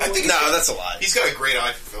 probably be I think no, it's- that's a lie. He's got a great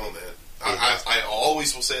eye for film, man. I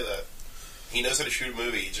always will say that. He knows how to shoot a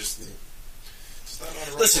movie. He just not on the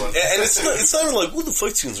right Listen, one. and it's not even like, well, the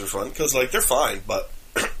fight scenes are fun, because, like, they're fine, but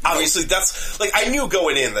obviously that's, like, I knew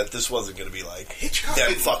going in that this wasn't going to be, like, Hitchcock them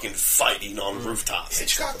didn't- fucking fighting on rooftops.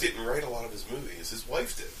 Hitchcock didn't write a lot of his movies. His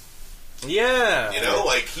wife did. yeah. You know,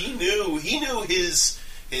 like he knew his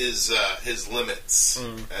limits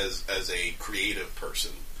as a creative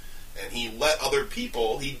person, and he let other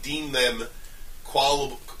people. He deemed them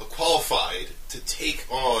qualified to take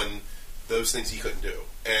on those things he couldn't do.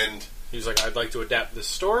 And He was like, I'd like to adapt this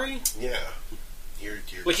story. yeah, you're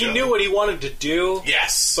Like he knew what he wanted to do,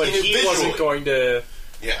 Yes, but knew he visually. wasn't going to.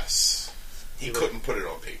 Yes, he couldn't put it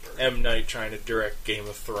on paper. M. Night trying to direct Game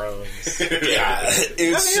of Thrones. Yeah,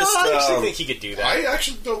 it was I just, actually think he could do that. I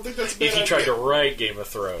actually don't think that's a bad if he idea. tried to write Game of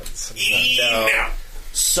Thrones. No.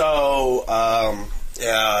 so,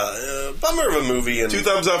 bummer of a movie, and 2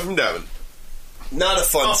 thumbs up from Devin. not a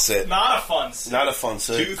fun sit. Not a fun sit. Not a fun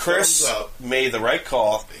sit. 2 Chris thumbs up. made the right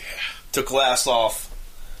call. Took glass off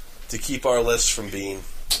to keep our list from being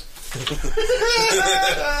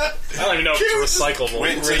I don't even know if it's recyclable.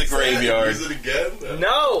 went to the graveyard. Use it again?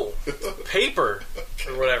 No, paper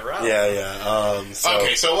or whatever. I don't know. Yeah.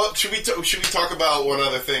 Okay, so what, should we talk about one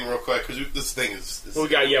other thing real quick? Because this thing is We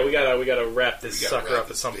gotta wrap this We gotta sucker wrap up at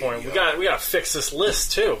this some baby point. We up. gotta fix this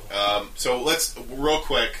list too. So let's real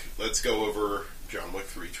quick. Let's go over John Wick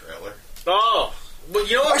 3 trailer. Oh, But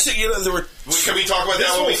you know what? Actually, there were. Can we talk about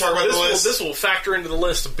that when we talk about the list? This will factor into the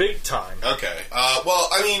list big time. Okay. Well,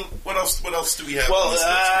 I mean, what else do we have? Well, on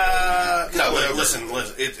this list?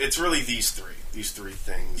 listen. It's really these three. These three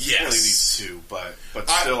things. Yes. Really these two, but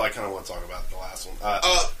still, I kind of want to talk about the last one.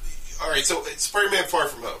 All right. So, Spider-Man: Far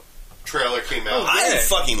From Home trailer came out. I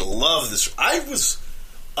fucking love this. I was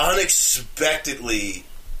unexpectedly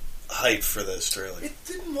hyped for this trailer. It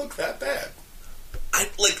didn't look that bad.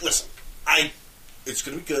 Listen. It's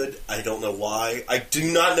going to be good. I don't know why. I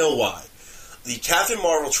do not know why. The Captain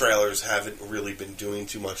Marvel trailers haven't really been doing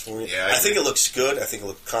too much for me. Yeah, I think it looks good. I think it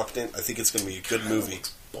looks competent. I think it's going to be a good movie.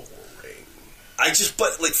 Boring.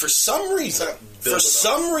 For some reason,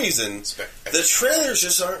 the trailers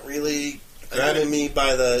just aren't really grabbing me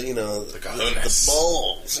by the cojones.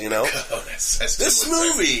 balls. This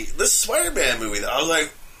movie, this Spider-Man movie, I was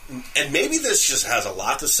like, and maybe this just has a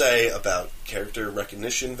lot to say about character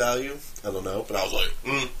recognition value. I don't know, but I was like,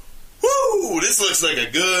 woo, this looks like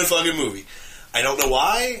a good fucking movie. I don't know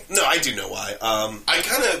why. No, I do know why.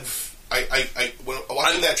 When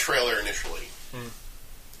watching that trailer initially,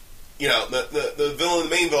 the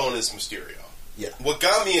main villain is Mysterio. Yeah. What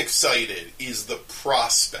got me excited is the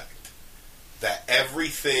prospect that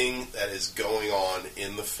everything that is going on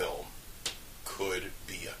in the film could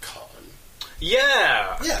be a con.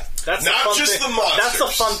 Yeah. That's not just the monsters. That's the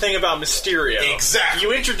fun thing about Mysterio. Exactly.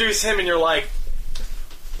 You introduce him and you're like,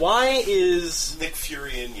 why is Nick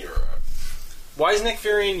Fury in Europe? Why is Nick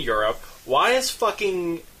Fury in Europe? Why is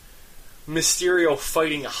fucking Mysterio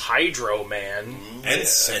fighting Hydro Man? And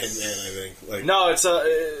Sandman, I think. No, it's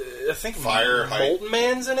I think Molten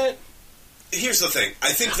Man's in it. Here's the thing.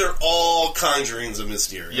 I think they're all conjurings of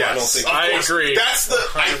Mysterio. Yes. I don't think. I agree. That's the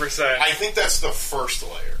 100%. I think that's the first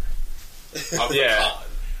layer of the con.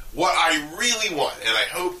 What I really want, and I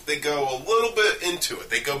hope they go a little bit into it,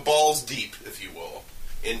 they go balls deep, if you will,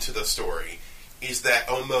 into the story, is that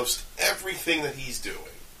almost everything that he's doing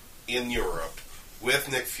in Europe with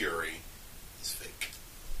Nick Fury is fake.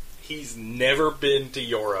 He's never been to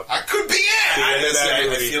Europe. I could be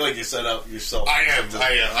I feel like you set up yourself. I am.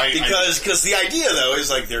 Because the idea, though, is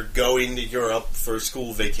like they're going to Europe for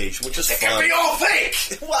school vacation, which is It fun. can be all fake!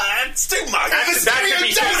 What? It's too much. That could be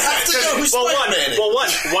You don't have to know who Spider-Man is.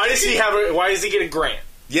 Why does he why does he get a grant?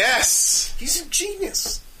 Yes! He's a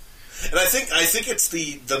genius. And I think it's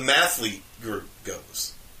the mathlete group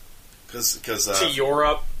goes. Because to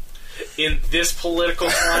Europe in this political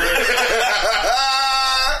climate.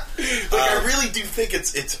 I really do think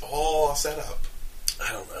it's all set up.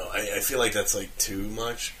 I don't know. I feel like that's like too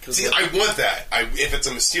much. See, I want that. If it's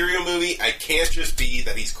a Mysterio movie, I can't just be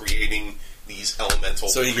that he's creating these elemental.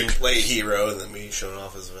 So he can play a hero and then be shown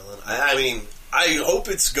off as a villain. I mean, I hope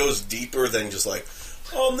it goes deeper than just like,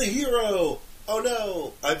 oh, I'm the hero. Oh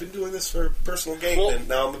no, I've been doing this for personal gain and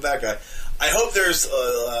now I'm a bad guy. I hope there's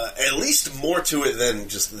at least more to it than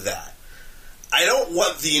just that. I don't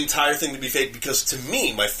want the entire thing to be fake because to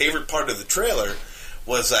me, my favorite part of the trailer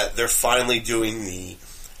was that they're finally doing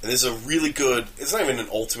and this is a really good, it's not even an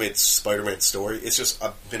ultimate Spider-Man story, it's just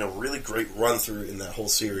been a really great run-through in that whole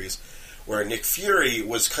series where Nick Fury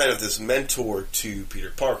was kind of this mentor to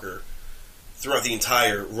Peter Parker throughout the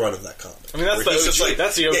entire run of that comic. I mean, that's the OG.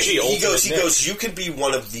 That's the OG. He goes, you can be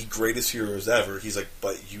one of the greatest heroes ever. He's like,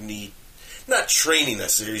 but you need, not training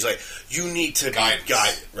necessarily, he's like, you need to be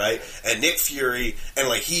guided, right? And Nick Fury, and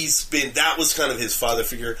like that was kind of his father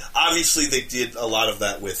figure. Obviously, they did a lot of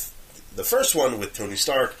that with the first one with Tony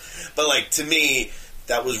Stark, but like, to me,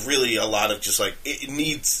 that was really a lot of just like, it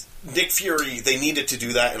needs, Nick Fury, they needed to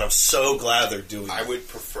do that, and I'm so glad they're doing it. I would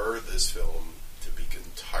prefer this film to be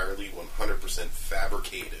entirely 100%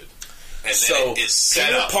 fabricated. And so, then it is set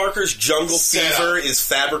Peter up. Parker's jungle fever is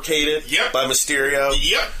fabricated by Mysterio.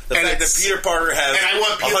 Yep. The fact that Peter Parker has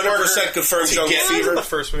 100% confirmed jungle fever. The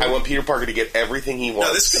first movie. I want Peter Parker to get everything he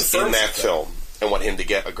wants in that film. I want him to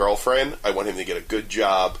get a girlfriend. I want him to get a good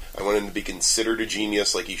job. I want him to be considered a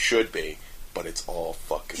genius like he should be. But it's all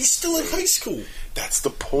fucking... He's still in high school. That's the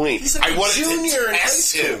point. He's like a junior in high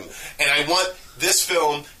school. And I want this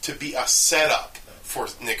film to be a setup for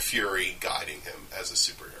Nick Fury guiding him as a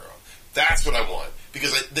superhero. That's what I want.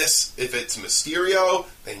 Because if it's Mysterio,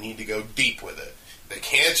 they need to go deep with it. They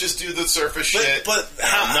can't just do the surface shit. But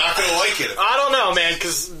I'm not going to like it. I don't know, man,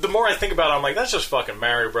 because the more I think about it, I'm like, that's just fucking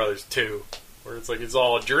Mario Brothers 2. Where it's like, it's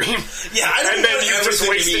all a dream. Yeah, I don't and then you've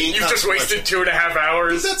just wasted 2.5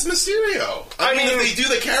 hours. But that's Mysterio. I mean, if they do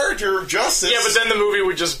the character justice... Yeah, but then the movie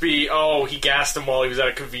would just be, he gassed him while he was at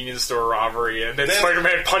a convenience store robbery, and then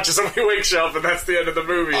Spider-Man punches him when he wakes up, and that's the end of the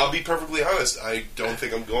movie. I'll be perfectly honest, I don't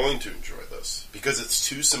think I'm going to enjoy this. Because it's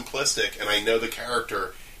too simplistic, and I know the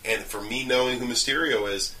character And for me knowing who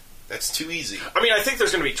Mysterio is, that's too easy. I mean, I think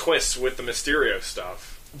there's going to be twists with the Mysterio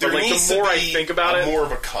stuff. There But, like, needs the more to I be think about it, more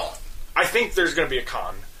of a con. I think there's going to be a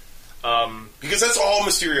con. Because that's all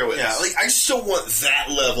Mysterio is. Yeah, like I still want that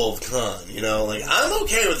level of con. You know, like I'm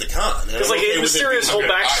okay with the con. Because like Mysterio's whole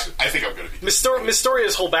I think I'm going to be.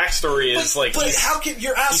 Mysterious whole backstory is like. But how can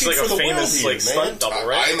you're asking like for a the famous world like here, man? stunt double,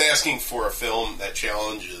 right? I'm asking for a film that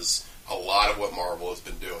challenges a lot of what Marvel has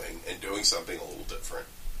been doing and doing something a little different.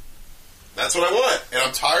 That's what I want, and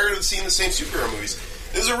I'm tired of seeing the same superhero movies.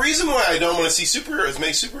 There's a reason why I don't want to see superheroes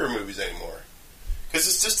make superhero movies anymore. Because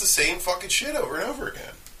it's just the same fucking shit over and over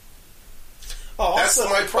again. Oh, That's also,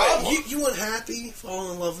 my problem. You unhappy?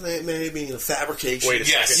 Fall in love with Aunt May being a fabrication? Wait a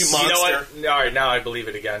second. You You monster. know what? All right, now I believe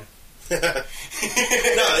it again. No,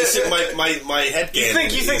 it's in my head canon.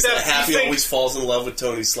 You think is that- Happy you think- always falls in love with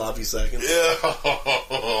Tony Sloppy Seconds? Yeah.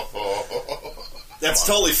 That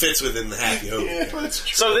totally fits within the Happy Hogan. Yeah, that's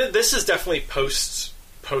true. So this is definitely post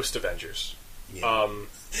Avengers. Yeah.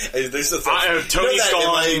 Hey, there's the Tony's that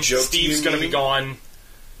gone. MIA joke Steve's you going to be mean? gone. And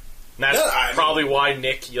that's No, I mean- probably why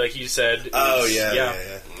Nick, like you said. Oh is- yeah. Yeah.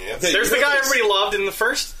 Hey, There's you the know guy those- everybody loved in the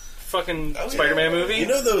first fucking Oh, yeah. Spider-Man movie. You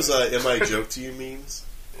know those "Am I a joke to you" memes?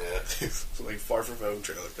 Yeah. Like Far From Home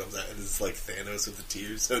trailer comes out and it's like Thanos with the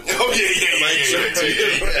tears. Oh yeah. Am I a joke to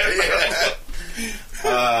you?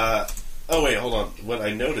 Oh wait, hold on. What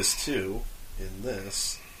I noticed too in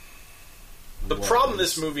this, The was- problem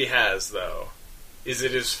this movie has, though, is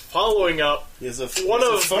it is following up is a one is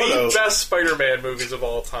a of photo. the best Spider-Man movies of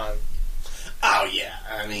all time. Oh yeah,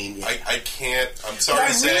 I mean, I can't. I'm but sorry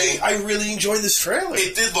to say, I really enjoyed this trailer.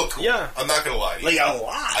 it did look cool. Yeah. I'm not going to lie to you. Like a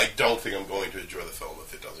lot. I don't think I'm going to enjoy the film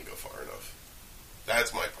if it doesn't go far enough.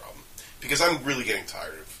 That's my problem. Because I'm really getting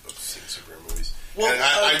tired of seeing superhero movies. Well, And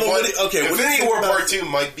I but want, what do- okay, what do you Infinity think War about- Part 2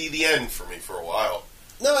 might be the end for me for a while.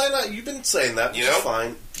 No, you've been saying that. You which is know?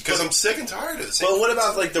 fine. Because I'm sick and tired of the same. But what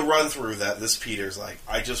about like the run through that this Peter's like?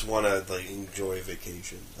 I just want to like enjoy a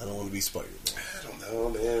vacation. I don't want to be Spider-Man. I don't know,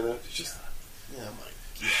 man. It's just... Yeah, I'm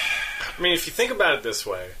like, I mean, if you think about it this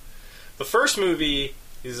way, the first movie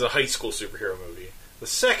is a high school superhero movie. The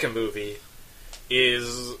second movie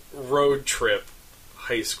is road trip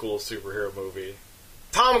high school superhero movie.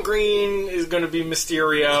 Tom Green is going to be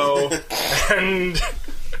Mysterio, and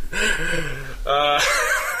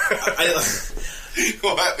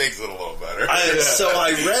Well, that makes it a little better. So I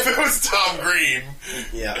if read, it was Tom Green.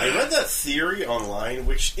 yeah, I read that theory online,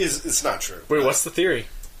 which is it's not true. wait, what's the theory?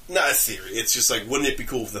 Not a theory. It's just like, wouldn't it be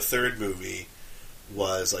cool if the third movie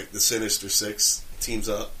was like the Sinister Six teams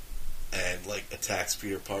up and like attacks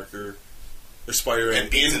Peter Parker or Spider-Man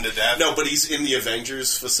And beats him to death? No, but he's in the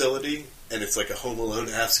Avengers facility, and it's like a Home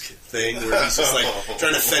Alone-esque thing where he's just like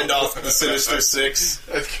trying to fend off the Sinister Six.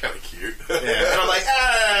 That's kind of cute. Yeah, and I'm like,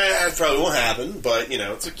 that probably won't happen, but you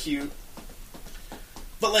know, it's a cute.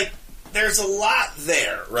 But like, there's a lot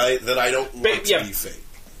there, right? That I don't want to yeah. be fake.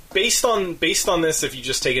 Based on this, if you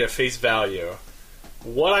just take it at face value,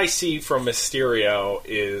 what I see from Mysterio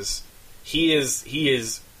is he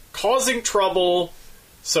is causing trouble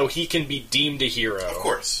so he can be deemed a hero. Of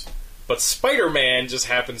course. But Spider-Man just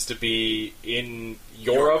happens to be in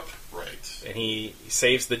Europe, Right. and he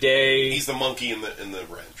saves the day. He's the monkey in the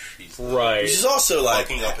wrench. He's the, right. Which is also like,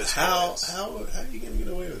 Fucking up his how plans. are you going to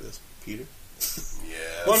get away with this, Peter? Yeah.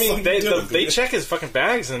 Well, I mean, fuck they, you doing, they Peter? check his fucking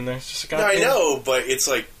bags, and there's just a No, I goddamn... know, but it's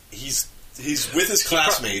like he's with his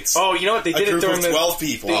classmates. Oh, you know what? They a did it group during of the 12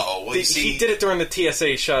 people. Oh, well, you see- he did it during the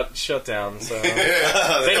TSA shutdown, so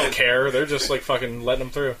they don't care. They're just like fucking letting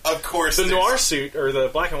him through. Of course. The there's- noir suit or the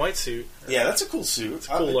black and white suit. Yeah, that's a cool suit.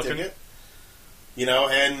 cool I looking. dig it. You know,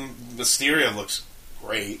 and Mysterio looks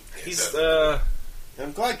great. He's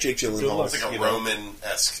I'm glad Jake Gyllenhaal. It's like a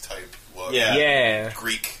Roman-esque type look. Yeah. yeah.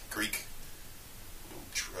 Greek. Greek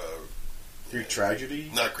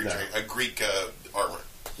tragedy. Not Greek. No. A Greek armor.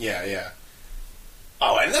 Yeah.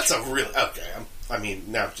 Oh, and that's a real okay. I mean,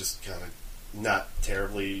 now just kind of not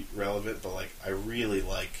terribly relevant, but like I really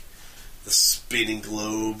like the spinning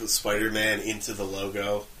globe Spider-Man into the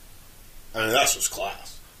logo. I mean, that's just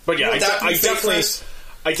class. But yeah, Would that be I fake, definitely Chris?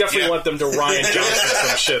 Yeah. want them to Ryan Johnson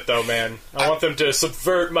some shit though, man. I want them to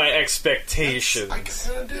subvert my expectations. I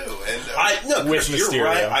kind of do. And No, With Chris, you're Mysterio.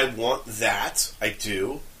 right. I want that. I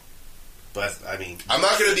do. But I mean, I'm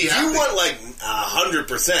not going to be happy. you want like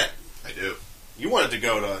 100%. I do. You want it to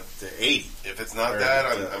go to 80. If it's not Or, that,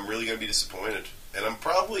 uh, I'm really going to be disappointed. And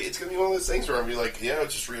it's going to be one of those things where I'm going to be like, it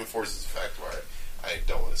just reinforces the fact why I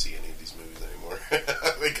don't want to see any of these movies anymore.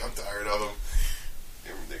 I think I'm tired of them.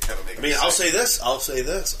 They kind of make I mean, I'll say this.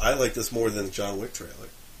 I like this more than the John Wick trailer.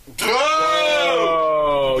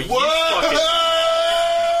 Oh, you fucking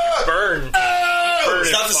burn. Burn It's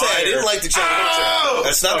it, not the didn't like the trailer.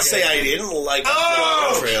 That's not to say I didn't like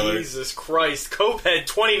the trailer. Jesus Christ. Copehead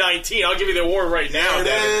 2019. I'll give you the award right now. There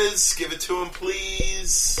it is. Give it to him,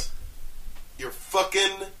 please. You're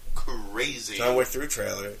fucking crazy. John Wick 3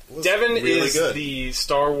 trailer. It was Devin really is good. the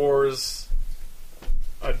Star Wars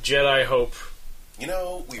Jedi Hope. You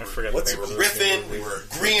know, we were riffing, we were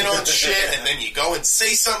agreeing on shit, and then you go and say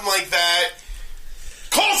something like that.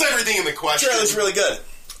 Calls everything in the question. The trailer's really good.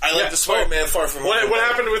 I like the Spider-Man Far From Home. What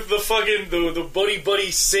happened with the fucking the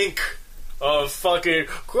buddy sync of fucking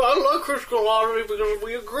I like Chris Columbus because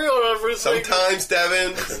we agree on everything. Sometimes,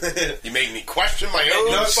 Devin, you make me question my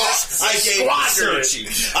own thoughts. I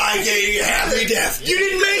gave you Happy Death. You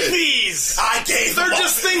didn't make these. I gave. They're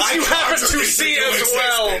just things you happen to see as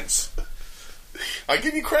well. I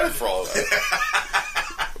give you credit for all of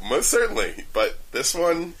that. Most certainly, but this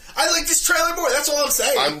one, I like this trailer more. That's all I'm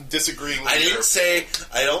saying. I'm disagreeing. With I didn't say.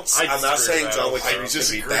 I don't. I'm not saying John Wick 3 I is going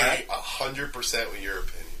to be disagree bad. 100% with your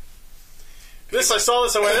opinion. I saw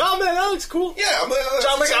this, I went, oh man, that looks cool. Yeah,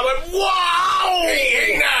 John Wick, I went, wow!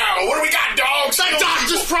 Hey now, what do we got, dogs? That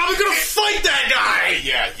doctor's probably gonna fight that guy!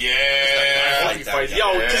 Yeah. Yo, because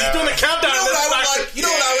he's doing the countdown. You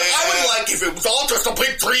know what I would like if it was all just a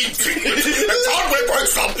big dream sequence. And John Wick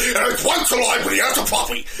wakes up and it's once alive, but he has a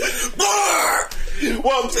puppy.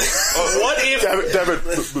 Well, what if... Devin,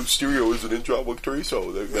 Mysterio isn't in John Wick 3,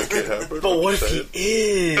 so that can't happen. But what if he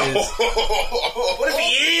is? What if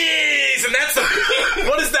he is? And that's the...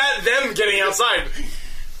 What is that them getting outside?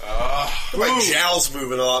 My jowls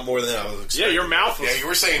moving a lot more than I was expecting. Yeah, your mouth was... Yeah, you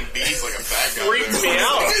were saying B's like a bad guy. Freaked me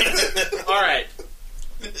out. Alright.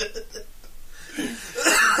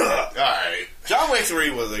 Alright. John Wick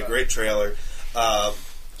 3 was a great trailer.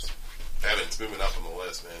 Devin's moving up on the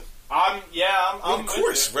list, man. I'm of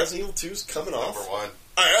course, Resident Evil 2 is coming off. Number one.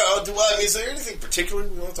 Alright, is there anything particular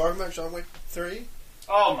we want to talk about John Wick 3?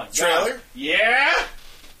 Oh my god. Trailer? Yeah?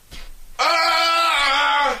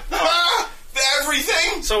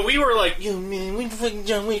 Everything. So we were like, "You man, when the fucking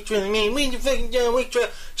John Wick trailer? Man, when the fucking John Wick trailer?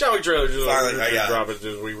 John Wick trailer? Just Finally, drop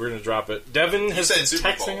it. We were gonna drop it." Devin has been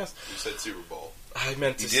texting us. You said Super Bowl. I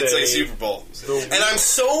meant to You did say Super Bowl, and I'm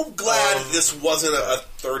so glad this wasn't a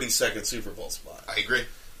 30-second Super Bowl spot. I agree.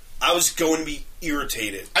 I was going to be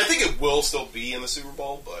irritated. I think it will still be in the Super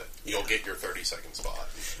Bowl, but you'll get your 30-second spot.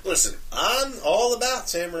 Listen, I'm all about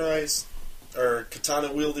samurais or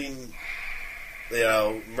katana wielding,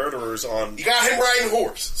 murderers on. You got him riding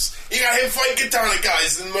horses. You got him fighting katana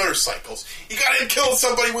guys and motorcycles. You got him killing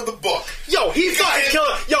somebody with a book. Yo, he fucking killed.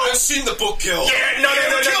 Yo, I've seen the book kill. Yeah, no.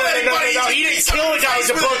 He didn't kill a guy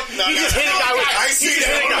with a book. He just hit a guy with. He just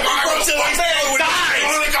hit a guy.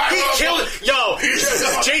 He killed. Yo,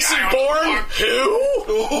 Jason Bourne. Who?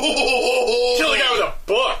 Killed a guy with a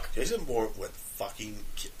book. Jason Bourne with fucking.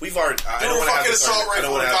 We've already. They were fucking assault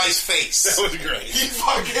rifle in a guy's face. That was great. He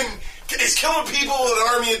fucking is killing people with an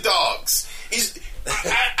army of dogs. He's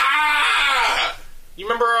You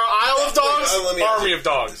remember Isle of Dogs? Army of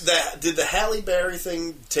Dogs. Did the Halle Berry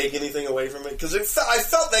thing take anything away from it? Because I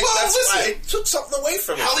felt that it took something away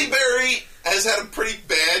from it. Halle Berry has had a pretty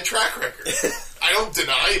bad track record. I don't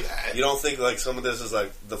deny that. You don't think like some of this is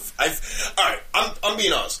like I'm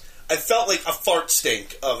being honest. I felt like a fart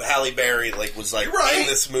stink of Halle Berry was in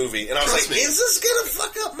this movie, and I was like, "Is this gonna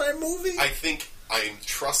fuck up my movie?" I think I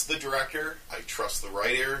trust the director. I trust the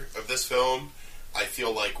writer of this film. I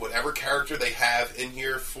feel like whatever character they have in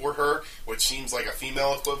here for her, which seems like a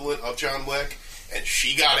female equivalent of John Wick, and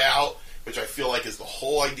she got out, which I feel like is the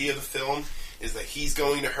whole idea of the film, is that he's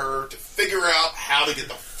going to her to figure out how to get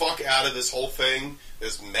the fuck out of this whole thing,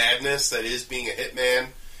 this madness that is being a hitman.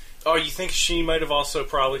 Oh, you think she might have also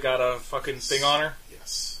probably got a fucking thing on her?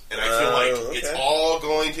 Yes. And I feel like it's all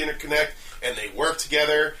going to interconnect, and they work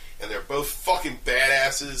together, and they're both fucking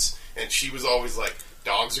badasses, and she was always like,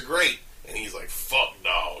 dogs are great. And he's like, fuck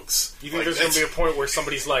dogs. You think there's going to be a point where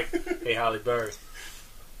somebody's like, hey, Halle Berry,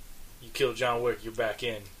 you killed John Wick, you're back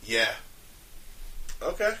in. Yeah.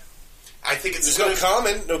 Okay. I think it's... There's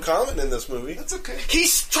no comment in this movie. That's okay.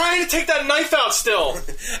 He's trying to take that knife out still.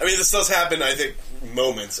 I mean, this does happen, I think,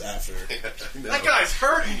 moments after. That guy's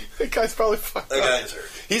hurting. That guy's probably fucked up. That guy's hurt.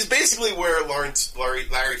 He's basically where Larry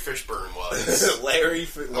Fishburne was.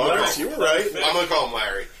 Lawrence, you were right. I'm going to call him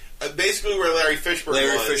Larry. Basically where Larry Fishburne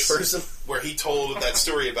was. Where he told that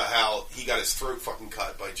story about how he got his throat fucking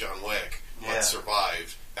cut by John Wick but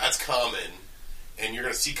survived. That's Common. And you're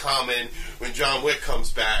going to see Common when John Wick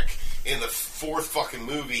comes back in the fourth fucking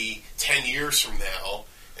movie 10 years from now,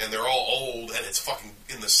 and they're all old, and it's fucking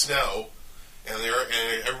in the snow, and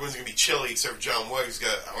everyone's going to be chilly except for John Wick. He's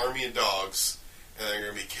got an army of dogs, and they're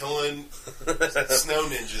going to be killing snow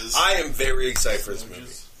ninjas. I am very excited for this movie.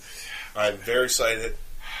 I'm very excited.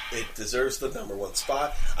 It deserves the number one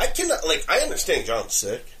spot. I cannot I understand John's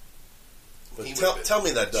sick, but tell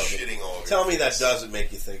me that doesn't. Tell me that doesn't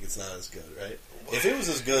make you think it's not as good, right? If it was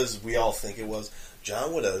as good as we all think it was,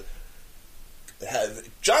 John would have.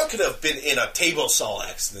 John could have been in a table saw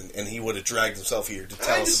accident, and he would have dragged himself here to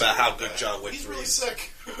tell us about how good John Wick 3 is.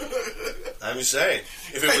 Sick. I'm just saying,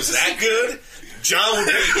 if it was that good, John would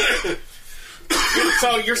be here.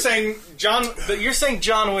 So you're saying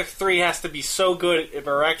John Wick 3 has to be so good it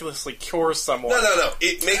miraculously cures someone? No.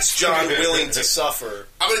 It makes John willing to suffer.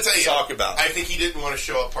 I'm going to tell you. Talk about I think he didn't want to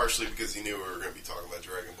show up partially because he knew we were going to be talking about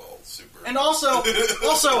Dragon Ball Super. And also,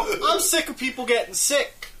 I'm sick of people getting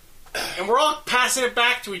sick. And we're all passing it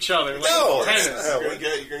back to each other. Like No, tennis. you're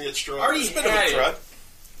going to get strong. Already It's had been a it. crud.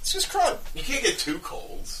 It's just crud. You can't get too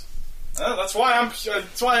colds. That's why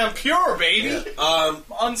I'm pure, baby.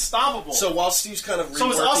 Unstoppable. So while Steve's kind of reworking...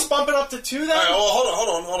 So is us bumping up to 2 then? All right,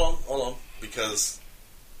 well, hold on. Because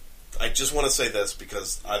I just want to say this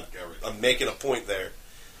because I'm making a point there.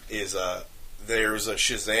 Is there's a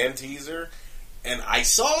Shazam teaser, and I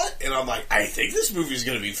saw it, and I'm like, I think this movie's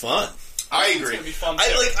going to be fun. I It's agree. gonna be fun. Too.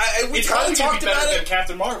 We it's kind probably of gonna talked be better about than it.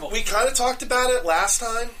 Captain Marvel. We kind of talked about it last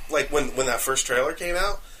time, like when that first trailer came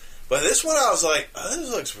out. But this one, I was like, oh, this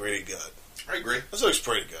looks pretty good. I agree. This looks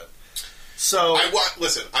pretty good. So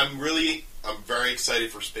Listen, I'm very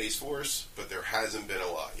excited for Space Force, but there hasn't been a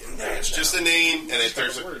lot yet. It's just a name, and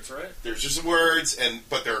there's words, right? There's just words,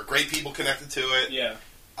 but there are great people connected to it. Yeah.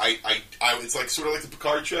 It's like sort of like the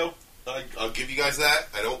Picard show. I'll give you guys that.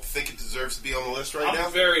 I don't think it deserves to be on the list right now.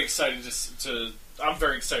 I'm very excited I'm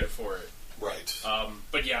very excited for it. Right.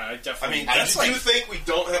 But yeah, I definitely. I do think we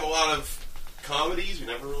don't have a lot of comedies. We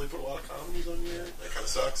never really put a lot of comedies on here. That kind of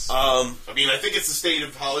sucks. I think it's the state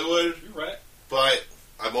of Hollywood. You're right. But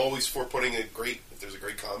I'm always for putting if there's a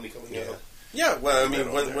great comedy coming out. yeah, well, I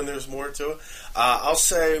mean, when there's more to it, I'll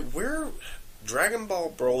say Dragon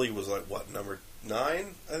Ball Broly was like what, number 9,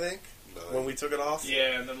 I think, when we took it off.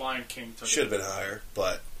 Yeah, and then Lion King took Should have been higher,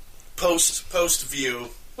 but post view,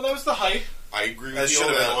 Well, that was the hype. I agree that with you should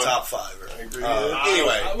on have been that a one. top 5. Right? I agree.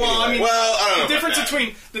 Anyway, I mean, I don't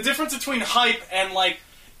know. The difference between hype and like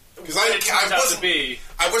because what it turns out to be.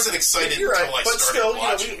 I wasn't excited You're right, until I but started still,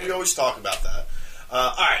 watching we it. always talk about that.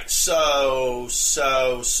 All right, so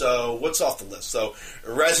what's off the list? So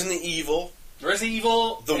Resident Evil, The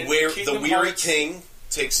the Weary King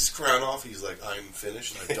takes his crown off. He's like, I'm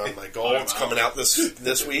finished. I've done my goal. It's coming out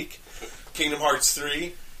this week. Kingdom Hearts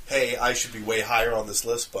 3. Hey, I should be way higher on this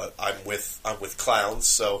list, but I'm with clowns.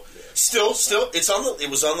 So still, it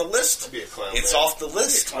was on the list. I'll be a clown, It's man. off the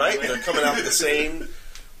list, right? They're coming out the same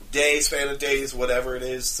span of days, whatever it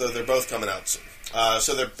is. So they're both coming out soon.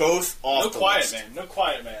 So they're both off the list. No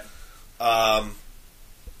Quiet Man.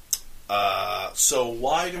 So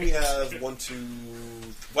why do we have 1, 2...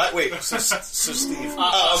 Wait, so Steve... okay,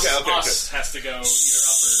 Us good. has to go either up or...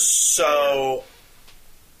 So...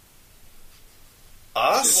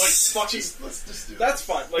 Us? Like, fucking... Let's just do That's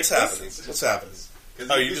fine. Like, What's happening? What's happening?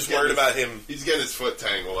 Oh, you're just worried about him... He's getting his foot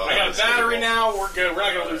tangled up. I got a battery now. We're good. We're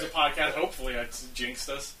not going to lose a podcast. Hopefully, I jinxed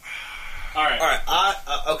us. All right.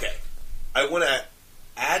 Okay. I want to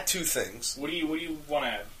add 2 things. What do you want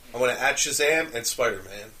to add? I want to add Shazam and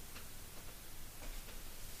Spider-Man.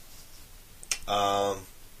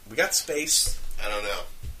 We got space. I don't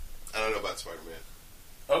know about Spider-Man.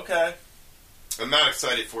 Okay. I'm not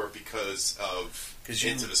excited for it because of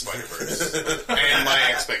Into the Spider-Verse and and my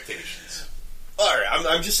expectations. All right,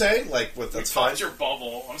 I'm just saying, like, that's fine. Your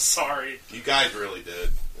bubble. I'm sorry. You guys really did.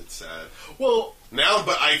 It's sad. Well, Now,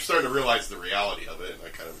 but I'm starting to realize the reality of it, and I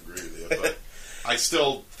kind of agree with you. But I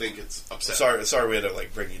still think it's upsetting. Sorry, we had to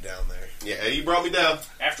bring you down there. Yeah, you brought me down.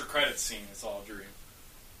 after credits scene, it's all a dream.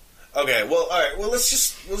 Okay, well, all right, well, let's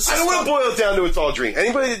just I don't want to boil it down to it's all dream.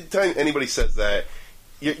 Anytime anybody says that,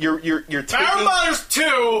 you're taking. Power Brothers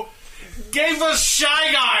 2 gave us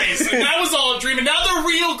Shy Guys, and that was all a dream, and now they're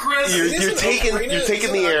real, Chris. You're taking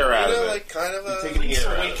the air out of it. Like kind of a taking the Link's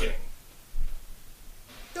air out of Awakening. it.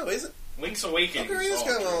 No, is it? Link's Awakening. Okay, he's is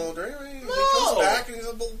got all an a old dream. dream. He No. comes back and he's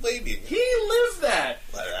a little baby. He lived that.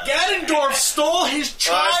 Whatever. Ganondorf stole his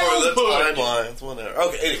childhood. Timelines, whatever.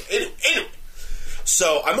 Okay, anyway.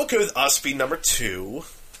 So I'm okay with us being number 2.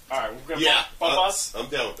 All right, we're gonna Yeah, bump us. I'm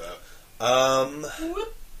down with that.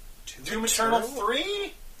 Doom Eternal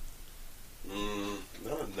 3.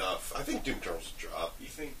 Not enough. I think Doom Eternal's a drop. You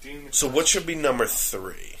think Doom Eternal? So what should be number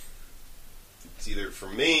 3? It's either for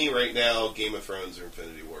me right now, Game of Thrones or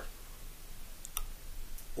Infinity War.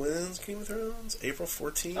 When's Game of Thrones? April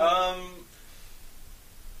 14th?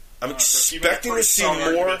 I'm So you expecting made a to see pretty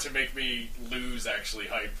strong more. argument to make me lose actually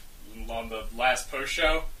hype on the last post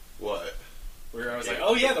show. What? Where I was like,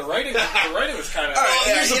 oh yeah, the writing was kind of. All right,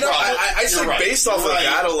 here's the problem. I say You're right. based off You're of right.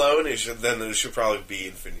 that alone, then it should probably be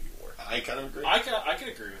Infinity War. I kind of agree. I can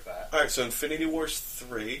agree with that. All right, so Infinity War's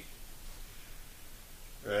 3,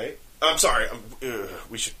 right? I'm sorry.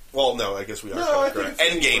 We should. Well, no, I guess we are. No, kind I of think correct.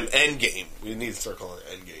 Infinity War- Endgame. We need to start calling it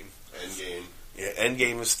Endgame. Endgame. Yeah,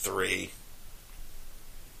 Endgame is 3.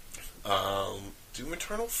 Doom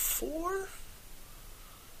Eternal 4.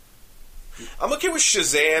 I'm okay with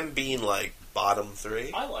Shazam being like bottom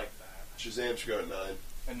 3. I like that. Shazam should go at 9.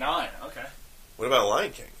 And 9, okay. What about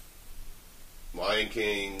Lion King? Lion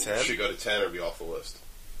King 10? should go to 10 or be off the list.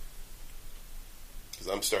 Because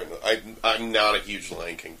I'm starting to... I'm not a huge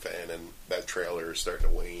Lion King fan, and that trailer is starting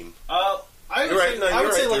to wane. I would You're right, say, no, I you're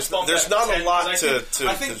would say right. let's bump There's that not a 10, lot 'cause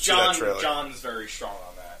I think to that trailer. John's very strong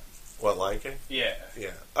on that. What, Lion King? Yeah.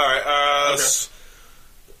 Yeah. All right. Okay.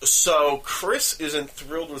 So Chris isn't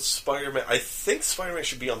thrilled with Spider-Man. I think Spider-Man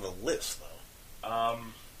should be on the list, though.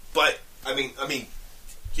 But I mean,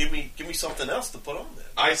 give me something else to put on there.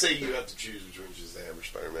 I say you have to choose between Shazam or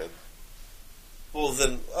Spider-Man. Well,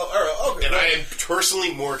 then, all right, okay. And I am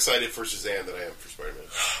personally more excited for Shazam than I am for Spider-Man.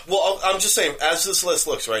 Well, I'm just saying, as this list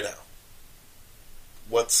looks right now,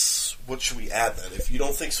 what should we add then? If you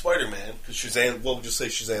don't think Spider-Man, because Shazam, we'll just say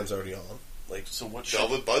Shazam's already on. Like, so what should...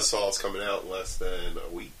 Velvet Buzzsaw is coming out in less than a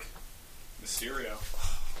week. Mysterio.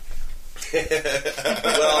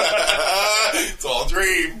 Well, it's all a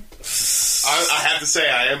dream. I have to say,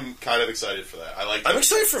 I am kind of excited for that. I like. I'm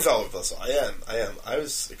excited for Velvet Buzzsaw. I am. I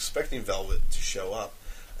was expecting Velvet to show up.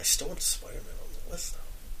 I still want Spider-Man on the list,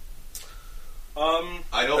 though.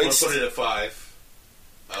 I don't want to put it at 5.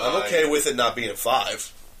 I'm okay with it not being at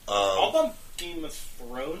 5. I'll bump Game of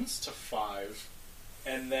Thrones to 5,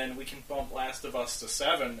 and then we can bump Last of Us to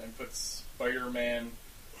 7 and put Spider-Man,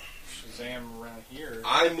 Shazam around here.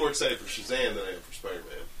 I'm more excited for Shazam than I am for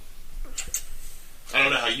Spider-Man. I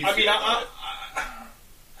don't know how you feel about it.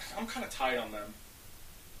 I'm kind of tight on them.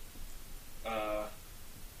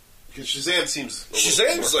 Because Shazam seems a little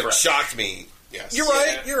Shazam's more like fresh. shocked me. Yes. You're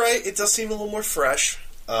right. Yeah. You're right. It does seem a little more fresh.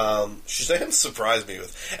 Shazam surprised me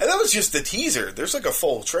with, and that was just the teaser. There's like a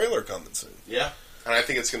full trailer coming soon. Yeah, and I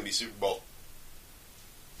think it's going to be Super Bowl.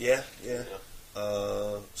 Yeah.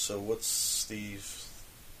 So what's Steve?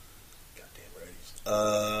 Goddamn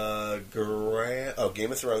righties.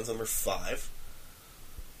 Game of Thrones number 5.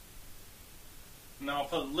 No, I'll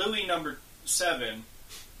put Louis number 7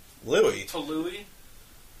 Louis. to Louis.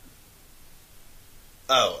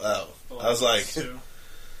 Oh. The I was Last like, of Us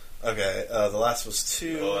 2. okay. The last was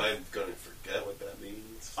 2. Oh, I'm going to forget what that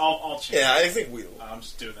means. I'll change. Yeah, I think we. I'm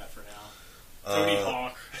just doing that for now. Tony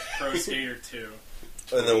Hawk, Pro Skater 2.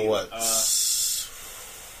 And then what?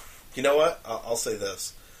 You know what? I'll say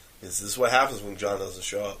this. This is what happens when John doesn't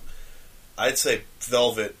show up. I'd say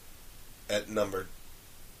Velvet at number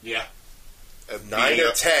Yeah. 9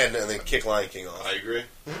 or 10, and then kick Lion King off. I agree.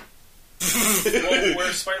 Well,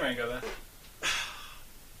 where's Spider-Man go then?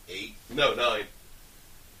 8. No, 9.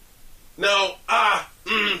 No.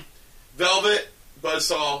 Velvet,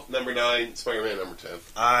 Buzzsaw, number 9, Spider-Man, number 10.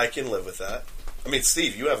 I can live with that. I mean,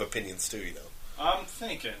 Steve, you have opinions too, you know. I'm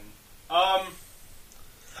thinking. I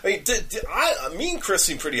mean, me and Chris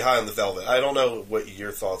seem pretty high on the Velvet. I don't know what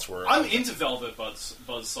your thoughts were. I'm into Velvet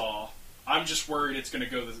Buzzsaw. I'm just worried it's going to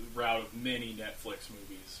go the route of many Netflix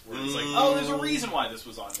movies, where it's like, oh, there's a reason why this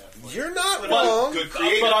was on Netflix. You're not But- wrong. Good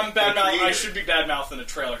creator. But I'm bad Good mouth. I creator. should be bad mouthing a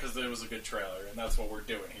trailer because it was a good trailer, and that's what we're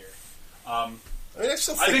doing here. I mean, I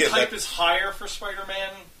still I think think hype that, is higher for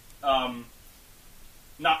Spider-Man.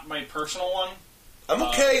 Not my personal one. I'm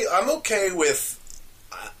okay with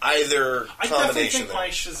either I definitely combination. think my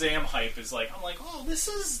Shazam hype is like, I'm like, oh, this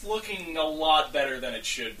is looking a lot better than it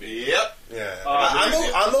should be. Yep. Yeah,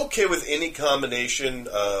 agree I'm okay with any combination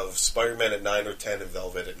of Spider-Man at 9 or 10 and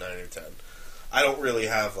Velvet at 9 or 10. I don't really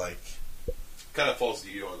have like. Kind of falls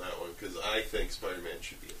to you on that one, because I think Spider-Man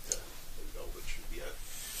should be at 10, and Velvet should be at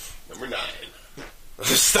number 9.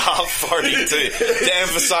 Stop farting to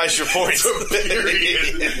emphasize your points.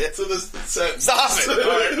 Period. So this sentence. Stop it. All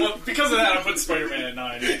right, well, because of that, I put Spider-Man at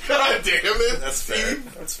 9. God damn it. That's fair.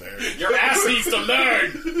 That's fair. Your ass needs to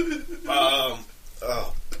learn.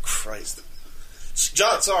 Oh Christ,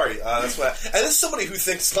 John. Sorry. That's why. And this is somebody who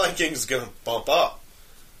thinks Lion King is going to bump up.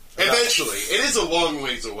 Eventually. It is a long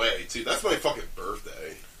ways away, too. That's my fucking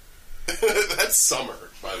birthday. That's summer,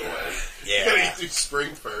 by the way. Yeah. You gotta do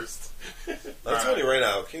spring first. I'm telling you right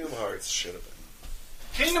now, Kingdom Hearts should have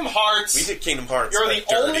been. Kingdom Hearts. We did Kingdom Hearts. You're like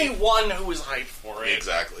the dirty. only one who was hyped for it.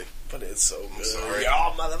 Exactly. but it's so good. sorry.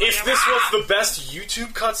 Y'all motherfucker. If this was the best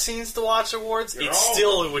YouTube cutscenes to watch awards, it all-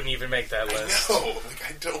 still wouldn't even make that list. No, like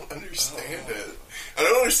I don't understand it. I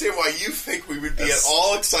don't understand why you think we would be at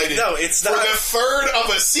all excited. No, it's for not. the third of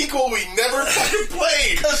a sequel we never fucking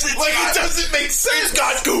played. It doesn't make sense. It's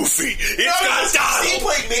got Goofy. It's got Donald. He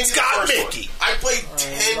played maybe It's the got first Mickey. one. I played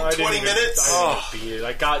 10, 20 minutes. I didn't beat it.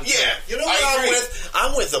 I got Yeah, You know I what I'm agree. with?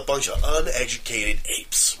 I'm with a bunch of uneducated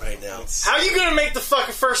apes right now. How you gonna make the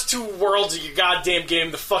fucking first 2 worlds of your goddamn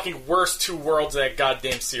game the fucking worst 2 worlds of that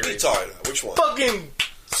goddamn What are you series? talking about? Which one? Fucking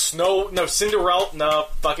Cinderella, no,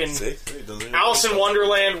 fucking See? It doesn't even Alice in make sense.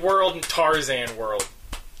 Wonderland World and Tarzan World.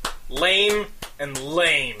 Lame and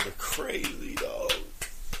lame. You're crazy, dog.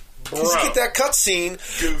 Bro. Let's get that cutscene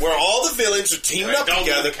where all the villains are teamed up Don't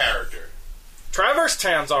together. the character. Traverse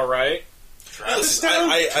Town's alright. Listen,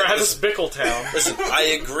 I Travis Bickle Town. listen,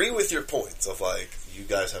 I agree with your points of like, you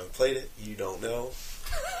guys haven't played it, you don't know.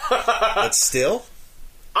 But still,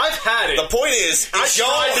 I've had it. the point is, I if y'all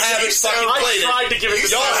tried to haven't give- fucking I played tried it, to give it the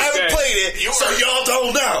y'all time of haven't day. played it, You so are y'all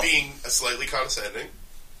don't know. Being slightly condescending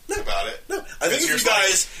about it. No, I think if you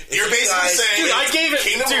guys, You're basically saying, Dude, I gave it-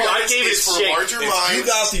 Kingdom dude, I Hearts gave it is for shit. larger if minds. you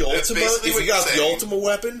got the That's ultimate, basically if what you got you're the saying. ultimate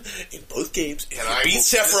weapon in both games, if And you I beat will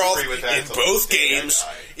Sephiroth disagree with that in till both the day I games,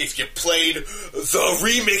 die. if you played the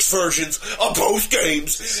remix versions of both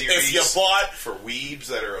games, if you bought for weebs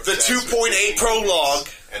that are the obsessed with 2.8 Disney prologue,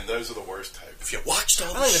 movies, and those are the worst type. if you watched all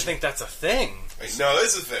I don't the even shit, think that's a thing. No,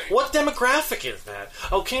 this is the thing. What demographic is that?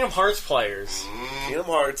 Oh, Kingdom Hearts players. Kingdom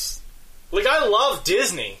Hearts, Like, I love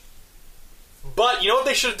Disney. But, you know what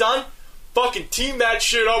they should have done? Fucking team that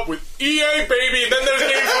shit up with EA, baby, and then those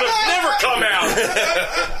games would have never come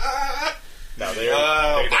out. No, they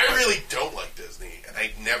are. I really don't like Disney, and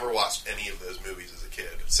I never watched any of those movies as a kid.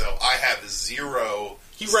 So I have zero.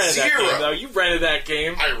 You rented that game, though. You rented that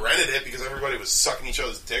game. I rented it because everybody was sucking each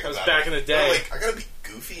other's dick. That was about back it. in the day. I'm like, I gotta be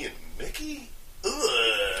Goofy and Mickey?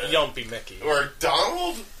 Ugh. You don't be Mickey. Or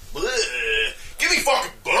Donald? Ugh. Give me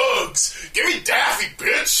fucking Bugs. Give me Daffy,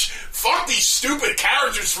 bitch. Fuck these stupid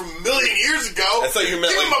characters from a million years ago. I thought you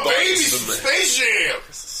meant Give like me my Bugs babies from from Space Jam.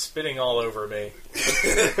 Spitting all over me.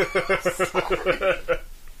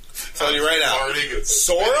 tell you right now, Farting and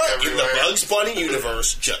Sora spitting in the everywhere. Bugs Bunny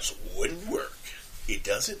universe just wouldn't work. It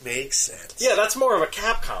doesn't make sense. Yeah, that's more of a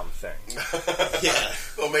Capcom thing. Yeah.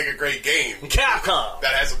 They'll make a great game Capcom!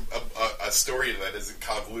 that has a story that isn't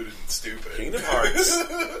convoluted and stupid. Kingdom Hearts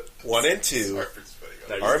 1 and 2. Sorry for spitting on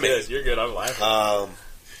No, it. you're Are good. amazing. You're good. I'm laughing.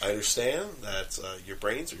 I understand that your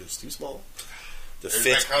brains are just too small to There's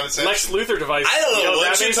fit. that condescension. Lex Luthor device. I don't know you know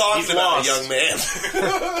what that you're means? talking He's about, lost. young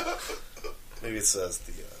man. Maybe it says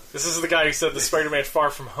the. This is the guy who said the Spider-Man Far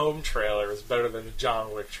From Home trailer was better than the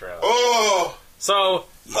John Wick trailer. Oh! So,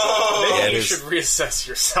 Oh! maybe it you is. should reassess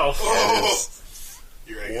yourself. Oh!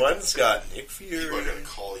 You're gonna get, One's got Nick people are Fury. gonna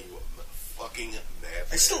call you a fucking mad.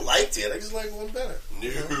 I still liked it. I just like one better.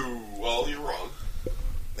 No, well, you're wrong.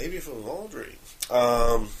 Maybe if it was all a dream.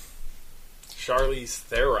 Charlize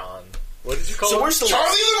Theron. What did you call So her? where's the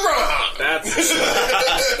Charlie LeBron! That's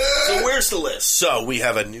So where's the list? So we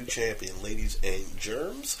have a new champion, ladies and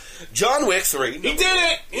germs. John Wick 3. He did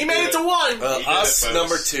it! He made it to 1! He did Us, it, folks.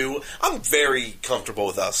 number 2. I'm very comfortable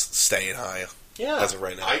with us staying high Yeah. as of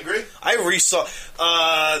right now. I agree. I resaw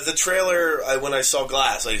the trailer when I saw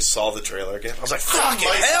Glass. I saw the trailer again. I was like, "Fucking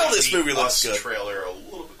Might hell, like this the movie Us looks good." trailer a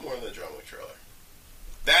little bit more than the John Wick trailer.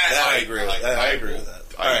 That I agree with. I agree with that.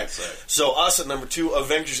 I All would right. say. So us at number 2,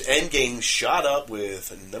 Avengers Endgame shot up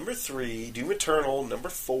with number 3, Doom Eternal, number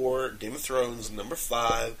 4, Game of Thrones, number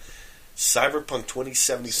 5, Cyberpunk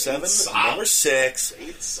 2077, number 6,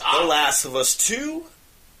 The Last of Us 2,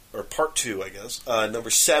 or Part 2, I guess, number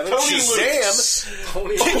 7, Tony Shazam,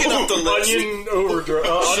 Tony Picking up the list. Onion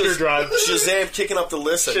Underdrive. Shazam kicking up the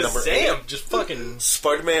list at number 8. Shazam! Just fucking...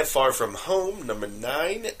 Spider-Man Far From Home, number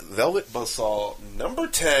 9, Velvet Buzzsaw, number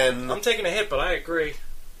 10. I'm taking a hit, but I agree.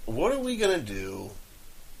 What are we gonna do?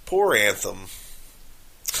 Poor Anthem.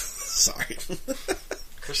 Sorry.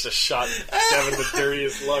 Chris just shot Devin the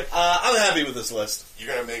dirtiest look. I'm happy with this list.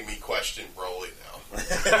 You're gonna make me question Broly now.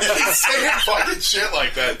 Keep saying fucking shit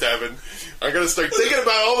like that, Devin. I'm gonna start thinking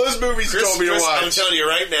about all those movies you told me to watch. I'm telling you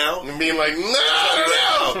right now, and being like,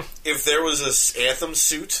 no. if there was this Anthem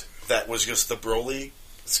suit that was just the Broly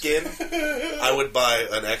skin, I would buy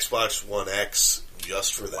an Xbox One X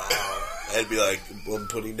just for that. I'd be like, I'm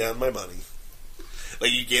putting down my money.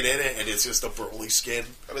 Like, you get in it, and it's just a Broly skin,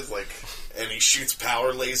 I was like, and he shoots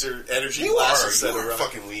power laser energy you blasts are instead of a rock.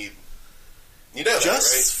 fucking weed. You know that,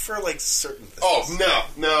 Just right? for, like, certain things. Oh,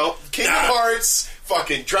 no. Kingdom Hearts,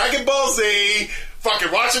 fucking Dragon Ball Z,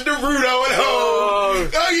 fucking watching Naruto at home.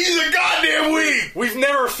 Oh, he's a goddamn weeb. We've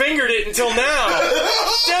never fingered it until now.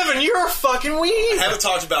 Devin, you're a fucking weeb. Haven't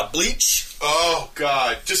talked about Bleach. Oh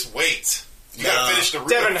God, just wait. You gotta finish Naruto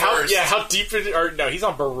Devin, first. how deep is it? Or, no, he's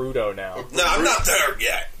on Boruto now. No, I'm not there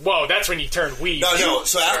yet. Whoa, that's when you turn weeb. No.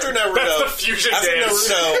 So after Naruto, That's the fusion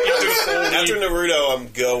dance. After Naruto, I'm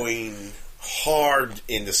going hard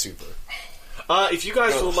into Super. If you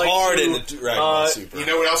guys would like hard to... into Dragon Ball Super. You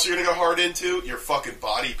know what else you're gonna go hard into? Your fucking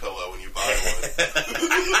body pillow when you buy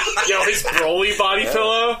one. Yo, his Broly body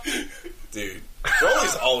pillow? Dude,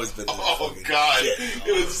 Broly's always been Oh God, shit.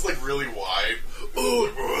 it was just like really wide.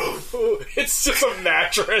 It's just a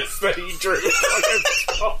mattress that he drew.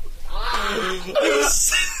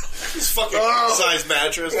 This fucking size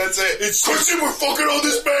mattress. That's it. It's we're fucking on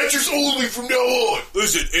this mattress only from now on.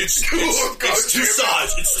 Listen, it's two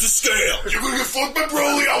size. It's the scale. You're gonna get fucked by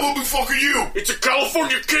Broly. I will be fucking you. It's a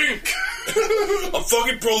California kink! I'm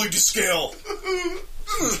fucking Broly to scale.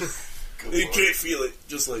 You can't feel it,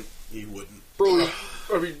 just like you wouldn't. Broly,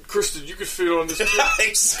 I mean, Kristen, you could fit on this. I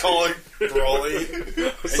just call her Broly.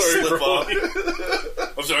 Sorry, slip Broly.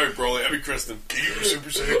 I'm sorry, Broly. I mean, Kristen. You Super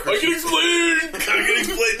Saiyan I can explain! I can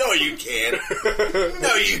explain. No, you can't.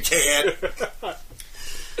 No, you can't.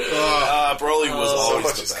 Broly was So always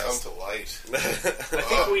much the has best. come to light.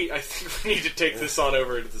 I think we need to take this on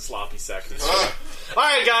over into the sloppy seconds.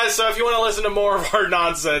 Alright, guys, so if you want to listen to more of our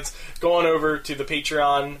nonsense, go on over to the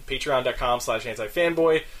Patreon,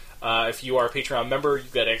 patreon.com/antifanboy. If you are a Patreon member,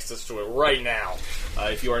 you've got access to it right now.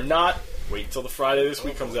 If you are not, wait until the Friday this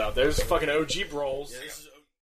week comes out. There's fucking OG Brawls.